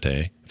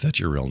 Machete, if that's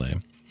your real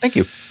name. Thank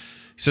you.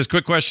 He says,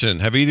 quick question.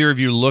 Have either of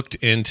you looked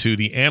into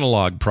the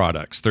analog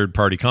products,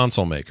 third-party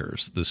console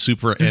makers? The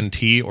Super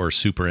NT or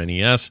Super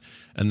NES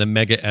and the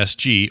Mega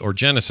SG or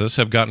Genesis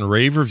have gotten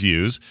rave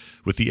reviews,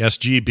 with the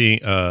SG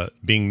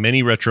being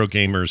many retro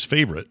gamers'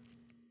 favorite.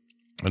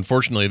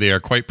 Unfortunately, they are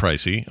quite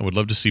pricey. I would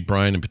love to see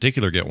Brian in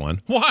particular get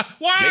one. Why?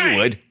 Yeah, you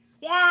would.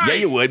 Why? Yeah,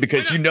 you would,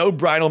 because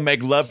Brian will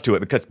make love to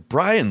it, because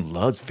Brian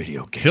loves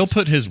video games. He'll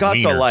put his Scott's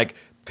wiener. All like,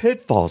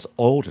 Pitfall's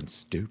old and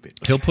stupid.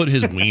 He'll put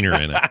his wiener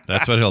in it.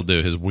 That's what he'll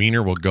do. His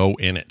wiener will go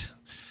in it.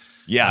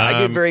 Yeah,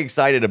 I get very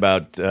excited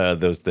about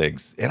those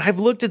things. And I've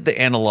looked at the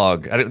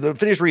analog. I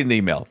finished reading the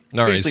email.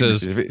 All right,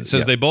 it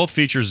says they both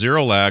feature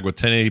zero lag with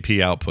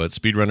 1080p output.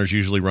 Speedrunners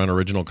usually run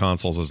original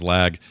consoles as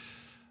lag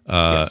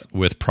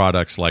with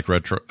products like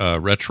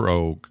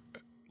Retrocon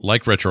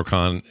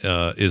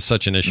is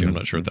such an issue. I'm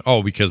not sure.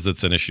 Because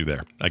it's an issue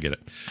there. I get it.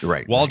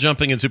 Right. Wall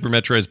jumping in Super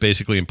Metroid is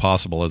basically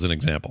impossible as an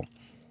example.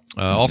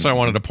 Also, I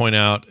wanted to point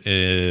out,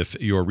 if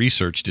your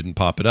research didn't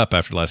pop it up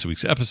after last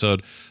week's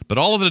episode, but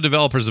all of the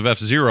developers of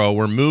F-Zero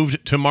were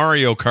moved to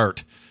Mario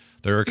Kart.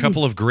 There are a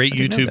couple of great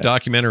YouTube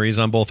documentaries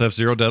on both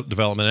F-Zero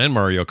development and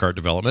Mario Kart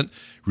development.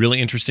 Really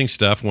interesting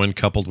stuff when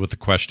coupled with the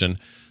question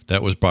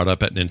that was brought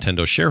up at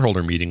Nintendo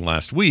shareholder meeting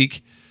last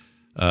week.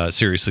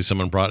 Seriously,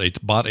 someone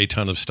bought a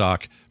ton of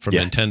stock from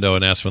Nintendo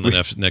and asked when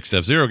the next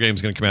F-Zero game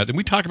is going to come out. Did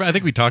we talk about it? I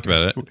think we talked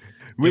about it.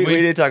 We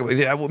did talk about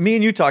it. Me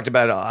and you talked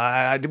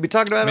about it. Did we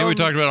talk about it? Maybe we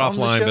talked about it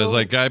offline, but it's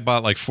like guy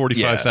bought like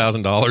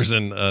 $45,000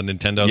 in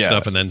Nintendo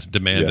stuff and then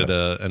demanded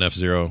an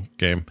F-Zero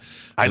game.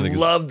 I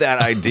love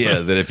that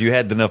idea that if you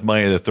had enough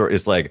money to throw,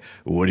 it's like,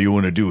 what do you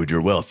want to do with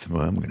your wealth?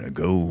 Well, I'm going to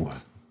go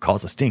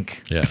cause a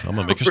stink. Yeah, I'm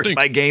going to make a stink. Where's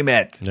my game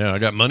at? Yeah, I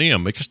got money.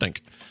 I'm make a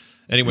stink.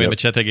 Anyway,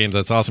 Machete Games,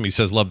 that's awesome. He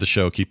says, love the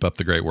show. Keep up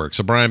the great work.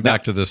 So, Brian,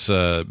 back to this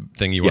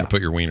thing you want to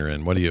put your wiener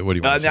in. What do you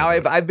want to say? Now,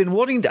 I've been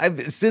wanting to,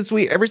 ever since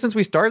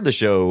we started the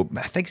show,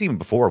 I think even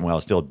before when I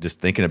was still just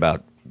thinking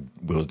about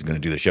who was going to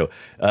do the show,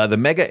 the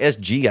Mega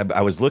SG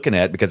I was looking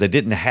at because I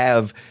didn't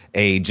have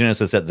a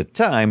Genesis at the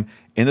time,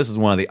 and this is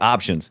one of the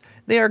options.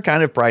 They are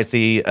kind of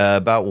pricey,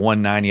 about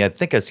 $190. I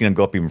think I've seen them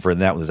go up even further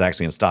than that when it's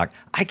actually in stock.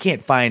 I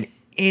can't find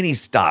any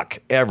stock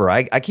ever.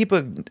 I keep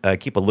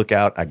a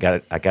lookout. I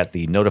got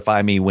the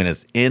notify me when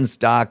it's in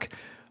stock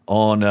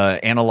on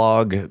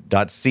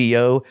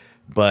analog.co,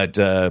 but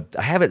I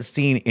haven't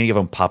seen any of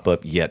them pop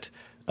up yet.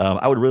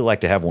 I would really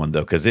like to have one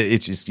though, because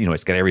it's just,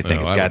 it's got everything.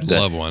 Oh, It's got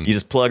love one. You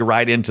just plug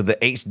right into the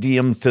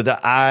HDMs to the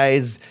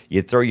eyes.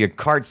 You throw your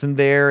carts in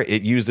there.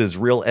 It uses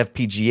real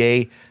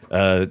FPGA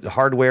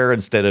hardware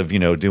instead of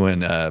doing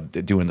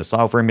the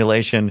software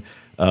emulation.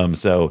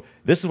 So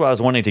this is what I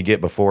was wanting to get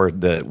before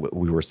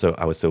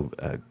I was so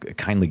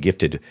kindly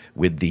gifted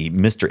with the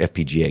Mr.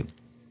 FPGA.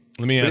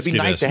 Let me ask you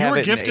this. You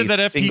were gifted that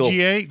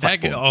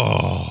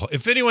FPGA?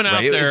 If anyone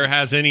out there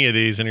has any of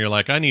these and you're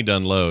like, I need to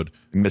unload.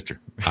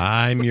 Mister.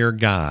 I'm your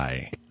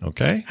guy.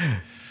 Okay?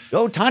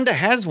 Oh, Tonda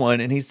has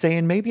one, and he's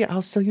saying, maybe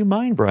I'll sell you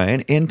mine,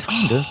 Brian. And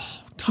Tonda.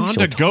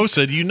 Tonda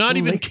Gosa, do you not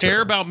even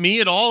care about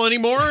me at all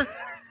anymore?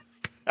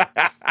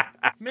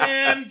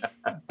 Man,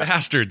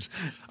 bastards.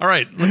 All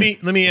right, let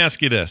me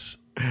ask you this.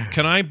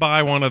 Can I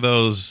buy one of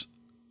those?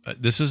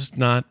 This is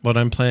not what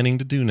I'm planning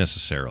to do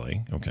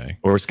necessarily. Okay.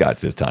 Or Scott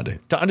says Tonda.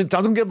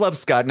 Tonda loves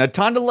Scott. Now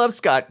Tonda loves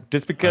Scott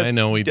just because I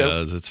know he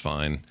does. It's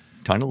fine.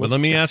 Tonda loves But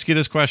let me ask you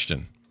this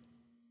question.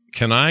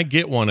 Can I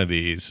get one of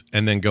these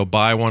and then go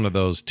buy one of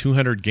those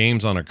 200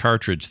 games on a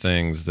cartridge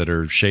things that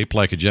are shaped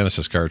like a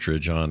Genesis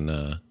cartridge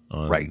on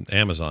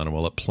Amazon, and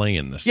will it play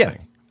in this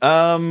thing?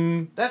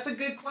 That's a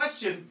good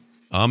question.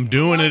 I'm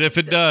doing it if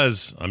it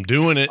does. I'm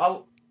doing it.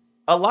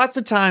 Lots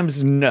of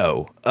times,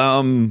 no.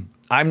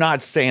 I'm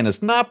not saying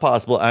it's not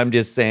possible. I'm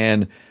just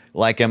saying,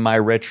 like in my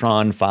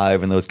Retron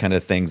 5 and those kind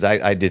of things,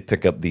 I did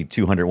pick up the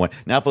 200 one.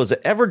 Now, if it was an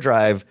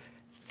EverDrive,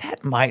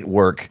 that might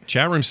work.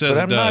 Chat room says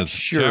it does. Not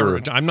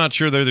sure. I'm not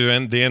sure they're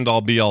the end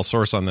all be all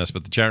source on this,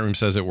 but the chat room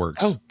says it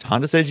works. Oh,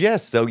 Tonda says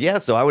yes. So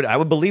I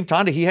would believe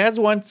Tonda. He has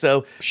one.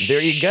 So there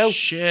you go.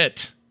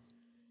 Shit.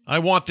 I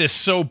want this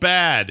so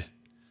bad.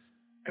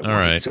 I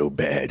want it so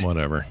bad.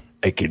 Whatever.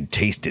 I can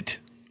taste it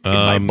in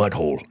my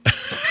butthole.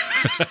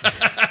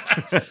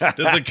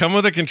 Does it come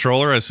with a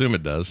controller? I assume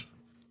it does.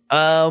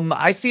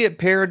 I see it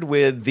paired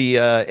with the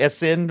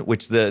SN,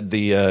 which the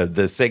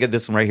Sega,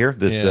 this one right here.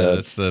 This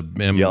it's the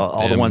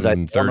all the ones. I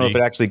don't know if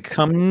it actually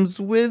comes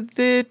with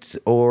it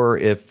or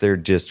if they're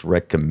just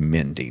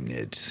recommending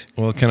it.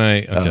 Well, can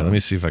I? Okay, let me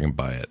see if I can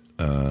buy it.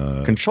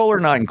 Controller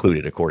not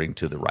included, according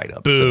to the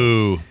write-up.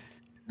 Boo. So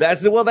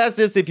that's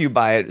just if you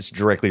buy it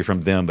directly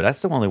from them. But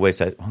that's the only way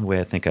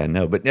I think I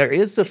know. But there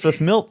is a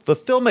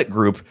fulfillment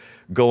group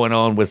going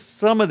on with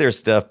some of their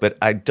stuff, but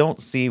I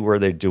don't see where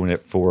they're doing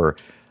it for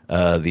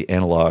the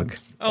analog.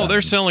 Oh,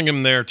 they're selling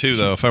them there too,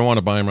 though. If I want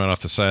to buy them right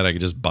off the site, I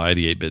could just buy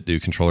the 8-bit Do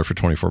controller for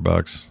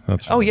 $24.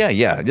 That's fine. Oh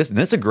yeah.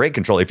 That's a great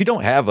controller. If you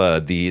don't have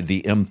the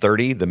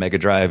M30, the Mega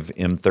Drive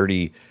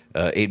M30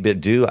 8-bit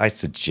Do, I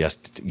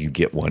suggest you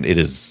get one. It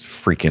is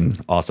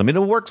freaking awesome, and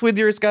it works with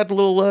your. It's got the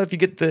little. If you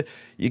get the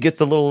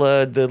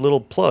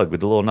little plug with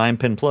the little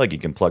 9-pin plug, you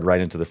can plug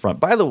right into the front.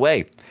 By the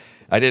way,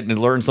 I didn't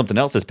learn something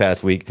else this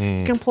past week.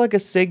 You can plug a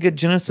Sega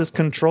Genesis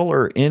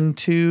controller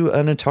into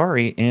an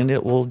Atari, and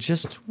it will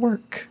just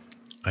work.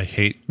 I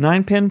hate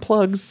 9-pin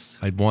plugs.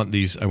 I want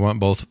these. I want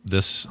both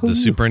the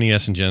Super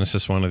NES and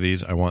Genesis one of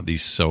these. I want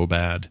these so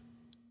bad.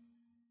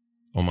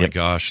 Oh my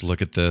gosh,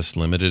 look at this.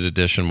 Limited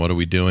edition. What are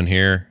we doing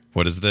here?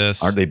 What is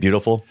this? Aren't they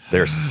beautiful?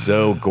 They're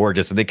so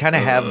gorgeous. And they kind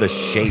of have the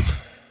shape.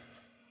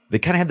 They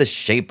kind of have the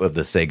shape of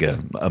the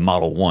Sega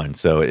Model 1.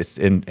 So it's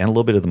and a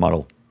little bit of the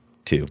Model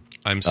 2.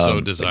 I'm so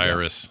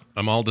desirous.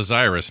 I'm all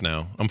desirous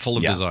now. I'm full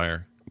of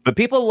desire. But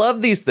people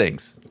love these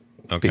things.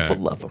 Okay. People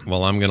love them.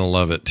 Well, I'm going to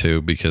love it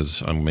too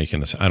because I'm making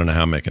this. I don't know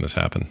how I'm making this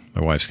happen.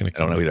 My wife's going to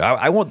come. I don't know either.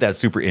 I want that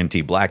Super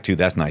NT Black too.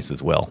 That's nice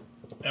as well.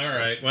 All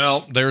right.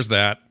 Well, there's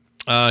that.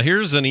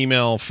 Here's an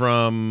email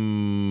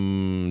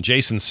from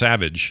Jason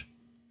Savage.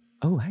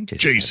 Oh, hi,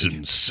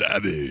 Jason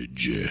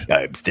Savage.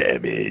 I'm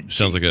Savage.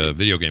 Sounds like a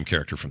video game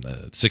character from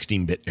the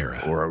 16-bit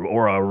era.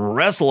 Or a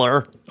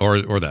wrestler.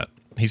 Or that.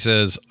 He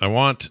says, I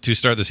want to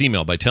start this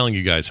email by telling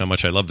you guys how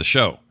much I love the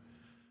show.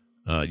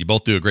 You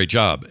both do a great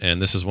job,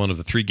 and this is one of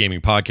the 3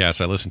 gaming podcasts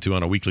I listen to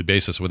on a weekly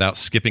basis without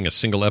skipping a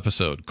single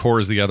episode.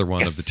 Core is the other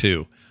one of the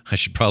 2. I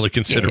should probably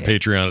consider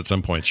Patreon at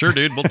some point. Sure,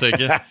 dude, we'll take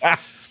it.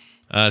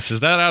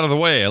 Says that out of the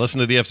way. I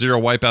listened to the F-Zero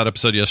Wipeout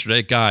episode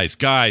yesterday.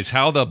 Guys,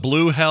 how the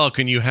blue hell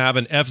can you have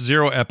an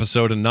F-Zero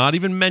episode and not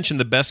even mention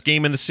the best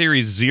game in the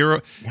series,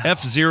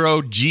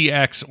 F-Zero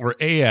GX or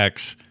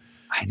AX?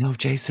 I know,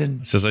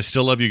 Jason. Says, I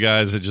still love you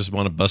guys. I just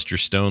want to bust your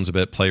stones a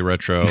bit, play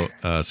retro.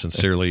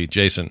 Sincerely,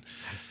 Jason.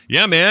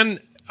 Yeah, man.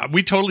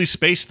 We totally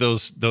spaced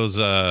those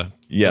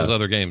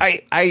other games.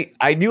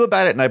 I knew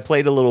about it and I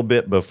played a little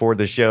bit before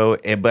the show,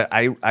 but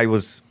I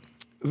was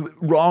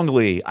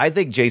wrongly. I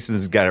think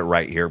Jason's got it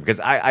right here because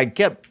I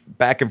kept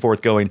back and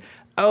forth going,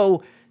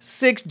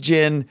 6th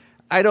gen.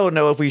 I don't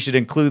know if we should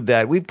include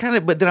that.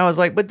 But then I was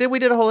like, but then we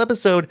did a whole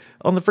episode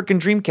on the freaking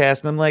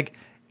Dreamcast, and I'm like,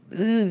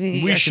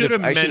 we should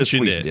have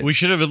mentioned it. We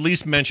should have at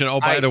least mentioned,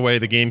 by the way,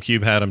 the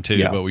GameCube had them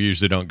too, but we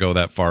usually don't go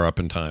that far up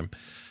in time.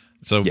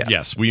 So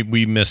yes,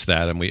 we missed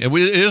that, and it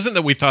isn't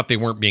that we thought they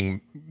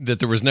weren't that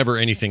there was never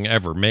anything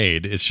ever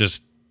made. It's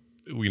just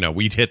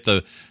we'd hit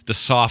the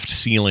soft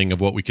ceiling of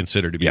what we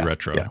consider to be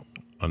retro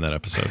on that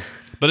episode.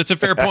 But it's a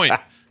fair point.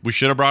 We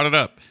should have brought it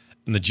up.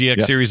 And the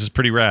GX series is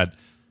pretty rad.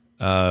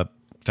 In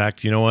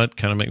fact, you know what?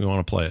 Kind of make me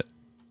want to play it.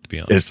 To be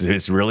honest,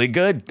 it's really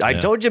good. I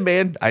told you,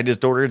 man. I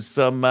just ordered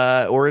some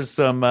Picos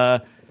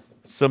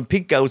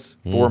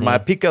for my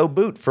Pico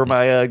boot for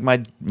my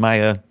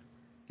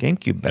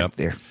GameCube back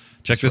there.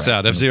 Check this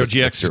out. F-Zero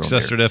GX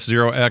successor to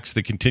F-Zero X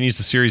that continues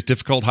the series'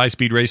 difficult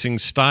high-speed racing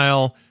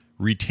style,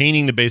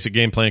 retaining the basic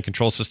gameplay and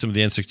control system of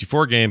the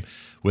N64 game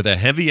with a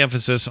heavy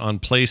emphasis on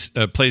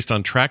placed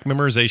on track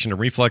memorization and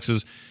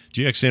reflexes.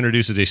 GX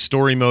introduces a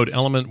story mode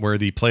element where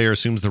the player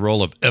assumes the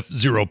role of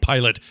F-Zero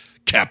pilot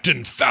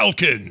Captain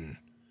Falcon.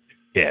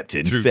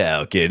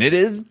 Falcon. It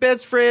is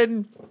best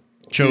friend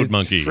Chode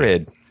Monkey.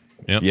 Fred.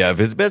 Yep. Yeah, if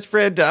his best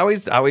friend, I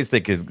always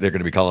think they're going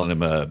to be calling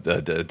him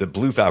the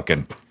Blue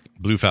Falcon.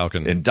 Blue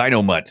Falcon. And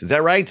Dynamut. Is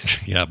that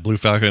right? Yeah, Blue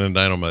Falcon and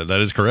Dynamut.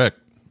 That is correct,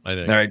 I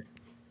think. All right.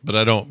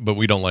 But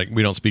we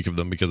don't speak of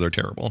them because they're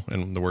terrible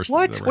and the worst.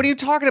 What? What are you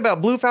talking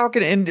about? Blue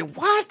Falcon and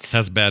what?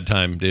 That's a bad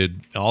time,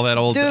 dude. All that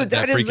old that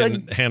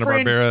freaking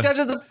Hanna-Barbera.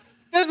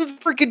 That is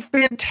freaking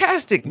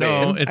fantastic,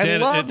 man. No,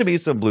 I'd love to be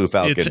some Blue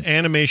Falcon. It's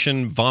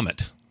animation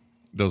vomit.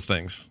 Those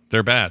things.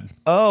 They're bad.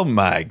 Oh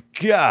my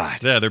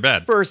god. Yeah, they're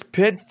bad. First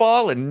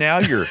Pitfall and now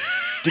you're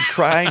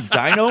decrying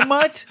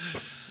Dynamut?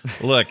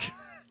 Look.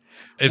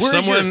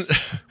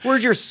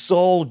 Where's your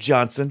soul,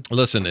 Johnson?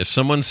 Listen, if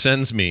someone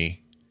sends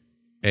me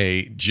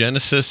a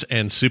Genesis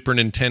and Super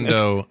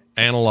Nintendo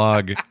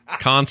analog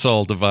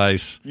console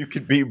device, you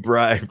could be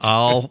bribed.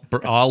 I'll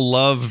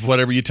love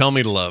whatever you tell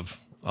me to love.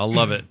 I'll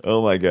love it.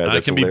 Oh my god, I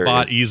can be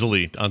bought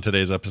easily on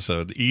today's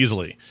episode.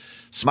 Easily.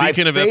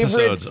 Speaking of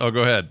episodes,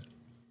 go ahead.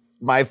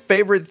 My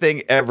favorite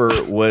thing ever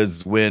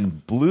was when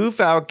Blue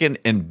Falcon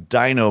and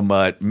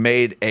Dynamut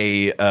made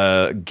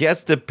a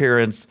guest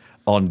appearance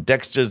on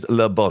Dexter's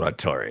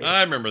Laboratory.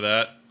 I remember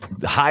that.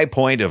 The high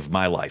point of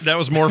my life. That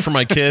was more for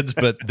my kids,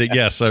 but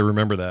yes, I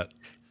remember that.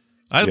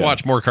 I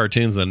watched more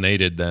cartoons than they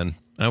did then.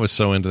 I was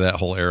so into that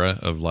whole era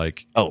of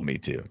like... Oh, me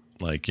too.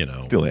 Like,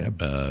 Still am.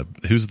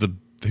 Who's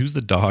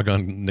the dog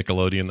on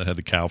Nickelodeon that had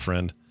the cow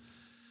friend?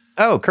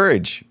 Oh,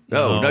 Courage.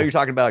 No, you're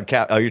talking about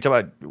cow. Oh, you're talking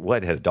about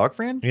what? Had a dog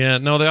friend? Yeah,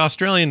 no, the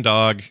Australian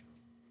dog.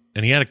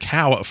 And he had a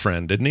cow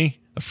friend, didn't he?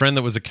 A friend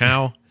that was a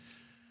cow.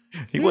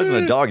 He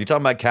wasn't a dog. You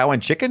talking about Cow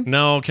and Chicken?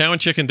 No, Cow and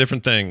Chicken,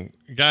 different thing.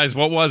 Guys,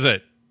 what was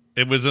it?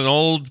 It was an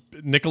old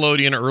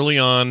Nickelodeon early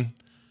on,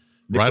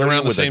 right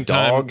around the same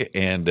time. Dog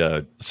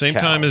and same cow.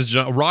 Time as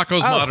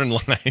Rocco's Modern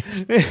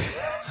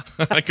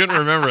Life. I couldn't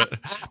remember it.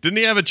 Didn't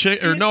he have a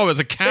chick? Or no, it was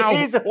a cow.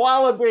 He's a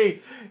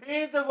wallaby.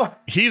 He's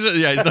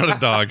not a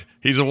dog.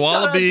 He's a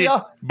wallaby,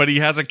 but he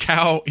has a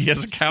cow. He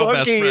has a cow Spunky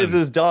best friend. is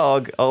his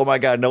dog. Oh my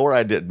god, nowhere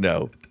I didn't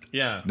know.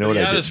 Yeah, no, he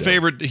had his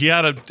favorite. He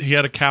had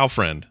a cow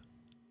friend.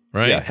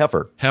 Right? Yeah,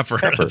 Heifer.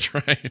 That's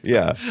right.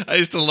 Yeah. I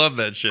used to love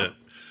that shit.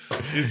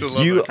 I used to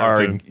love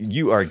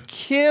You are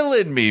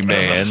killing me,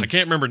 man. I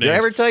can't remember names. Did I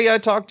ever tell you I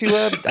talked to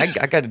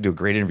I got to do a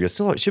great interview.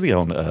 Still, it should be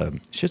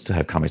on should still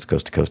have Comics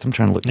Coast to Coast. I'm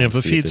trying to look. Yeah, if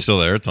the feed's still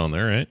there, it's on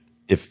there, right?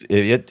 If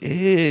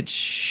it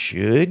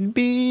should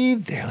be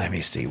there. Let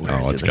me see.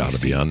 It's got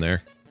to be on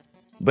there.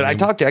 But I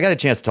got a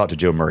chance to talk to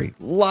Joe Murray.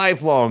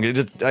 Lifelong.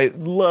 I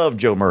love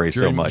Joe Murray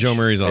so much. Joe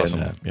Murray's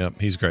awesome. Yep,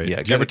 he's great. Yeah,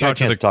 did you ever talk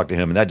to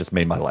him, and that just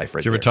made my life right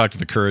there. Did you ever talk to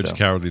the Courage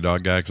Cowardly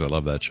Dog guy? Because I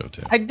love that show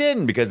too. I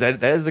didn't, because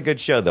that is a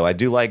good show, though. I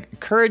do like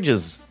Courage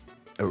is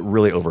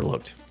really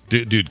overlooked.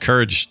 Dude,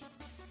 Courage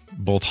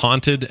both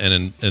haunted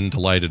and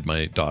delighted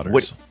my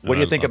daughters. What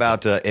do you think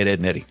about Ed, Ed,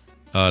 and Eddie?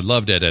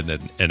 Loved Ed,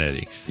 and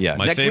Eddie. Yeah,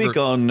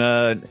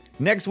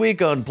 next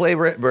week on Play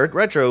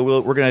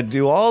Retro, we're going to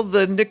do all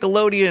the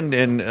Nickelodeon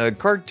and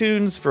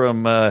cartoons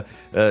from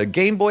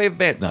Game Boy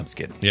Advance. No, I'm just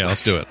kidding. Yeah,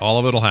 let's do it. All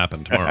of it will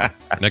happen tomorrow.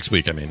 Next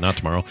week, I mean, not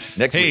tomorrow.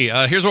 Next week.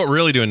 Here's what we're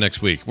really doing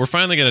next week. We're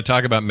finally going to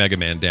talk about Mega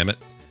Man, damn it.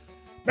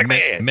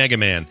 Mega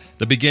Man.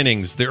 The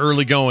beginnings, the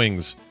early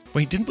goings.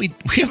 Wait, didn't we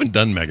haven't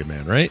done Mega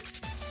Man, right?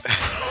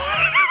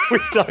 We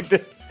talked.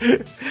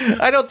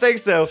 I don't think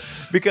so,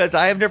 because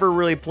I have never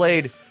really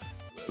played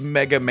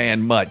Mega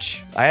Man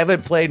much. I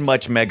haven't played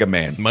much Mega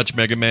Man. Much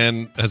Mega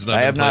Man has not.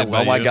 I have not.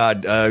 Oh my you?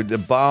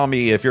 God,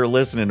 Bommy, if you're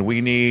listening,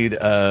 we need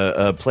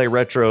Play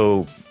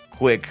Retro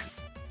quick.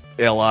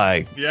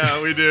 LI.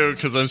 Yeah, we do,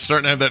 because I'm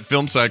starting to have that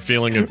film sack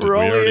feeling of, did we we're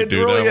already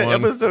do that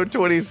one? Episode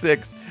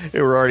 26, and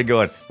we're already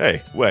going,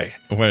 hey, wait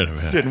a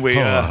minute. Didn't we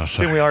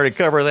already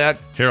cover that?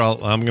 Here, I'm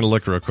going to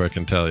look real quick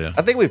and tell you.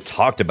 I think we've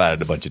talked about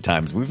it a bunch of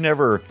times. We've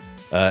never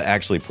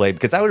actually played,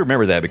 because I would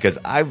remember that, because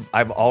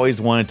I've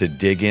always wanted to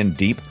dig in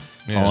deep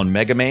on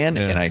Mega Man,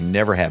 and I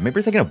never have. Maybe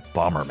you're thinking of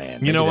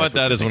Bomberman. You know what?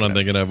 That is what I'm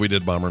thinking of. We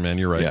did Bomberman.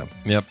 You're right. Yeah.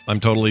 Yep. I'm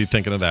totally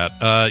thinking of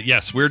that.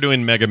 Yes, we're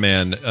doing Mega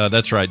Man.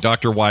 That's right.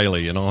 Dr.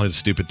 Wily and all his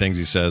stupid things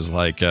he says.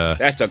 Like,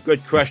 that's a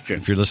good question.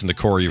 If you listen to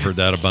Corey, you've heard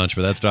that a bunch,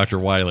 but that's Dr.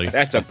 Wily.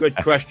 That's a good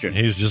question.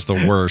 He's just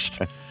the worst.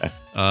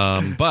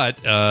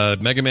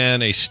 But Mega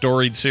Man, a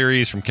storied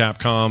series from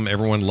Capcom.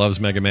 Everyone loves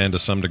Mega Man to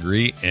some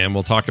degree, and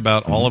we'll talk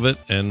about all of it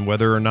and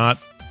whether or not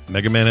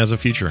Mega Man has a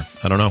future.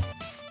 I don't know.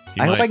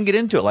 I hope I can get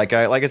into it. Like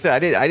I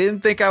said, I didn't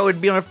think I would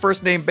be on a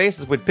first name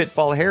basis with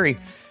Pitfall Harry,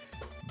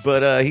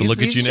 but he's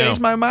changed now.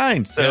 my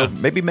mind. So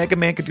maybe Mega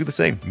Man could do the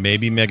same.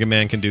 Maybe Mega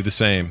Man can do the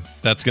same.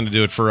 That's going to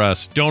do it for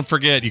us. Don't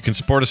forget, you can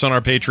support us on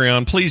our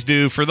Patreon. Please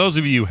do. For those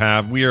of you who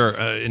have, we are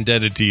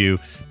indebted to you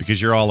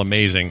because you're all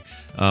amazing.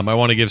 I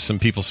want to give some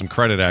people some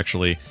credit,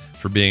 actually,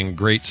 for being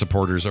great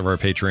supporters of our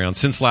Patreon.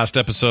 Since last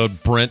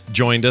episode, Brent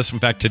joined us. In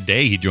fact,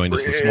 today he joined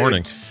us this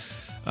morning.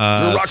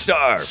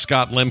 Rockstar.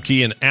 Scott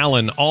Lemke and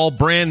Alan, all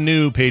brand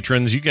new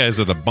patrons. You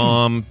guys are the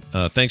bomb.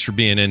 Thanks for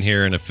being in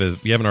here. And if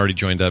you haven't already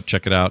joined up,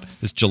 check it out.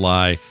 It's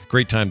July.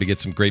 Great time to get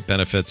some great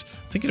benefits.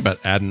 I'm thinking about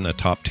adding a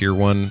top tier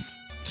one,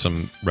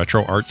 some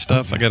retro art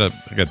stuff. I gotta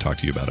talk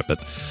to you about it.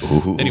 But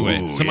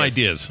anyway, some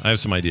ideas. I have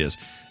some ideas.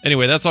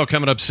 Anyway, that's all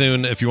coming up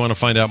soon. If you want to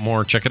find out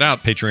more, check it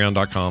out.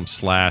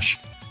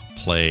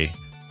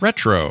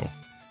 Patreon.com/playretro.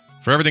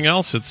 For everything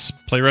else, it's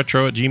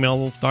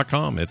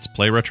playretro@gmail.com. It's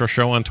Play Retro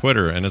Show on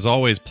Twitter. And as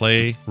always,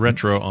 Play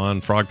Retro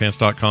on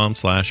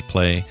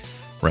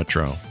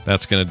frogpants.com/playretro.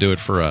 That's going to do it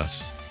for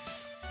us.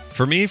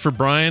 For me, for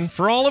Brian,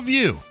 for all of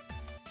you.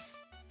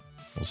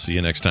 We'll see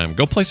you next time.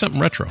 Go play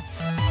something retro.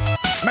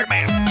 Mega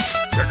Man.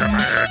 Mega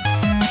Man.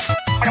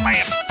 Mega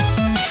Man.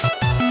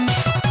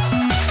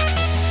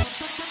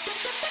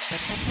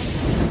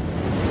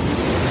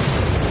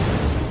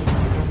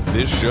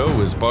 This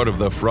show is part of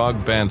the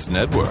Frog Pants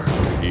Network.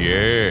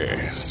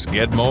 Yes.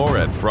 Get more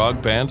at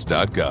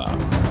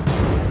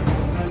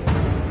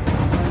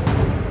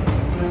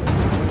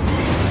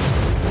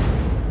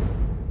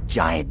frogpants.com.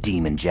 Giant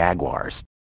demon jaguars.